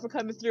 Thank y'all for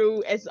coming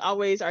through. As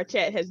always, our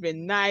chat has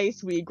been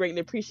nice. We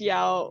greatly appreciate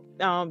y'all.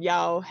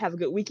 Y'all have a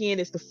good weekend.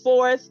 It's the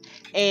 4th.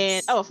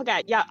 And I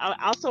forgot, y'all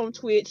also on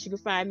Twitch. You can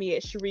find me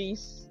at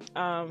Sharice,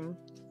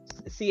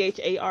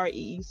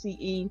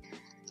 CHAREECE,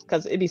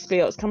 because it be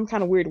spelled some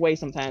kind of weird way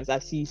sometimes. I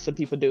see some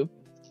people do.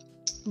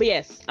 But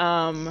yes,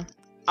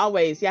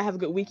 always, y'all have a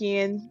good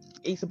weekend.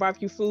 Eat some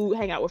barbecue food,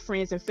 hang out with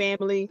friends and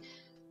family,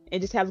 and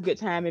just have a good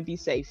time and be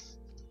safe.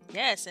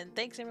 Yes, and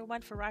thanks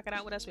everyone for rocking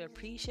out with us. We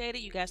appreciate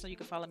it. You guys know you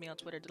can follow me on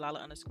Twitter,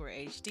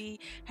 Delilah_HD,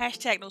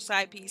 hashtag no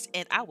side piece,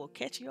 and I will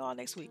catch you all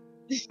next week.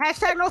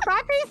 Hashtag no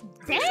side piece?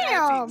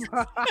 Damn.